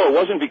that, it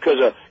wasn't because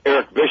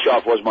Eric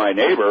Bischoff was my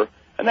neighbor,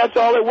 and that's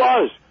all it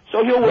was.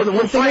 So he'll work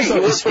for free.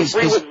 He'll work for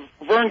free with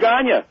Vern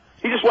Gagne.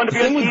 He just wanted to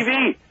be on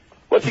TV.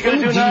 What's he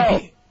going to do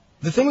now?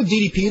 The thing with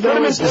DDP,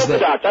 though, is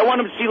that... I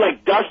want him to see,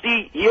 like,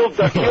 Dusty. He'll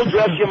dress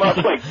him up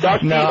like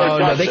Dusty or Dustin.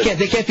 No,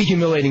 they can't be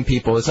humiliating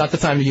people. It's not the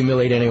time to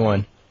humiliate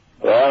anyone.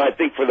 Well, I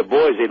think for the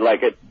boys, they'd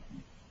like it.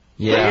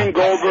 Yeah. Bring in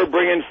Goldberg,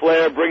 bring in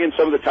Flair, bring in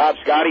some of the top,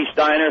 Scotty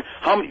Steiner.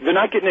 They're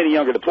not getting any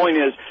younger. The point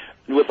is,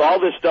 with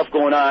all this stuff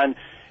going on,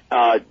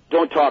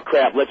 don't talk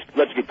crap. Let's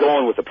get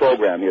going with the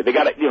program here. They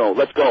got to,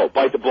 let's go.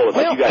 Bite the bullet.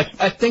 Well, like you guys.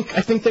 I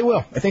think they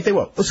will.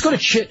 Let's go to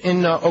Chit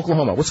in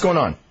Oklahoma. What's going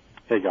on?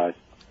 Hey, guys.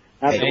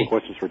 I have a couple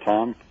questions for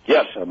Tom.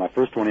 Yes. My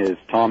first one is,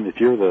 Tom, if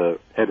you're the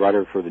head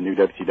writer for the new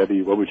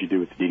WCW, what would you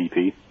do with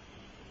DDP?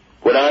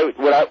 What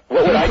would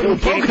I do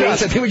with DDP? I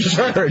think we just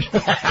heard.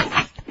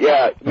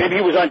 Yeah, maybe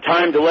he was on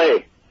time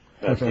delay.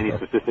 Any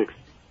specifics?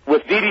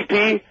 With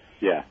DDP?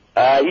 Yeah.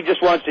 He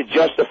just wants to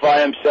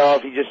justify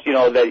himself. He just,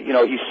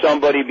 he's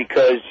somebody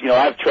because,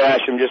 I've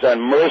trashed him just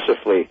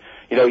unmercifully.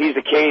 He's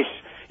the case.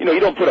 You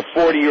don't put a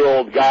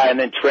 40-year-old guy and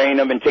then train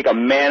him and take a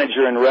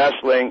manager in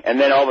wrestling and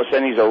then all of a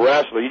sudden he's a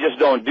wrestler. You just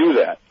don't do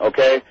that,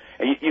 okay?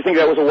 And you think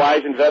that was a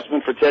wise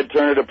investment for Ted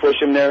Turner to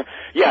push him there?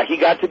 Yeah, he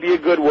got to be a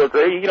good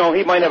worker.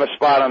 He might have a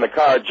spot on the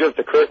card, jerk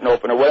the curtain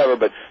open or whatever,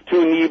 but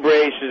 2 knee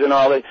braces and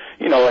all that,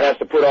 it has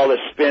to put all this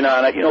spin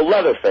on it.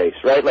 Leatherface,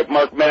 right? Like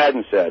Mark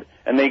Madden said.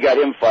 And they got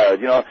him fired,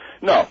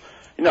 No.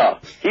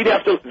 He'd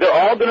have to, they're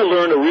all going to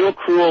learn a real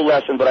cruel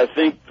lesson, but I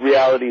think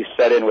reality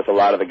set in with a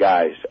lot of the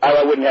guys.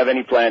 I wouldn't have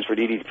any plans for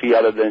DDP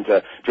other than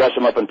to dress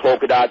him up in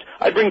polka dots.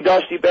 I'd bring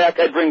Dusty back.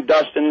 I'd bring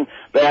Dustin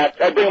back.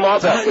 I'd bring them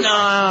all back.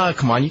 No,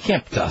 come on. You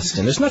can't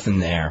Dustin. There's nothing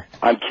there.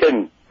 I'm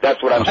kidding.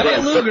 That's what I'm saying.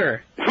 How about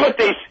Luger?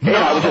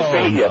 I was just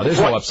saying there's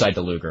no upside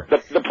to Luger.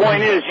 The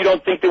point is, you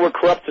don't think they were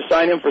corrupt to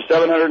sign him for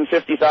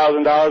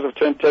 $750,000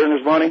 of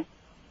Turner's money?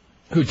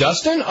 Who,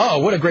 Dustin? Oh,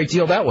 what a great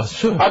deal that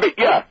was.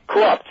 Yeah,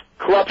 corrupt.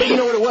 But you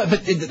know what it was?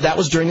 But that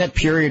was during that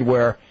period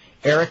where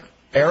Eric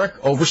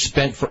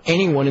overspent for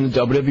anyone in the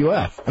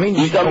WWF.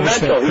 He's a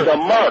mental. He's a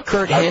mark.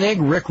 Kurt Hennig,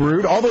 Rick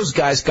Rude, all those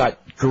guys got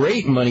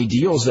great money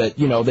deals that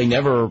they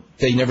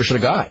never should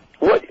have got.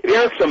 What?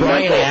 Eric's a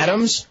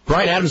mental.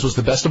 Brian Adams was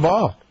the best of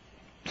all.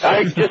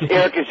 Eric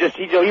is just,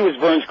 he was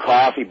Vern's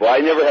coffee boy. I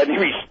never had any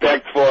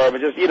respect for him.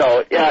 It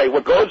just,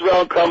 what goes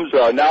around comes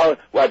around. Now,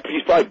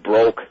 he's probably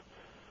broke.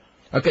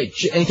 Okay,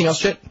 anything else,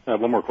 Chit?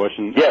 One more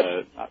question.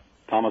 Yes.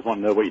 Thomas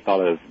wanted to know what you thought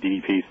of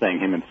DDP saying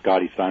him and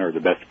Scotty Steiner are the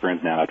best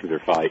friends now after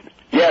their fight.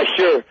 Yeah,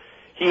 sure.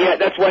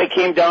 That's why he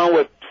came down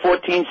with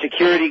 14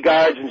 security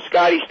guards and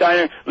Scotty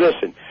Steiner.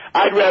 Listen,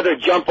 I'd rather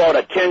jump out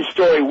a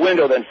 10-story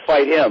window than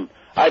fight him.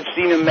 I've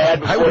seen him mad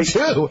before. I would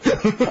too.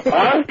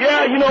 Huh?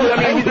 Yeah,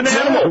 he's an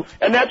animal.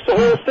 And that's the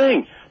whole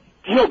thing.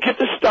 Get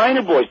the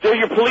Steiner boys. They're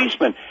your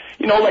policemen.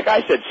 Like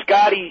I said,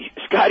 Scotty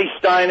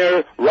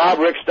Steiner, Rob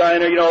Rick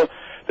Steiner,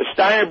 the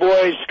Steiner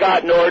boys,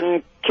 Scott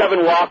Norton, Kevin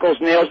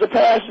Wackel's nails. The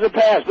past is the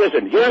past.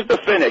 Listen, here's the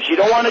finish. You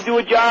don't want to do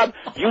a job?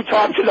 You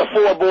talk to the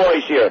 4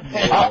 boys here.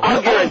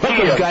 I'll guarantee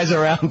you. Those guys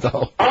around,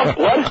 though.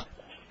 What?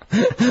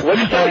 What'd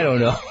you say? I don't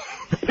know.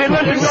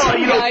 There's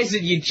some guys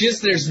that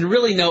there's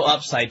really no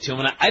upside to them.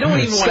 And I don't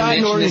even want to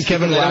mention this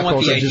because I don't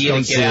want the idea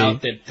to get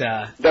out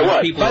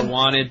that people are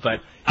wanted,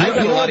 but I've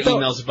got a lot of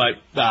emails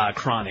about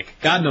Chronic.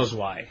 God knows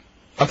why.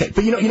 Okay,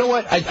 but you know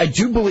what? I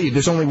do believe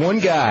there's only one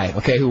guy,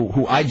 okay,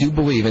 who I do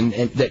believe, and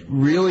that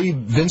really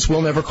Vince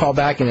will never call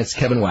back, and it's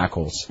Kevin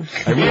Wackles.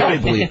 I really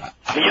believe.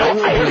 I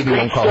really believe he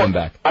won't call him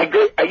back.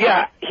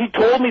 Yeah, he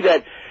told me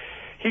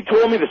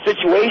the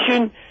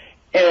situation,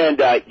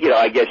 and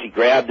I guess he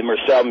grabbed him or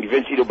something,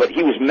 Vince, but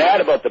he was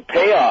mad about the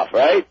payoff,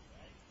 right?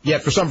 Yeah,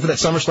 for that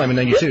SummerSlam in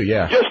 '92.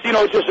 Yeah. Just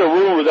a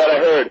rumor that I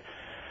heard.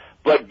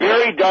 But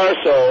Barry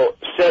Darsow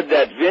said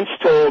that Vince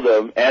told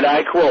him, and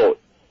I quote,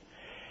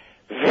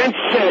 Vince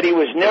said he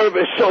was never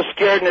been so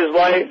scared in his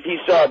life. He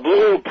saw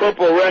blue,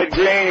 purple, red,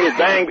 green.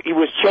 He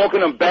was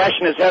choking him,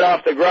 bashing his head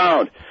off the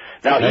ground.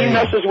 Now, he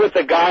messes with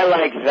a guy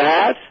like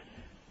that.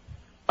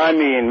 I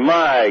mean,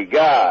 my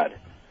God.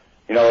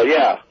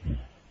 Yeah.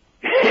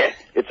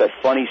 It's a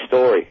funny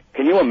story.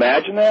 Can you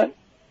imagine that?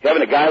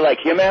 Having a guy like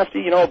him after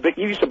you?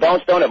 He used to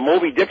bounce down at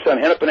Moby Dick's on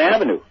Hennepin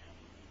Avenue.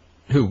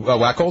 Who,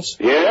 Wackles?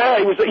 Yeah,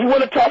 he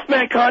won a tough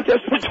man contest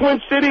in the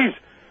Twin Cities.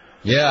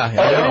 Yeah.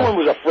 Everyone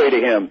was afraid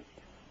of him.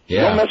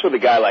 Yeah. Don't mess with a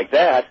guy like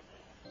that.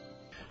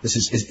 This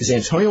is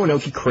Antonio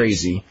Inoki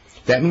crazy?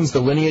 That means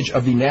the lineage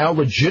of the now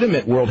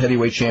legitimate World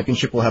Heavyweight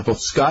Championship will have both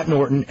Scott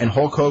Norton and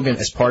Hulk Hogan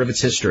as part of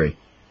its history.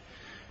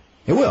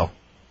 It will.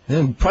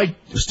 And probably,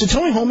 did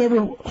Tony Holm ever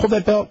hold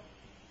that belt?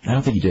 I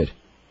don't think he did.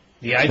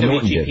 The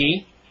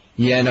IWGP?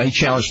 Yeah, no, he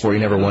challenged for it.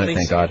 He never won it,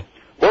 thank God.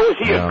 What was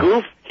he, a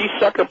goof? He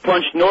sucker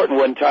punched Norton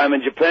one time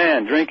in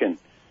Japan, drinking.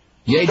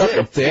 Yeah, he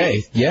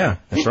did. Yeah,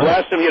 that's right. He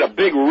blasted him. He had a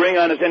big ring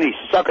on his head, and he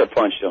sucker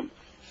punched him.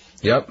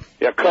 Yep.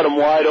 Yeah, cut him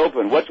wide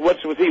open. What's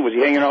with he? Was he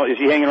hanging around? Is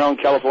he hanging around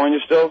California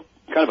still?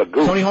 Kind of a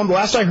goof. Tony Holm, the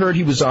last I heard,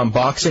 he was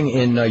boxing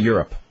in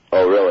Europe.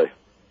 Oh, really?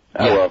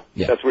 Well,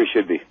 yeah. That's where he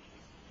should be.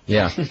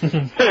 Yeah.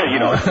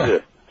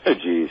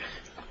 Jeez.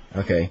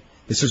 Okay.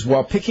 This is,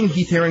 while picking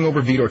Heath Herring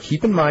over Vitor,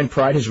 keep in mind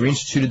Pride has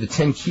reinstituted the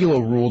 10-kilo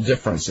rule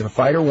difference. If a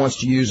fighter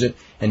wants to use it,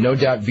 and no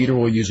doubt Vitor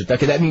will use it.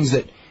 Okay, that means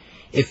that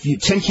if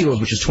 10 kilos,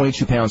 which is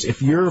 22 pounds,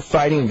 if you're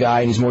fighting a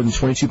guy and he's more than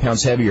 22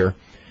 pounds heavier,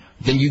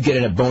 then you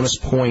get a bonus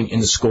point in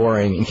the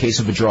scoring. In case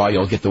of a draw,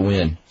 you'll get the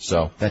win.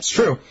 So, that's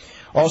true.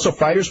 Also,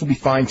 fighters will be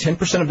fined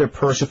 10% of their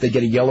purse if they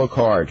get a yellow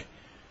card.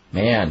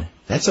 Man,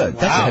 that's a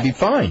heavy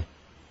fine.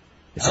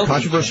 It's a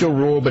controversial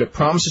rule, but it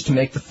promises to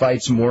make the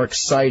fights more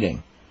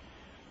exciting.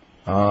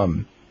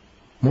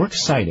 More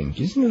exciting.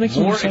 Do you think it makes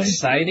it more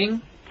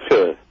exciting?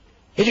 Sure.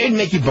 It'll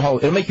make you follow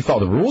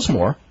the rules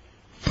more.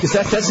 Because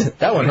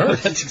that one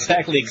hurts. That's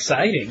exactly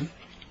exciting.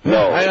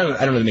 No, I don't know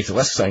that it makes it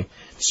less exciting.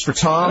 This is for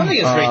Tom. I don't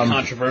think it's very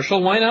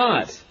controversial. Why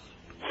not?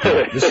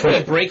 Just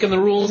for breaking the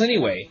rules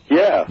anyway.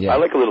 Yeah, I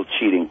like a little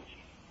cheating.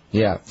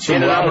 Yeah. So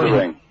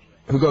Robert,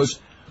 who goes,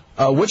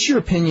 what's your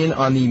opinion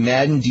on the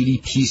Madden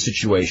DDP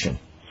situation?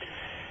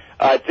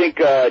 I think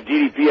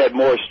DDP had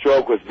more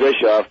stroke with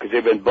Bischoff because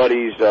they've been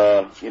buddies,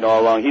 all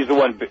along. He's the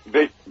one.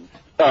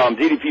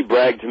 DDP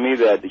bragged to me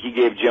that he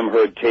gave Jim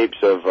Hurd tapes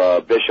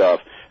of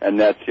Bischoff, and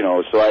that's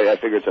so I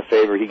figure it's a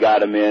favor. He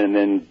got him in, and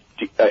then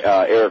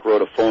Eric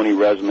wrote a phony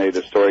resume.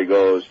 The story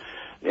goes,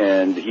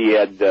 and he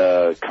had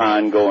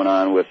Khan going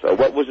on with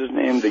what was his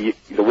name? The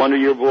Wonder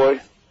Year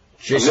boy,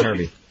 Jason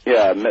Hervey.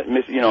 Yeah,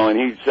 and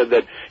he said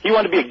that he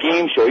wanted to be a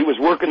game show. He was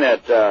working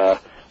at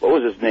what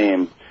was his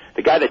name?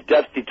 The guy that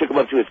Dusty took him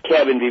up to his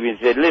cabin, baby, and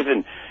said,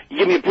 listen, you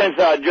give me a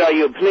pencil, I'll draw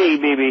you a play,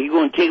 baby. You're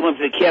going to take him up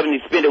to the cabin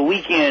and spend a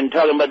weekend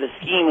talking about the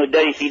scheme of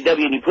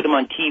WCW, and you put him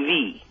on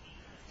TV.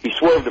 He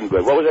swerved him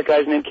good. What was that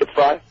guy's name, Kip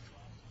Fry?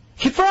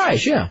 Kip Fry,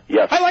 yeah.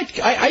 Yes.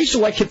 I used to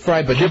like Kip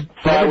Fry, but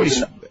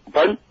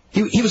pardon?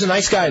 He was a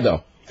nice guy,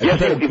 though.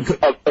 Yes,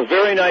 a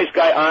very nice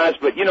guy,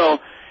 honest, but,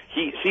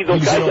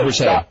 those guys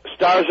have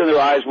stars in their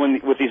eyes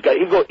with these guys.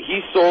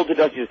 He sold to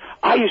Dusty.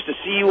 I used to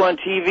see you on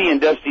TV, and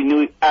Dusty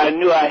I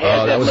knew I had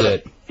that. That was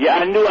it. Yeah,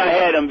 I knew I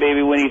had him,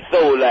 baby, when he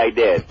sold like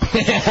that.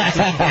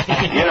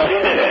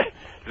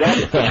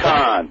 That's the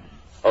con,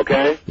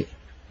 okay?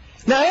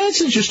 Now,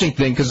 that's an interesting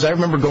thing, because I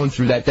remember going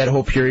through that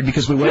whole period,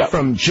 because we went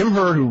from Jim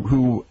Hurd,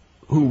 who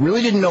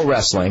really didn't know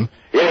wrestling.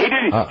 Yeah, he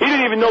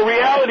didn't even know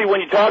reality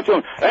when you talked to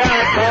him.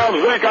 Tom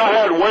Zenk, I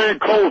had Wayne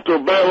Coulter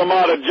bail him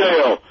out of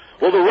jail.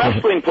 Well, the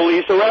wrestling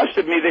police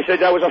arrested me. They said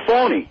that was a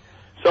phony.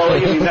 So,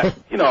 Wayne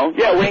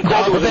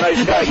Coulter was a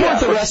nice guy. Those weren't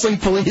the wrestling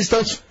police.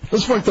 Those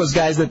weren't those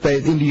guys that the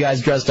indie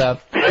guys dressed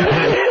up. Those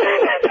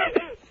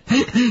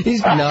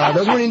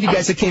weren't indie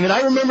guys that came in.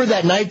 I remember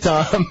that night,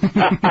 Tom.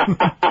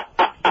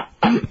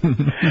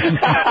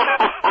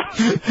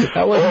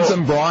 That wasn't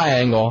some Raw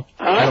angle.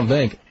 I don't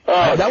think.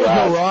 Oh, that was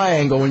no Raw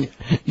angle. When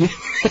you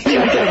get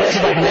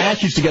arrested like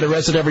Nash used to get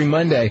arrested every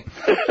Monday.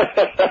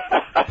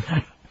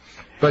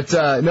 But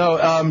so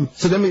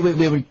then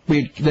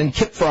we then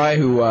Kip Fry,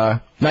 who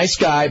nice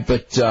guy,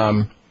 but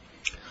didn't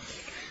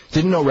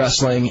know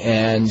wrestling,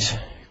 and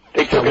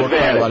they took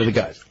advantage. A lot of the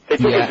guys. They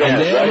took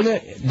advantage,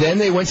 and then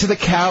they went to the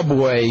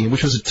Cowboy,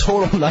 which was a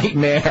total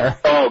nightmare.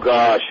 Oh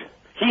gosh,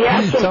 he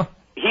had some.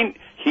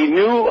 He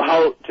knew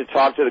how to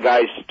talk to the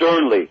guys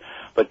sternly,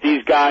 But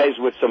these guys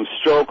with some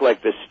stroke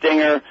like the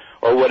Stinger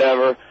or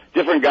whatever,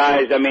 different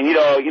guys, I mean,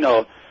 you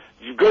know,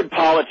 good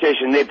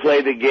politician, they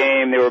played the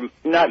game. They were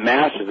not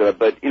masters of it,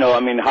 but, you know, I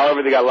mean,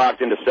 however they got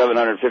locked into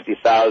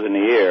 $750,000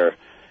 a year.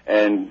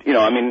 And, you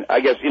know, I mean, I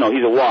guess, you know,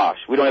 he's a wash.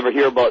 We never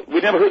heard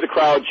the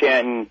crowd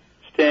chanting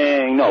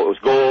Sting. No, it was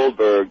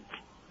Goldberg,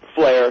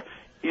 Flair.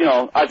 You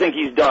know, I think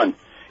he's done.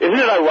 Isn't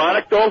it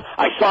ironic, though?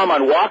 I saw him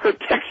on Walker,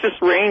 Texas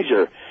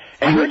Ranger.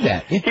 And I heard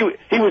that. He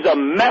was a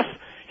meth.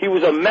 He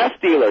was a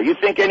meth dealer. You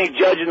think any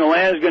judge in the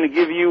land is going to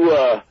give you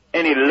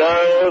any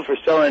love for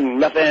selling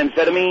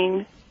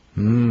methamphetamine?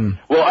 Mm.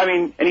 Well, I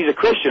mean, and he's a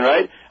Christian,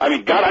 right? I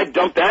mean, God, I'd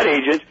dump that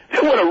agent. They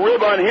want to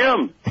rib on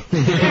him.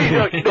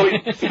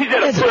 He's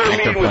at a prayer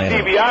meeting with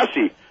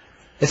DiBiase.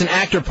 It's an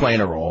actor playing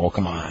a role.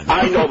 Come on.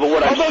 I know, but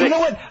what I'm saying. You know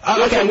what?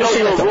 Listen, no,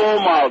 you're a role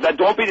model.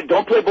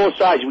 Don't play both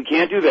sides. We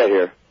can't do that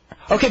here.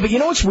 Okay, but you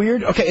know what's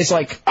weird? Okay, it's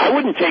like I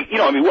wouldn't take. You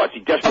know, I mean, what's he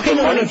desperate? Okay,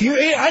 for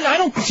money? I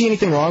don't see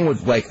anything wrong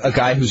with like a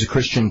guy who's a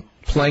Christian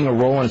playing a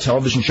role on a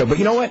television show. But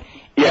you know what?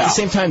 Yeah. At the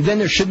same time, then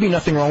there should be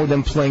nothing wrong with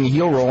them playing a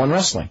heel role on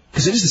wrestling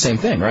because it is the same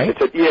thing, right?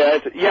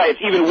 It's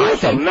even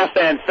worse than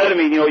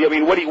methamphetamine. You know, I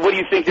mean, what do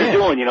you think they're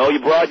doing? You know, you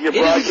broadcast. It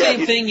is the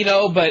same thing, you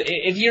know. But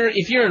if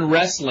you're in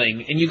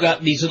wrestling and you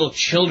got these little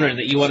children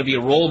that you want to be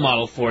a role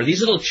model for, these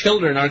little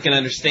children aren't going to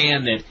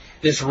understand that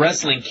this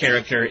wrestling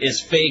character is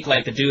fake,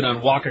 like the dude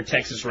on Walker,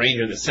 Texas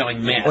Ranger that's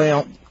selling meth.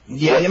 Well,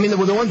 yeah, I mean, the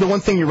one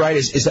thing you're right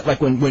is that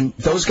like when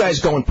those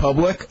guys go in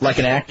public, like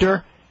an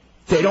actor,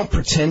 they don't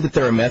pretend that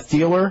they're a meth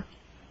dealer.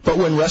 But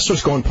when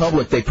wrestlers go in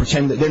public, they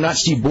pretend that they're not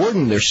Steve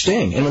Borden, they're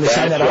Sting. And when they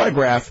sign that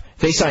autograph,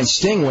 they sign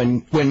Sting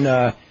when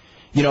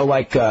you know,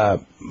 like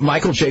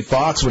Michael J.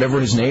 Fox, whatever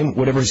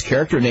his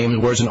character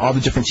name was in all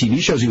the different TV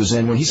shows he was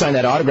in, when he signed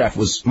that autograph, it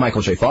was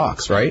Michael J.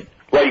 Fox, right?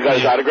 Well, you got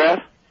his autograph?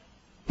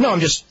 No,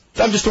 I'm just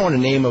throwing a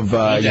name of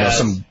you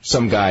know,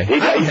 some guy. He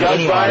does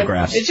any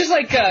autographs. It's just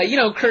like you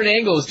know, Kurt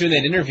Angle was doing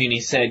that interview and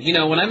he said, you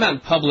know, when I'm out in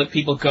public,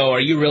 people go,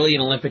 "Are you really an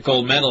Olympic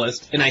gold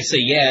medalist?" And I say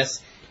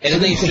yes. And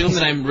then they assume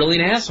that I'm really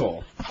an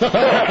asshole. They'd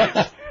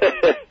ask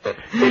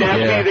me,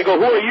 they go,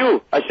 "Who are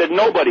you?" I said,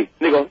 "Nobody." And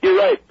they go, "You're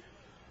right."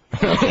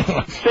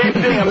 Same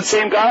thing, I'm the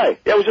same guy.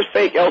 That was just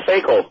fake, El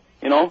Faco,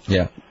 you know?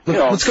 Yeah.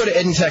 Let's go to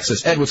Ed in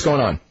Texas. Ed, what's going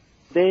on?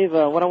 Dave,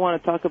 what I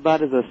want to talk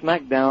about is a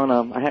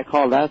SmackDown. I had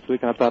called last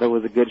week and I thought it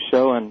was a good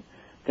show. And,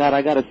 God,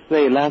 I got to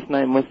say, last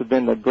night must have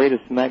been the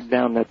greatest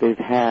SmackDown that they've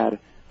had.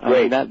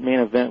 That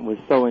main event was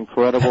so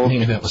incredible. That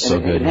main event was so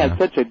good. It had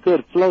such a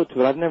good flow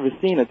to it. I've never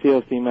seen a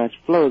TLC match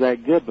flow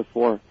that good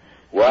before.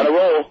 What a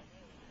roll.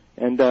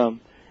 And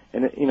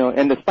you know,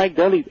 and the Spike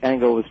Dudley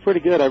angle was pretty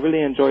good. I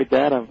really enjoyed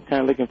that. I'm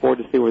kind of looking forward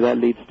to see where that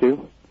leads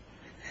to.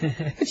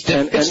 It's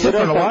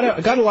different.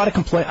 I got a lot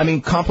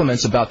of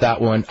compliments about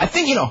that one. I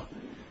think, you know,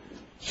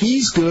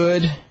 he's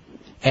good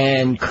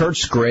and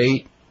Kurt's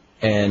great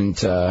and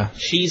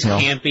she's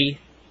campy.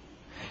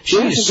 She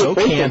is so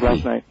campy.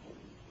 Last night.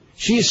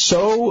 She is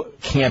so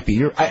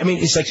campy. I mean,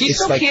 it's like she's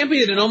so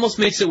campy that it almost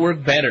makes it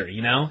work better,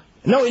 you know?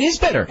 No, it is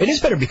better. It is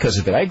better because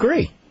of it. I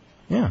agree.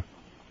 Yeah.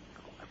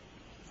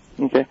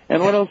 Okay.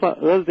 And what else? The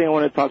other thing I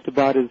want to talk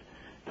about is,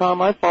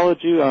 Tom, I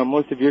followed you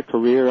most of your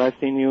career. I've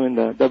seen you in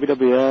the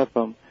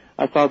WWF.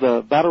 I saw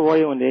the Battle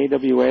Royal in the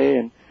AWA,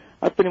 and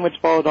I pretty much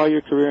followed all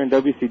your career in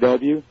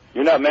WCW.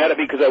 You're not mad at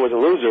me because I was a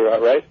loser,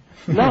 right?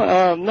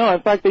 No.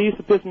 In fact, they used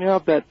to piss me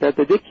off that they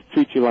did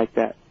treat you like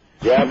that.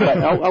 Yeah, but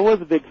I was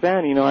a big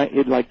fan. You know,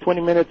 like 20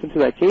 minutes into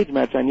that cage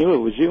match, I knew it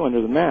was you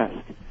under the mask.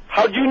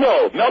 How'd you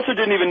know? Meltzer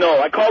didn't even know.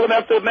 I called him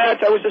after the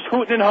match. I was just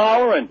hooting and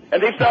hollering,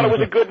 and they thought it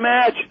was a good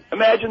match.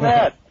 Imagine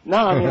that. No,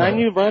 I mean, I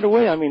knew right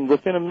away. I mean,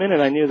 within a minute,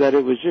 I knew that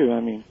it was you.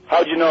 I mean,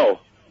 how'd you know?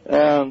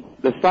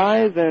 The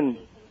size, and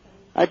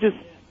I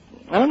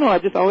don't know. I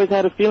just always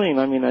had a feeling.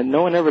 I mean,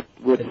 no one ever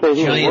would say who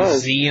it was.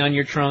 Giant Z on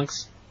your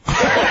trunks. I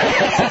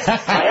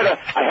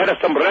had a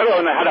sombrero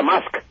and I had a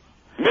mask.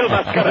 Mil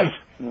mascaras.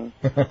 Yeah,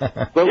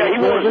 he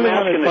wore his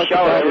mask in the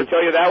shower. Did I ever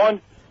tell you that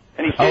one?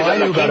 And he I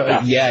knew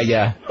about it.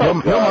 Yeah. Mil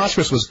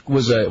Mascaras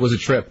was a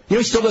trip. You know,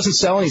 he still doesn't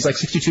sell, and he's like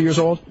 62 years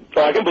old.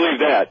 Oh, I can believe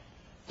that.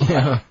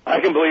 Yeah.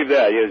 I can believe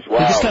that. Yes. Wow.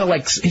 He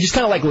just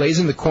kind of like lays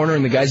in the corner,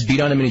 and the guys beat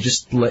on him, and he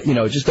just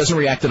just doesn't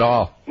react at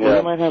all. Yeah. Well,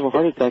 he might have a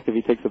heart attack if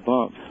he takes a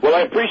bump. Well,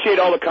 I appreciate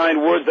all the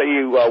kind words that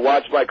you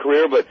watched my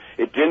career, but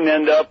it didn't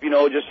end up,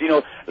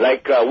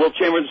 like Will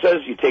Chamberlain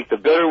says, you take the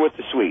bitter with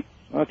the sweet.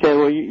 Okay,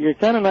 well, you're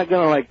kind of not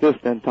going to like this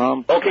then,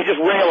 Tom. Okay, just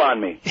rail on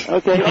me.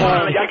 Okay,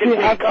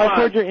 I've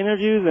heard your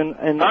interviews,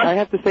 and I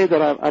have to say that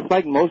I've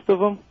liked most of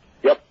them.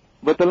 Yep.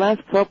 But the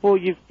last couple,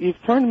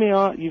 you've turned me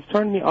off. You've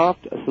turned me off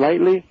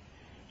slightly.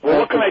 Well,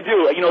 what can I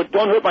do?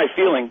 Don't hurt my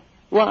feeling.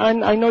 Well,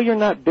 I know you're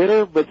not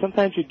bitter, but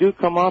sometimes you do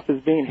come off as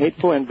being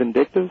hateful and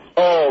vindictive.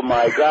 Oh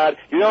my God!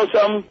 You know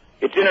something?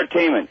 It's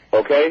entertainment,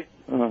 okay?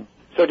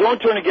 So don't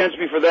turn against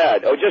me for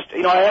that. Oh, just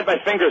I had my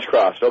fingers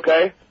crossed,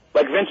 okay?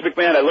 Like Vince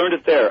McMahon, I learned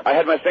it there. I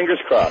had my fingers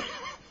crossed.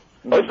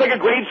 It's like a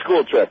grade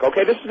school trick,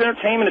 okay? This is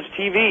entertainment. It's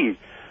TV,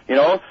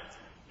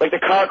 Like the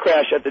car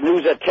crash at the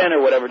News at 10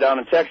 or whatever down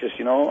in Texas,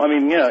 I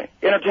mean,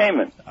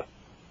 entertainment.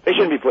 They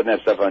shouldn't be putting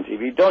that stuff on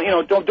TV.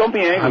 Don't be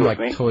angry I'm with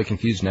me. totally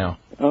confused now.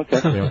 Okay.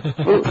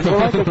 Well,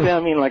 like I say, I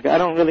mean, like, I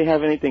don't really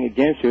have anything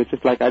against you. It's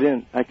just like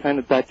I kind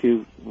of thought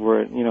you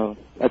were,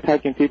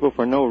 attacking people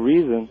for no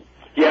reason.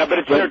 Yeah, but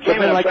it's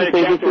entertainment. Like you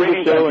say, this is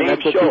a show, and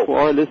that's what people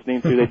are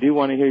listening to. They do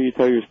want to hear you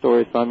tell your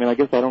story. So, I mean, I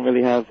guess I don't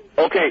really have...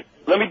 Okay,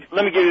 let me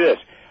give you this.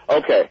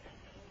 Okay.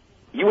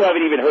 You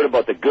haven't even heard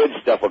about the good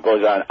stuff, what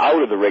goes on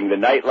out of the ring, the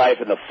nightlife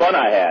and the fun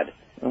I had.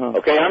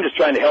 Okay, I'm just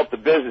trying to help the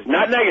business.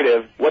 Not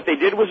negative. What they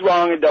did was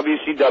wrong in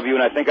WCW,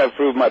 and I think I've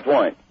proved my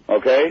point.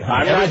 Okay?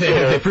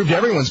 They proved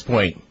everyone's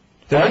point.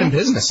 They're not in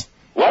business.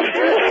 What?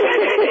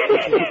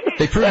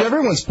 They proved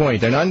everyone's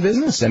point. They're not in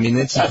business. I mean,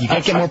 you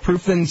can't get more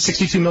proof than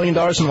 $62 million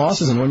in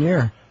losses in 1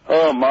 year.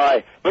 Oh,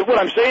 my. But what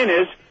I'm saying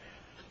is,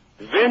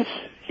 Vince,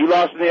 he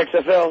lost in the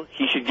XFL.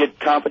 He should get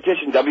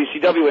competition.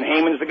 WCW, and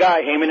Heyman's the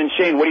guy. Heyman and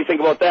Shane. What do you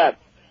think about that?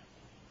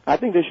 I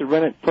think they should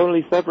run it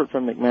totally separate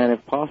from McMahon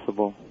if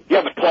possible.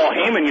 Yeah, but Paul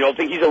Heyman, you don't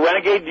think he's a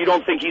renegade? You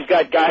don't think he's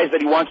got guys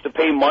that he wants to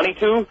pay money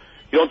to?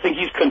 You don't think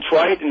he's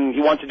contrite and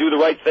he wants to do the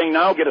right thing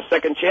now, get a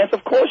second chance?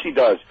 Of course he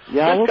does.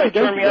 Yeah, this guy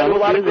turned me on to a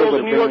lot of girls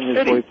in New York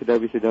City. To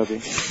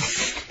WCW.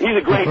 He's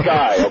a great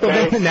guy,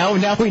 okay? now we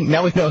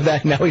know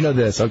that. Now we know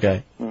this,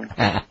 okay.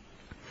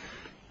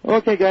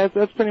 Okay, guys,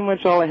 that's pretty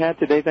much all I had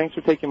today. Thanks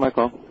for taking my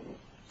call.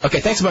 Okay,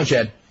 thanks a bunch,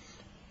 Ed.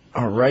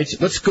 All right,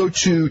 let's go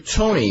to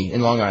Tony in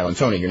Long Island.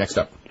 Tony, you're next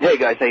up. Hey,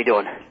 guys, how you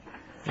doing?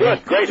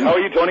 Good, great. How are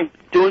you, Tony?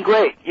 Doing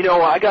great.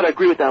 I got to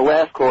agree with that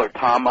last caller,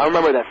 Tom. I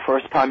remember that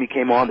first time you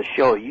came on the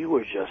show. You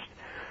were just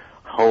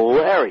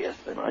hilarious.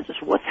 And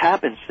what's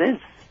happened since?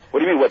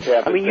 What do you mean, what's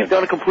happened? I mean, you've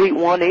done a complete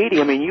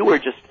 180. I mean, you were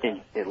just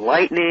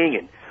enlightening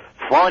and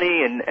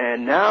funny,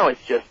 and now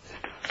it's just,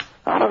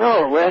 I don't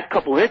know, the last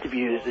couple of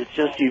interviews, it's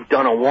just you've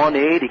done a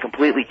 180,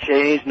 completely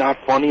changed, not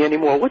funny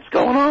anymore. What's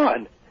going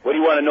on? What do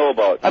you want to know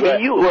about? I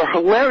mean, you were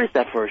hilarious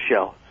that first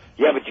show.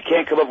 Yeah, but you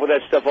can't come up with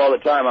that stuff all the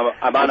time.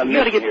 I'm on a mission. You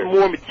got to get some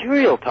more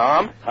material,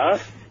 Tom. Huh?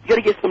 You got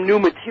to get some new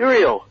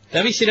material.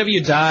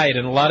 WCW died,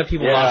 and a lot of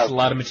people lost a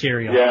lot of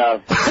material.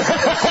 Yeah.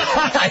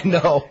 I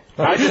know.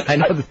 I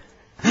know.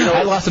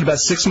 I lost it about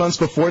 6 months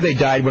before they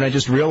died when I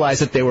just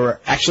realized that they were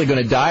actually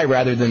going to die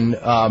rather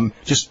than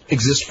just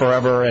exist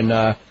forever. And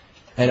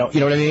you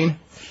know what I mean?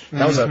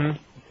 That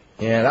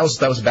was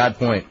that was a bad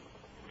point.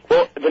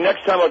 Well, the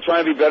next time I'll try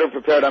and be better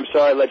prepared. I'm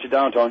sorry I let you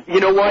down, Tony.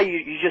 You know why?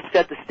 You just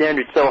set the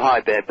standard so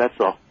high, babe. That's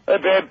all. Hey,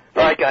 babe.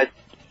 All right, guys.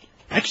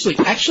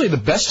 Actually, the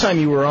best time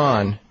you were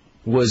on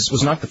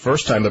was not the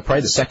first time, but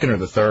probably the second or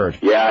the third.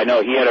 Yeah, I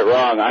know. He had it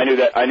wrong. I knew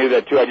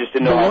that too. I just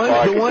didn't know how far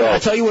I could go. I'll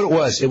tell you what it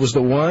was. It was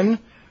the one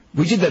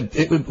we did that.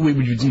 We'd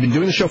been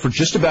doing the show for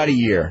just about a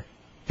year.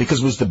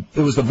 Because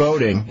it was the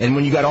voting, and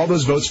when you got all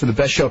those votes for the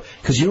best show,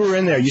 because you were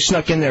in there, you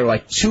snuck in there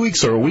like 2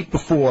 weeks or a week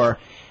before,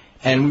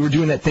 and we were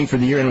doing that thing for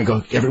the year, and we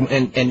go,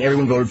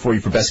 everyone voted for you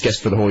for best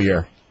guest for the whole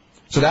year.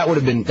 So that was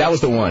the one. That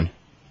was the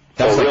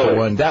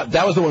one.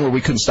 That was the one where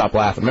we couldn't stop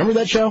laughing. Remember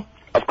that show?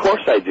 Of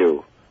course I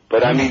do.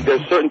 But I mean,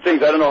 there's certain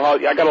things I don't know how.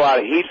 I got a lot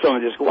of heat from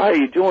it. Just why are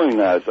you doing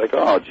that? It's like,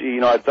 oh, gee,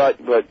 I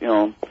thought, but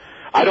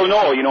I don't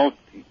know.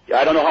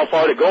 I don't know how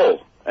far to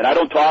go, and I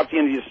don't talk to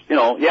you. And just,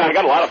 yeah, I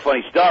got a lot of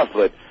funny stuff,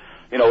 but.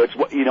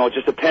 It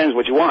just depends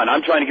what you want.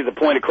 I'm trying to get the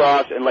point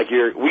across, and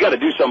we got to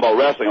do something about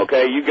wrestling,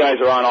 okay? You guys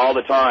are on all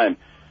the time,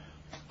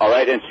 all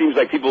right? And it seems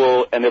like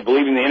people, and they're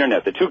believing the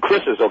internet. The two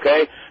Chris's,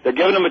 okay? They're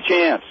giving them a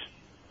chance,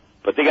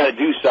 but they got to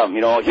do something.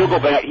 He'll go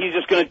back. He's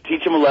just going to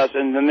teach them a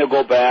lesson, then they'll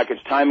go back. His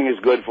timing is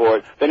good for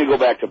it. Then he'll go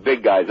back to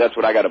big guys. That's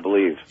what I got to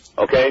believe,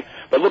 okay?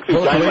 But look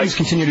through Dynamite. If ratings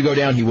continue to go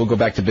down, he will go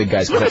back to big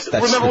guys.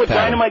 Remember with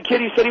Dynamite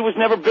Kid, he said he was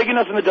never big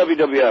enough in the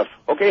WWF.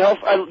 Okay,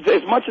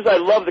 as much as I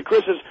love the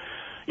Chris's.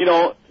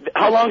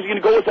 How long is he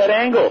going to go with that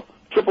angle?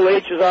 Triple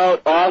H is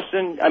out,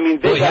 Austin. I mean,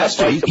 he has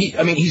to.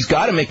 He's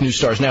got to make new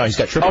stars now. He's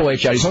got Triple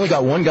H out. He's only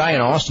got one guy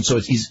in Austin, so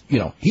he's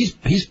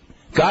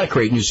got to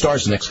create new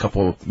stars the next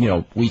couple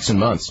weeks and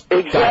months.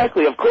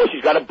 Exactly. Of course,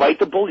 he's got to bite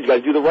the bullet. He's got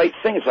to do the right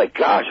thing. It's like,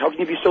 gosh, how can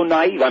you be so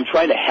naive? I'm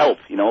trying to help.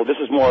 This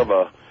is more of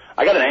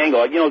I got an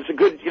angle. It's a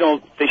good.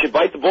 They should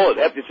bite the bullet.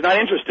 It's not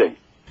interesting.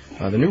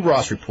 The new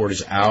Ross report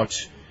is out.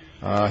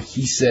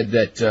 He said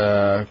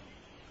that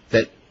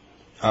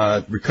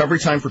recovery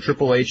time for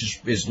Triple H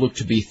is looked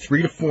to be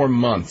 3 to 4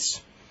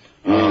 months.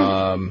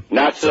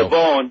 Not to the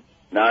bone.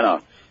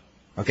 No.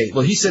 Okay,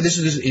 well, he said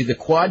the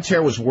quad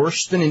tear was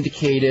worse than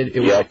indicated. It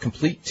was a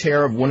complete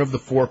tear of one of the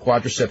 4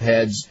 quadricep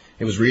heads.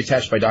 It was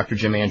reattached by Dr.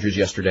 Jim Andrews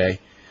yesterday.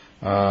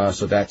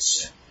 So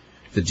that's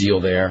the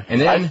deal there.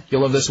 And then,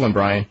 you'll love this one,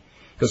 Brian,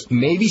 because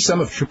maybe some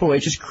of Triple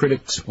H's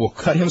critics will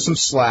cut him some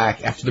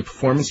slack after the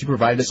performance he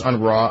provided us on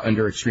Raw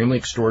under extremely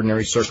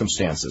extraordinary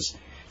circumstances.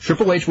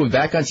 Triple H will be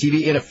back on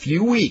TV in a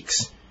few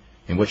weeks,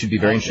 and what should be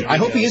very interesting. I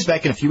hope he is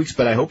back in a few weeks,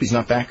 but I hope he's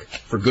not back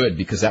for good,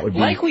 because that would be...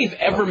 Like we've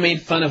ever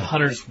made fun of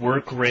Hunter's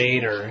work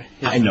rate or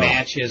his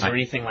matches or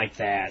anything like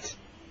that.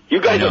 You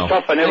guys are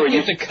tough. You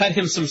have to cut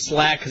him some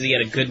slack because he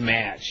had a good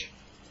match.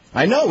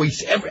 I know.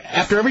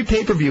 After every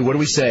pay-per-view, what do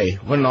we say?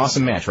 What an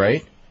awesome match,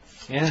 right?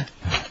 Yeah.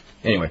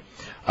 Anyway,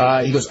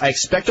 he goes, I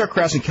expect our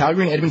crowds in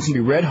Calgary and Edmonton to be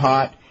red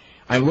hot.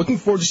 I'm looking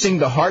forward to seeing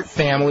the Hart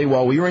family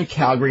while we were in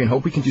Calgary and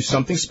hope we can do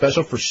something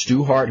special for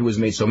Stu Hart, who has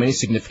made so many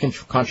significant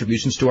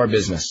contributions to our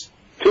business.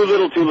 Too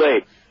little, too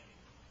late.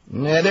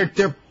 Yeah,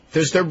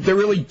 they're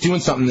really doing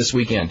something this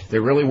weekend.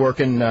 They're really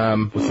working,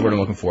 what's the word I'm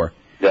looking for?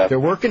 Yeah. They're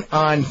working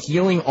on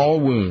healing all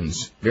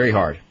wounds very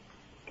hard.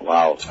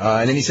 Wow.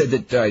 And then he said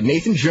that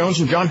Nathan Jones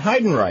and John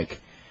Heidenreich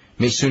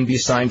may soon be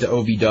assigned to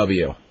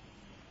OVW.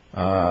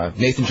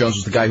 Nathan Jones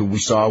was the guy who we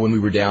saw when we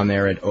were down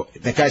there.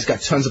 That guy's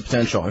got tons of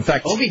potential. In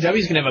fact,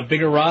 OVW's going to have a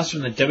bigger roster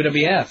than the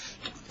WWF.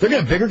 They're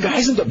going to have bigger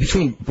guys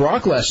between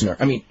Brock Lesnar.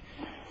 I mean,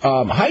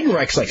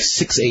 Heidenreich's like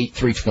 6'8",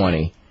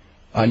 320.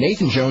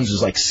 Nathan Jones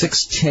is like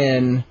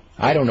 6'10",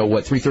 I don't know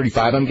what,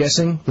 335, I'm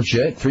guessing.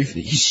 Legit.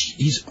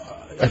 He's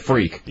a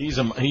freak. He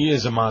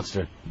is a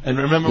monster. And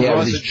remember,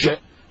 Ross,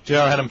 JR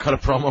had him cut a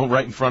promo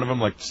right in front of him,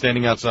 like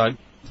standing outside?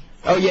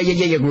 Oh, yeah.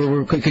 We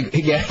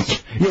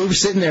were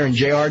sitting there, and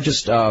JR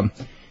just,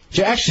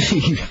 actually,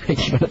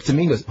 he went up to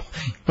me and goes, want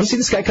to see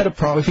this guy cut a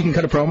promo, if he can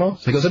cut a promo?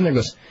 So he goes in there and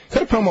goes,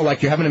 cut a promo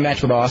like you're having a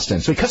match with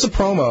Austin. So he cuts a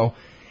promo,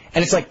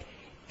 and it's like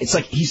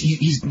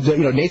he's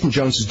Nathan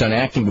Jones has done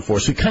acting before,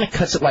 so he kind of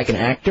cuts it like an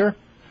actor,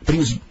 but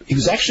he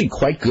was actually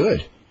quite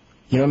good.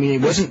 You know what I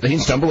mean? He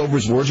didn't stumble over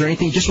his words or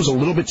anything, he just was a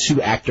little bit too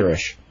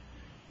actorish.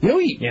 You know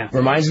what he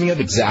reminds me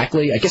of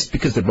exactly? I guess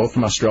because they're both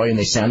from Australia and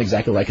they sound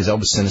exactly like his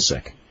Elvis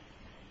Sinisic.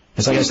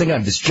 It's like I was thinking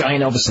of this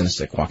giant Elvis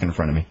Sinisic walking in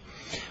front of me.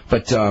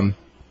 But,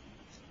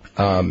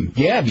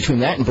 between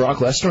that and Brock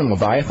Lesnar and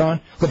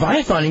Leviathan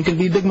he can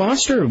be a big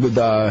monster with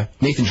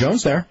Nathan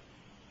Jones there.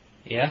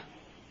 Yeah.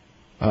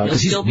 He'll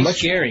still be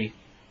scary.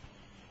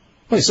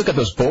 Well, he's still got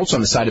those bolts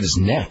on the side of his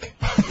neck.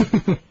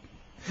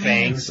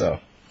 Fangs. So,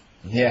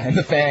 yeah, and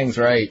the fangs,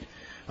 right.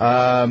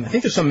 I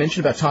think there's some mention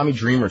about Tommy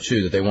Dreamer,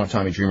 too, that they want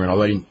Tommy Dreamer, and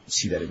although I didn't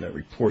see that in the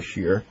report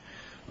here.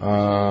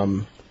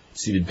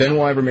 Let's see, did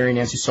Benoit ever marry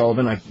Nancy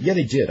Sullivan? Yeah,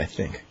 they did, I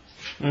think.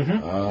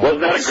 Mm-hmm. Wasn't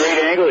that a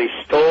great angle? He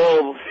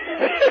stole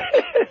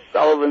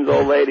Sullivan's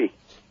old lady.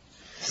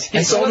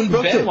 And Sullivan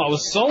booked Benoit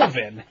was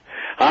Sullivan.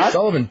 Huh?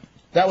 Sullivan's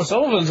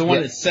the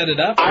one that set it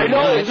up. I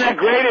know, isn't that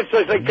great? It's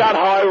like, God,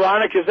 how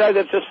ironic is that?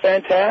 That's just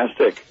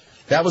fantastic.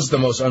 That was the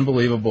most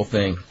unbelievable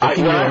thing.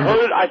 When I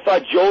heard it, I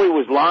thought Joey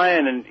was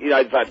lying, and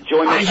I thought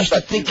Joey.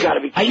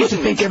 I used to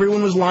think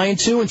everyone was lying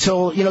too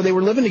until they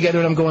were living together,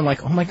 and I'm going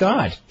like, oh my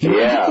God, he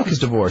really took his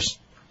divorce.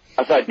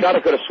 I thought, God,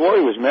 I could have swore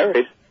he was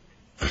married.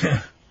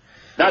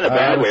 Not in a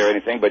bad way or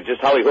anything, but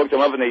just how he hooked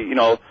him up, and they,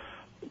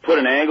 put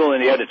an angle,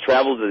 and he had to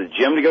travel to the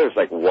gym together. It's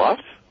like, what?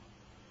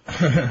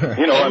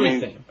 I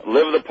mean,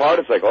 live the part.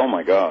 It's like, oh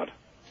my God.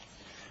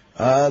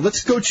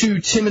 Let's go to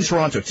Tim in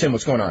Toronto. Tim,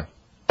 what's going on?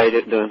 How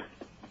you doing?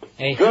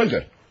 Hey.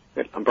 Good.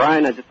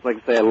 Brian, I'd just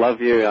like to say I love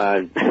you.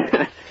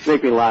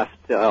 Make me laugh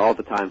all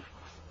the time.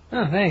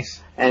 Oh,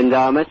 thanks. And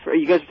as for,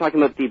 you guys were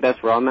talking about the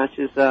best Raw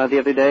matches the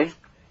other day.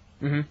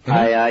 Mm-hmm.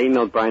 I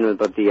emailed Brian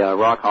about the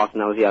Rock Austin.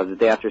 That was the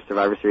day after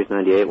Survivor Series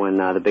 '98 when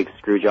the big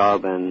screw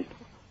job and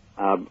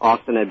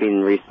Austin had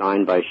been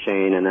re-signed by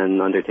Shane, and then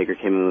Undertaker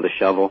came in with a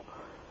shovel.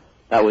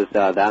 That was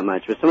that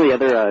match. But some of the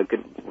other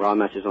good Raw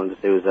matches I wanted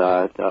to say was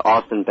the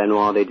Austin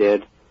Benoit they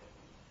did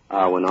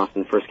when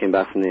Austin first came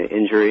back from the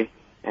injury.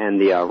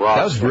 And the Rock.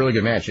 That was a really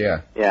good match,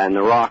 yeah. Yeah, and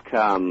the Rock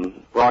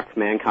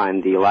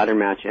Mankind, the ladder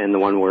match, and the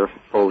one where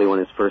Foley won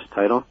his first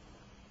title.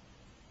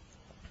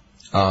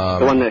 The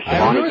one that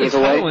Shivani gave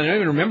away. I don't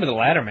even remember the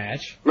ladder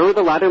match. Remember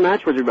the ladder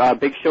match where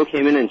Big Show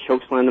came in and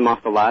chokeslammed him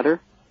off the ladder?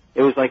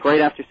 It was like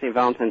right after St.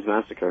 Valentine's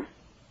Massacre.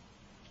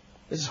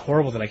 This is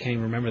horrible that I can't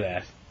even remember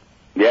that.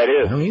 Yeah, it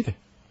is. I don't either.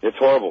 It's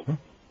horrible.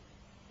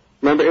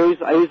 Remember, it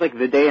was like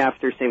the day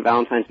after St.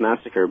 Valentine's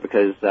Massacre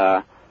because.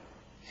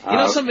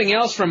 Something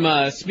else from,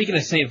 speaking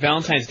of St.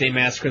 Valentine's Day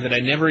Massacre that I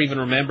never even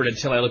remembered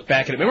until I looked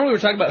back at it. Remember we were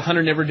talking about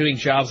Hunter never doing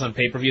jobs on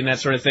pay-per-view and that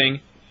sort of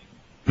thing?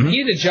 Mm-hmm.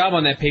 He did a job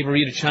on that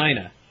pay-per-view to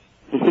China.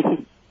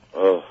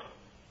 Oh.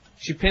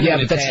 She pinned him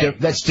in but a tag.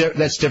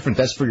 that's different.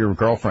 That's for your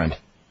girlfriend.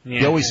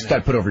 Yeah, you always got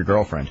to put over your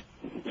girlfriend.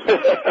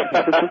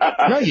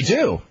 No, you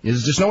do.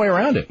 There's just no way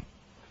around it.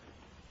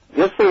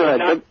 Yes,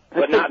 sir.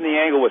 But not in the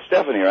angle with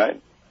Stephanie,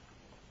 right?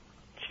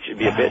 She should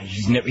be a bitch.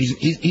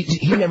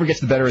 He never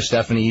gets the better of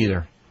Stephanie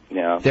either.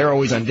 Yeah. They're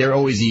always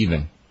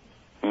even.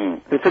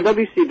 And for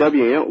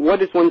WCW,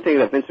 what is one thing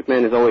that Vince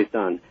McMahon has always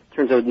done?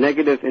 Turns a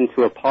negative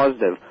into a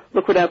positive.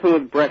 Look what happened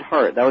with Bret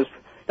Hart. That was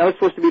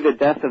supposed to be the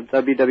death of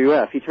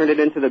WWF. He turned it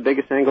into the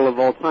biggest angle of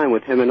all time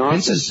with him and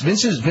Austin.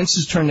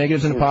 Vince's turned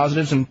negatives into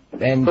positives and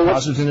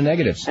positives into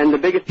negatives. And the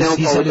biggest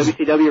downfall of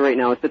WCW right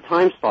now is the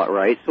time slot,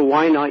 right? So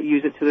why not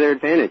use it to their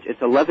advantage? It's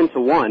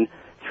 11-1.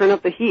 Turn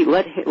up the heat.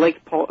 Let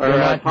Paul. They're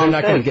not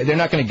going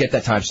to get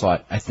that time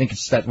slot. I think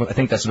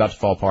that's about to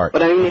fall apart.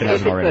 But I mean,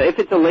 if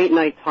it's a late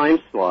night time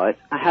slot,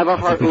 I have a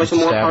more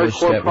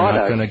hardcore product. We're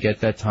not going to get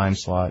that time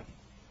slot.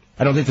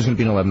 I don't think there's going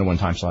to be an 11-1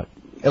 time slot.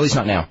 At least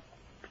not now.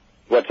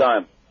 What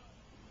time?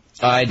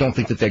 I don't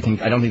think they can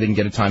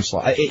get a time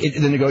slot.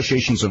 The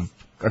negotiations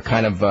are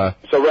kind of.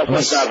 So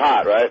wrestling's not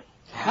hot, right?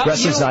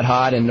 Wrestling's not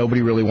hot, and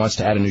nobody really wants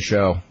to add a new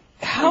show.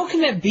 How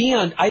can that be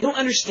on? I don't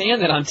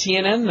understand that on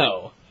TNN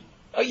though.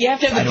 Oh, you have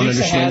to have the Dukes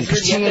of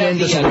Hazzard. You have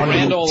to have the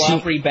Grand Ole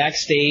Opry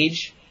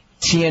backstage.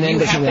 TNN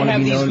doesn't want to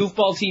be known. You have to have these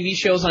goofball TV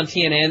shows on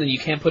TNN, and you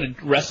can't put a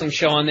wrestling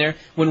show on there.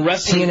 When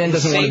wrestling TNN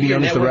doesn't want to be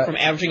known as the network from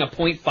averaging a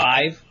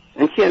 .5.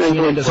 And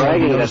TNN doesn't want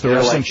to be known as the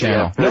wrestling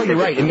channel. No, you're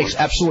right. It makes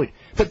absolutely.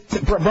 But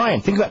Brian,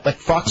 think about like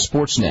Fox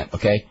Sports Net.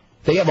 Okay,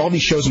 they have all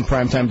these shows in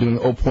primetime doing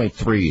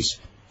 0.3s.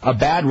 A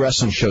bad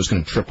wrestling show is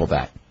going to triple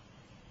that,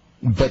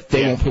 but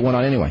they won't put one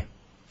on anyway.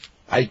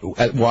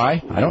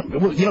 Why? I don't.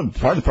 Well,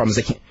 part of the problem is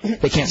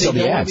they can't sell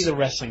the ads. They don't want to be the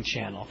wrestling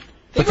channel.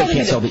 But they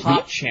can't sell the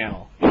pop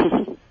channel.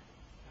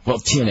 Well,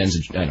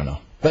 TNN's. I don't know.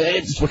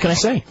 But what can I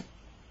say?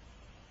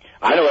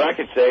 I know what I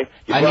could say.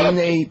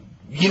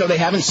 They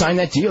haven't signed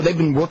that deal. They've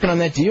been working on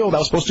that deal. That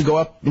was supposed to go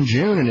up in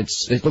June, and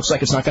it looks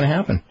like it's not going to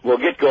happen. Well,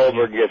 get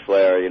Goldberg, get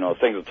Flair.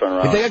 Things will turn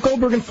around. If they got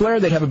Goldberg and Flair,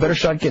 they'd have a better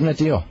shot at getting that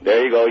deal.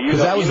 There you go.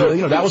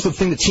 That was the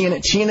thing that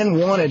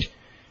TNN wanted.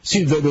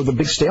 See, the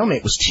big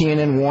stalemate was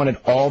TNN wanted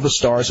all the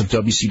stars of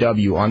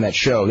WCW on that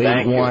show. They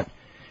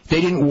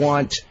didn't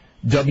want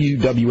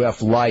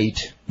WWF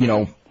Light,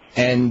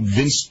 and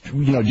Vince,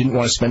 didn't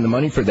want to spend the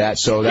money for that.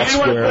 So that's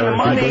where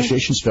the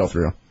negotiations fell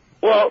through.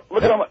 Well,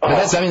 look at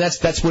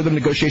that's where the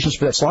negotiations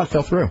for that slot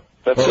fell through.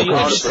 So you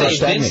can just say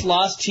Vince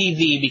lost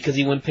TV because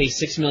he wouldn't pay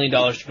 $6 million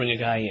to bring a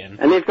guy in.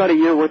 And they've got a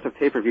year worth of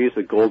pay-per-views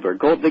with Goldberg.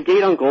 The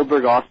gate on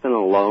Goldberg Austin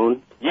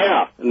alone,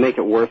 make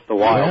it worth the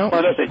while.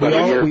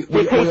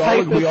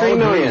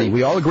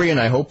 We all agree, and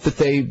I hope that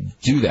they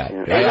do that.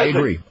 Yeah. I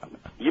agree.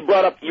 You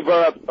brought up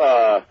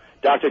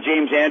Dr.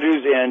 James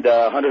Andrews and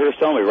Hunter Hearst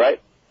Helmsley,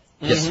 right?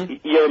 Yes.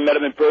 You ever met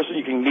him in person?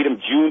 You can meet him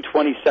June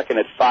 22nd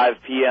at 5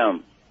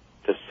 p.m.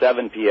 to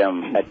 7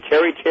 p.m. at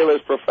Terry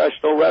Taylor's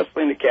Professional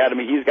Wrestling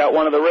Academy. He's got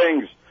one of the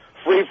rings,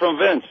 free from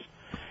Vince.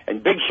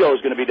 And Big Show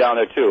is going to be down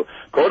there, too.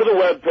 Go to the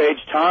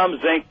webpage,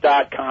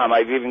 TomZink.com.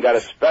 I've even got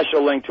a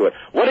special link to it.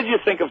 What did you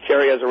think of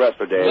Terry as a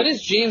wrestler, Dave? What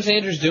is James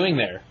Andrews doing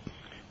there?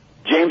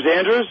 James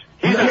Andrews?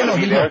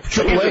 He's there.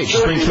 Triple H.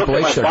 Triple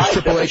H there.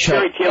 Triple H.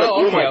 Terry Taylor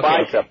blew my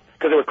bicep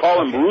because they were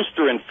calling him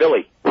Rooster in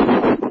Philly.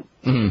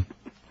 Mm-hmm.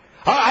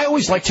 I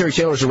always liked Terry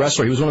Taylor as a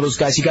wrestler. He was one of those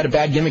guys, he got a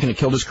bad gimmick and it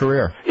killed his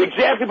career.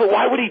 Exactly, but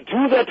why would he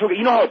do that to him?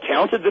 You know how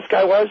talented this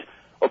guy was?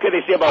 Okay,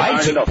 they say about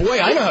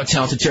I know how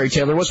talented Terry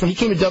Taylor was. When he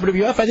came to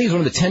WWF, I think he was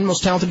one of the 10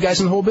 most talented guys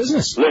in the whole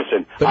business.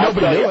 Listen, but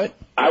nobody knew it.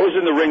 I was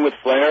in the ring with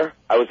Flair.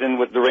 I was in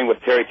the ring with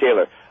Terry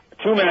Taylor.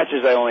 2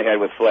 matches I only had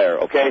with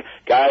Flair, okay?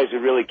 Guys who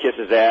really kiss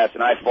his ass,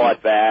 and I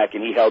fought back,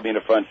 and he held me in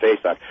the front face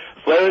lock.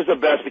 Flair is the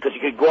best because he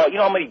could go out. You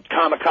know how many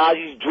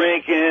kamikazes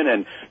drinking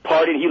and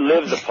partying? He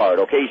lives the part,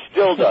 okay? He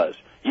still does.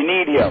 You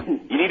need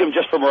him. You need him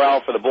just for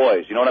morale for the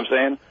boys. You know what I'm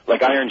saying?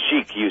 Like Iron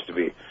Sheik he used to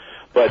be.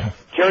 But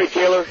Terry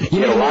Taylor, he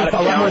had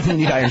a lot more than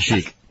you need Iron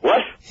Sheik.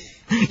 What?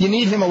 You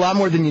need him a lot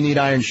more than you need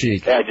Iron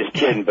Sheik. Yeah, just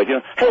kidding. But,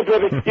 hey,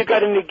 baby, you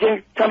got any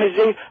game? Come and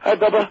see. Hi,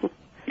 Bubba.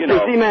 Hey,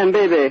 Z-Man,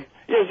 baby.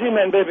 Yeah,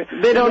 Z-Man, baby.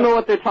 They don't know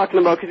what they're talking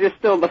about because you're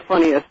still the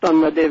funniest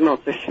on the Dave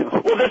Meltzer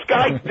show. Well, this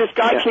guy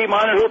came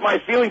on and hurt my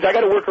feelings. I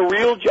got to work a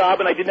real job,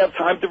 and I didn't have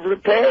time to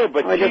prepare.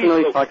 But I didn't know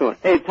what you're talking about.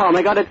 Hey, Tom,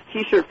 I got a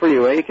T-shirt for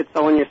you. You could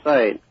sell on your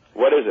site.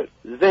 What is it?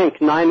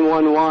 Zenk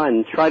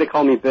 911. Try to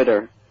call me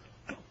bitter.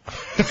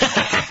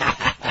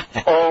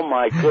 Oh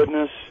my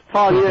goodness.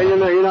 Tom,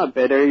 you're not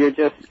bitter. You're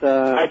just.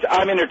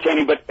 I'm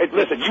entertaining, but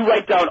listen. You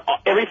write down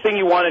everything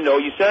you want to know.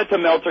 You send it to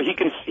Meltzer.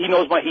 He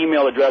knows my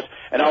email address,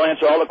 and I'll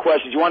answer all the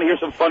questions. You want to hear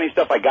some funny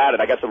stuff? I got it.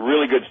 I got some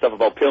really good stuff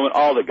about Pillman.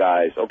 All the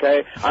guys.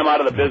 Okay. I'm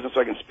out of the business,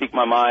 so I can speak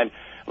my mind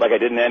like I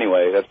didn't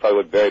anyway. That's probably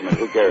what buried me.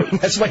 Who cares?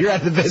 That's why you're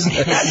out of the business.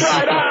 That's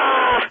right.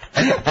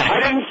 I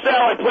didn't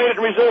sell. I played it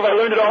in reserve. I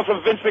learned it all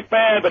from Vince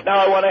McMahon, but now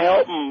I want to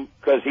help him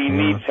because he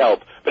needs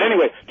help. But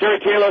anyway, Terry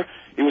Taylor,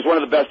 he was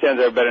one of the best hands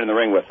I've ever been in the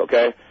ring with,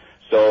 okay?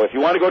 So if you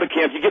want to go to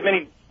camp, you get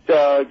many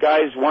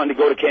guys wanting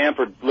to go to camp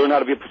or learn how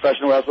to be a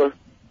professional wrestler?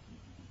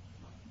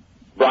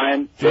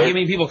 Brian? Do you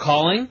mean people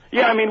calling?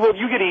 Yeah, I mean, well,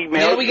 you get emails.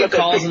 Yeah, we get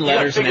calls and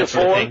letters and that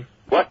sort of thing.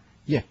 What?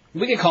 Yeah.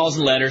 We get calls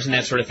and letters and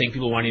that sort of thing,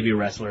 people wanting to be a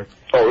wrestler.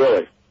 Oh,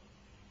 really?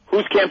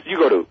 Whose camp did you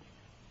go to?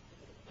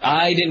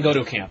 I didn't go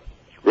to a camp.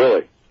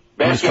 Really?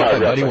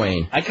 Buddy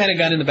Wayne. I kind of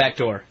got in the back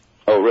door.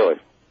 Oh, really?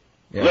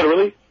 Yeah.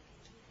 Literally?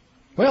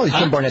 Well, he's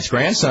Jim Barnett's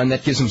grandson.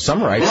 That gives him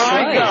some rights.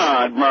 My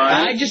God,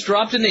 Brian. I just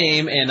dropped a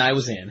name, and I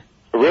was in.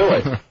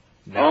 Really?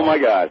 No. Oh, my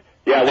God.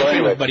 Yeah, well,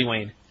 anyway. With Buddy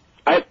Wayne.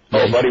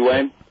 Buddy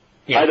Wayne?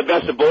 Yeah. I had the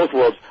best of both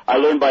worlds. I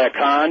learned by a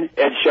con,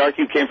 Ed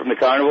Sharkey, who came from the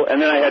carnival,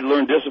 and then I had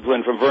learned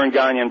discipline from Vern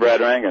Gagne and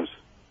Brad Rangans.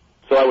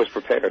 So I was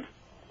prepared.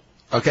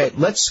 Okay,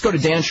 let's go to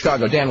Dan in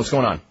Chicago. Dan, what's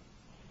going on?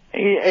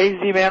 Hey,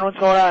 Z-Man, what's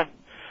going on?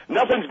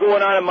 Nothing's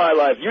going on in my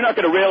life. You're not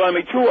going to rail on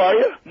me, too, are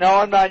you? No,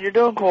 I'm not. You're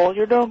doing cool.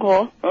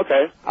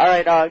 Okay. All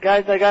right,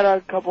 guys, I got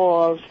a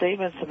couple of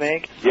statements to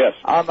make. Yes.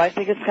 I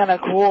think it's kind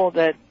of cool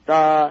that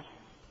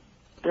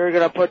they're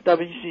going to put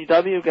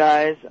WCW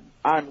guys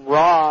on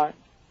Raw,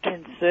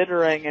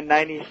 considering in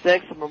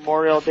 '96,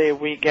 Memorial Day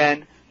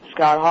weekend,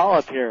 Scott Hall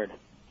appeared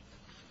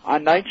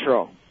on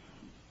Nitro.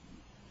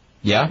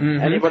 Yeah?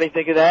 Mm-hmm. Anybody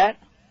think of that?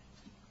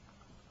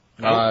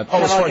 As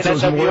far as it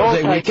was Memorial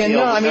Day weekend?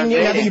 No, I mean,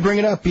 now that you bring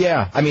it up,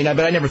 yeah. I mean, but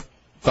I never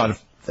thought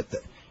of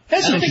that.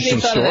 That's an interesting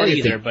think they thought of that story.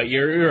 either, but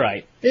you're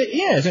right.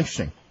 Yeah, it's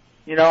interesting.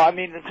 You know, I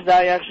mean, because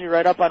I actually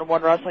read up on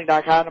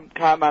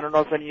OneWrestling.com, I don't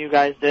know if any of you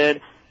guys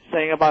did,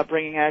 saying about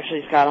bringing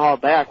actually Scott Hall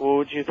back. What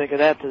would you think of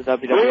that to the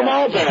WWE? Bring them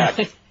all back.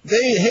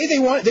 They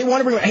want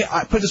to bring him. Hey,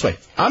 I put it this way.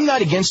 I'm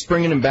not against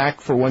bringing him back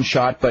for one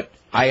shot, but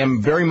I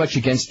am very much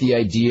against the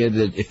idea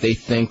that if they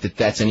think that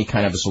that's any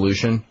kind of a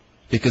solution,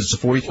 because it's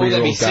a 43-year-old guy. Will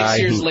that be 6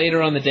 years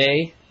later on the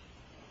day?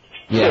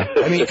 Yeah,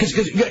 I mean, because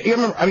you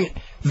remember, I mean,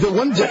 the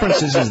one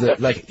difference is that,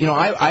 like, you know,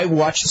 I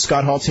watched the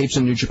Scott Hall tapes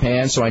in New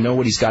Japan, so I know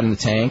what he's got in the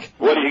tank.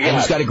 What do you got? And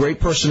he's got a great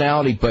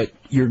personality, but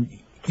you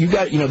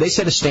got, you know, they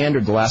set a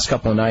standard the last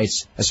couple of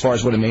nights as far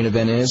as what a main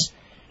event is,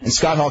 and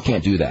Scott Hall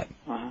can't do that.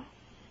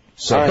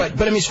 So, right.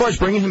 but I mean, as far as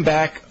bringing him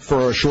back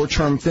for a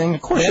short-term thing,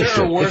 of course they should.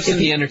 Better or worse than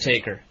The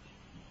Undertaker?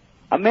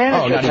 A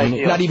manager.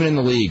 Oh, not even in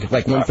the league,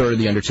 like 1/3 of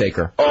The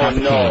Undertaker. Oh,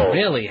 no.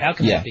 Really? How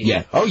can that be?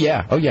 Yeah. Oh,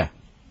 yeah.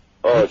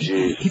 Oh,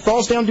 jeez. He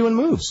falls down doing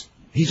moves.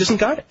 He doesn't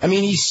got it. I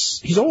mean,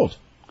 he's old.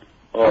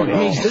 Oh, no. I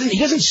mean, he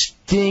doesn't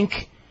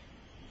stink,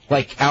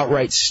 like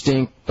outright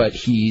stink, but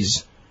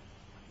he's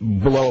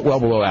well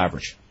below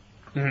average.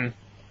 Mm-hmm.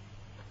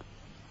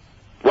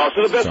 Well,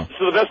 so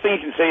the best thing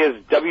you can say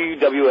is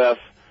WWF,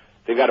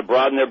 they've got to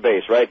broaden their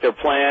base, right? Their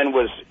plan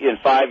was in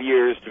 5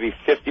 years to be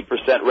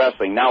 50%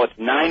 wrestling. Now it's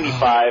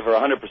 95 or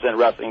 100%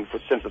 wrestling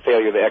since the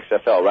failure of the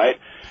XFL, right?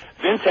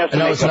 Vince has to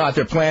No, it's not.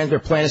 Their plan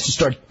is to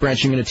start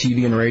branching into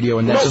TV and radio,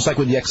 and that's just like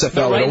with the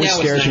XFL. Right, it always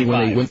scares me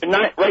when they win.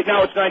 Right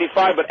now it's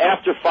 95, but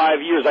after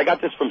 5 years, I got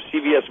this from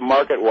CBS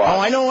Market Watch.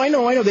 Oh, I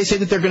know. They say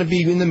that they're going to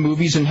be in the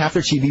movies, and half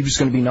their TV is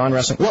going to be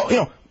non-wrestling. Well, you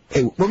know,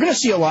 hey, we're going to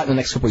see a lot in the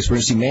next couple weeks. We're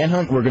going to see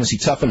Manhunt. We're going to see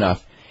Tough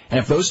Enough. And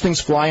if those things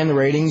fly in the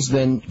ratings,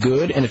 then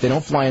good. And if they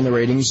don't fly in the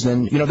ratings,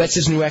 then, you know, that's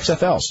his new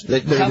XFLs.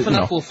 Tough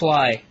Enough will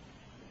fly.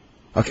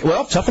 Okay,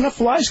 well, Tough Enough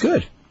flies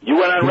good. You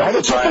went on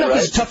record, Brian,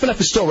 right? Tough Enough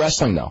is still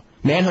wrestling, though.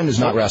 Manhunt is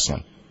not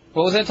wrestling.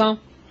 What was that, Tom?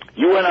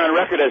 You went on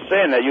record as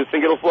saying that you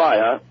think it'll fly,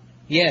 huh?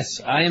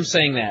 Yes, I am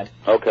saying that.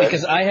 Okay.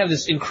 Because I have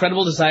this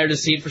incredible desire to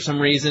see it for some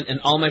reason,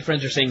 and all my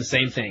friends are saying the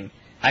same thing.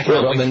 I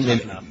can't wait for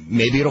Tough Enough.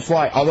 Maybe it'll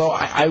fly.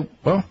 Although,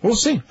 well, we'll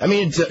see. I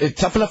mean,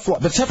 Tough Enough,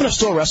 but Tough Enough's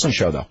still a wrestling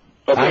show, though.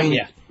 Okay. I mean,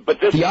 yeah. But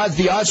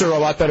the odds are a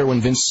lot better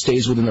when Vince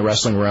stays within the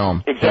wrestling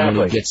realm than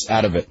when he gets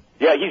out of it.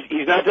 Yeah,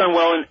 he's not done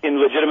well in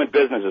legitimate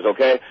businesses,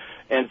 okay?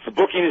 And the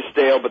booking is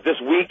stale, but this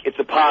week it's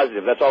a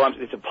positive. That's all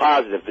it's a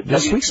positive.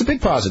 This week's a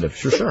big positive,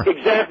 sure.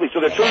 Exactly.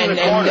 So they're turning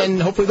the corner.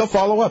 And hopefully they'll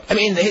follow up. I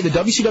mean, hey, the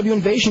WCW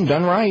invasion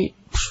done right.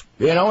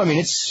 You know, I mean,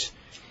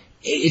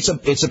 it's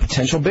a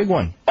potential big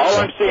one. All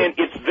I'm saying,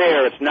 it's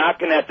there. It's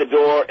knocking at the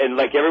door, and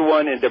like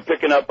everyone, and they're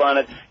picking up on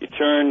it. You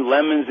turn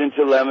lemons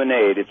into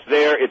lemonade. It's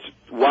there. It's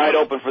wide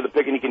open for the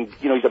picking. He can,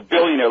 you know, he's a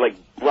billionaire. Like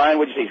Brian,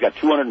 what'd you say? He's got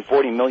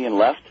 $240 million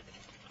left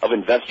of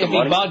investor money.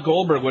 If he bought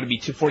Goldberg, would it be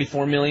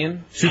 $244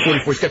 million?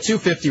 $244. He's got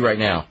 $250 right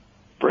now.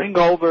 Bring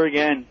Goldberg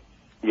in.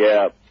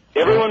 Yeah.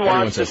 Everyone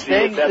wants to see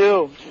it.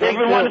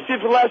 Everyone wanted to see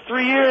it for the last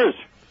 3 years.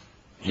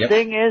 Yep.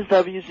 Sting is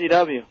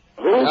WCW.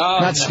 Who?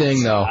 Not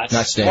Sting, though.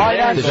 Not Sting. Why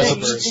not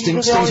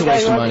Sting? Sting's a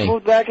waste of money.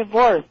 Moved back and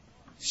forth.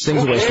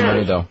 Sting's a waste of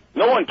money, though.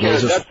 No one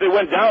cares. They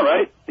went down,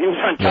 right? He was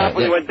on top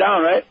when he went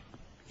down, right?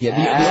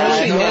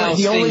 Yeah,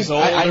 the only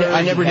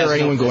I never hear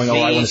anyone going,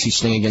 I want to see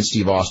Sting against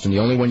Steve Austin. The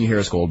only one you hear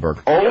is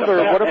Goldberg.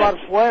 Older. What about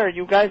Flair?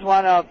 You guys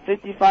want a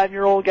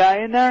 55-year-old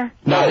guy in there?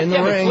 Not in the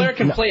ring. Flair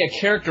can play a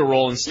character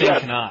role and Sting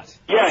cannot.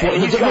 Yeah,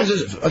 the difference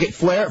is, okay,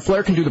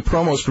 Flair can do the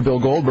promos for Bill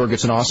Goldberg.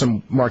 It's an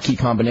awesome marquee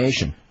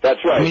combination.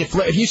 That's right. I mean,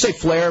 if you say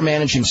Flair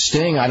managing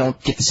Sting, I don't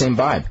get the same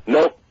vibe.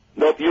 Nope,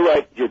 you're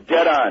right. You're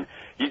dead on.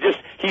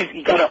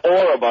 He's got an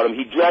aura about him.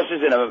 He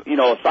dresses in a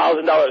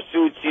 $1,000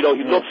 suits. You know,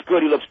 he looks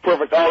good. He looks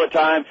perfect all the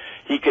time.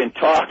 He can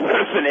talk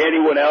better than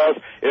anyone else.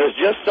 There's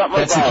just something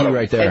That's about the key him.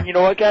 right there. And you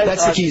know what, guys?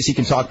 That's the key is he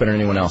can talk better than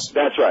anyone else.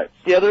 That's right.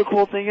 The other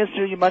cool thing is,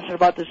 too, you mentioned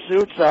about the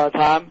suits,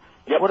 Tom.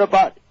 Yep. What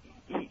about,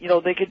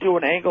 they could do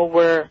an angle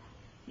where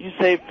you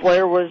say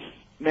Flair was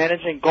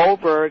managing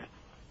Goldberg.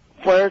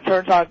 Flair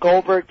turns on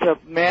Goldberg to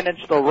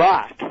manage The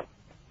Rock.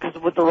 Because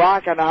with The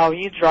Rock and how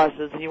he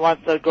dresses, he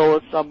wants to go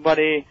with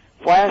somebody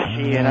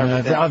flashy and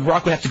everything.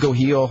 Rock would have to go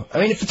heel. I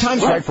mean, if the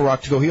time's right for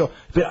Rock to go heel.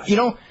 But,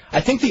 I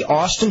think the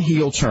Austin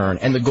heel turn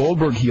and the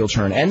Goldberg heel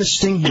turn and the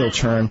Sting heel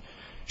turn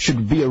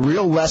should be a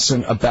real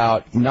lesson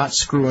about not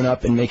screwing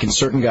up and making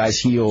certain guys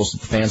heels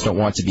that the fans don't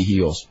want to be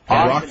heels.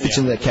 And Rock fits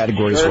into that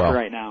category as well.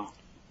 Right now.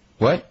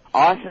 What?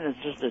 Austin is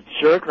just a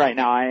jerk right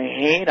now. I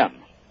hate him.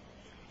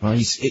 Well,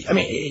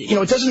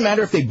 it doesn't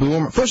matter if they boo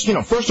him. First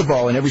of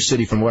all, in every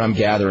city, from what I'm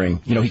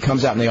gathering, he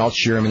comes out and they all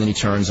cheer him and then he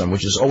turns them,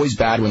 which is always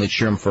bad when they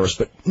cheer him first.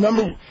 But the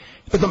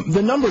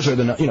numbers are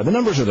the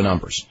numbers are the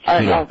numbers.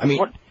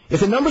 If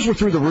the numbers were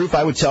through the roof,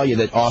 I would tell you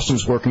that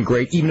Austin's working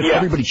great, even if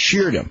everybody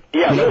cheered him.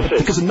 Yeah,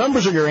 because the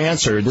numbers are your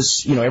answer.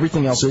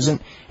 Everything else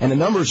isn't, and the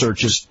numbers are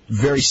just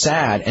very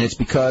sad, and it's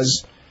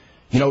because.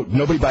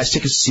 Nobody buys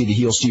tickets to see the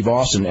heel Steve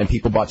Austin, and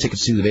people bought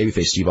tickets to see the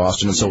babyface Steve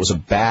Austin, and so it was a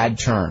bad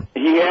turn.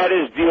 He had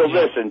his deal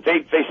Well, listen,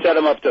 they set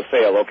him up to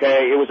fail,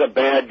 okay? It was a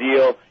bad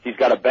deal. He's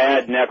got a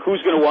bad neck.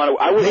 Who's going to want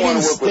to... I wouldn't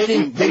want to work with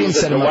him. They didn't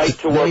set him up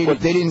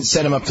They didn't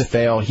set him up to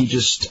fail. He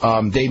just...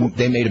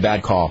 they made a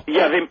bad call.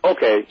 Yeah,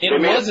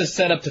 It was a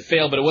setup to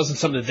fail, but it wasn't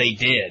something that they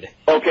did.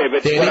 Okay,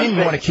 but... They didn't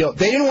want to kill...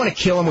 They didn't want to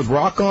kill him with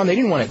Rock on. They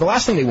didn't want to... The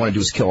last thing they want to do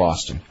is kill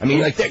Austin. I mean,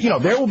 like,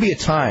 there will be a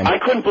time... I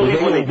couldn't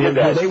believe when they did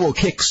that. Where they will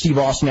kick Steve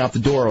Austin out the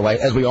door, like,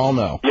 as we all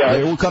know. Yeah.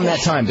 There will come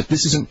that time, but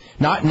this isn't...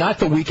 Not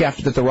the week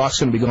after that The Rock's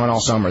going to be gone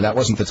all summer. That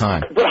wasn't the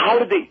time. But how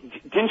did they...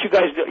 Didn't you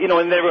guys...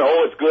 and they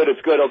were,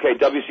 it's good. Okay,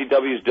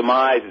 WCW's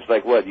demise. It's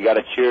like, what, you got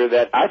to cheer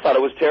that? I thought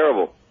it was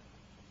terrible.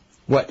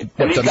 What? And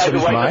these guys were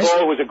like,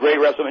 it was a great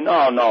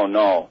WrestleMania.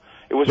 No.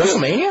 It was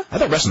WrestleMania? I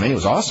thought WrestleMania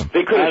was awesome.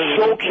 They could have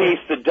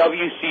showcased the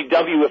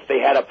WCW if they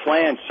had a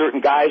plan.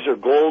 Certain guys are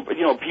gold, but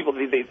people.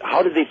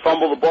 How did they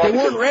fumble the ball? They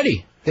weren't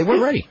ready.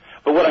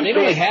 But what I'm saying,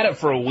 only had it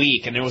for a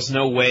week, and there was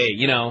no way,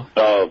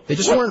 They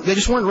just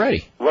weren't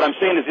ready. What I'm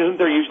saying is, isn't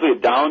there usually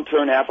a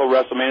downturn after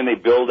WrestleMania, and they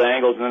build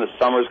angles, and then the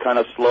summer's kind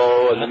of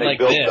slow, and then they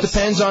build.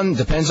 Depends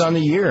on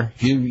the year.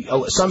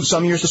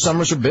 Some years the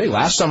summers are big.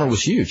 Last summer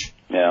was huge.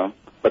 Yeah,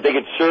 but they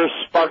could sure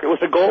spark it with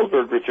the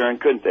Goldberg return,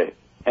 couldn't they?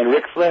 And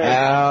Ric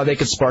Flair. They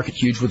could spark it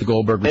huge with the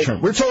Goldberg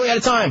return. We're totally out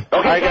of time. Okay,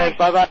 all right, guys.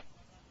 Bye-bye.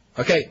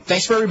 Okay,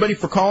 thanks for everybody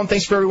for calling.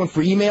 Thanks for everyone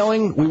for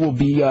emailing. We will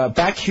be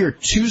back here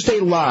Tuesday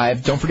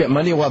live. Don't forget,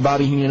 Monday we'll have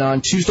Bobby Heenan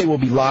on. Tuesday we'll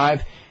be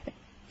live.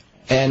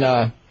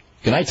 And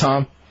good night,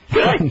 Tom.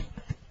 Good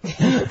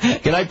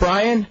night. Good night,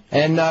 Brian.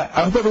 And I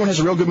hope everyone has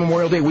a real good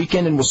Memorial Day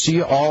weekend, and we'll see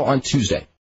you all on Tuesday.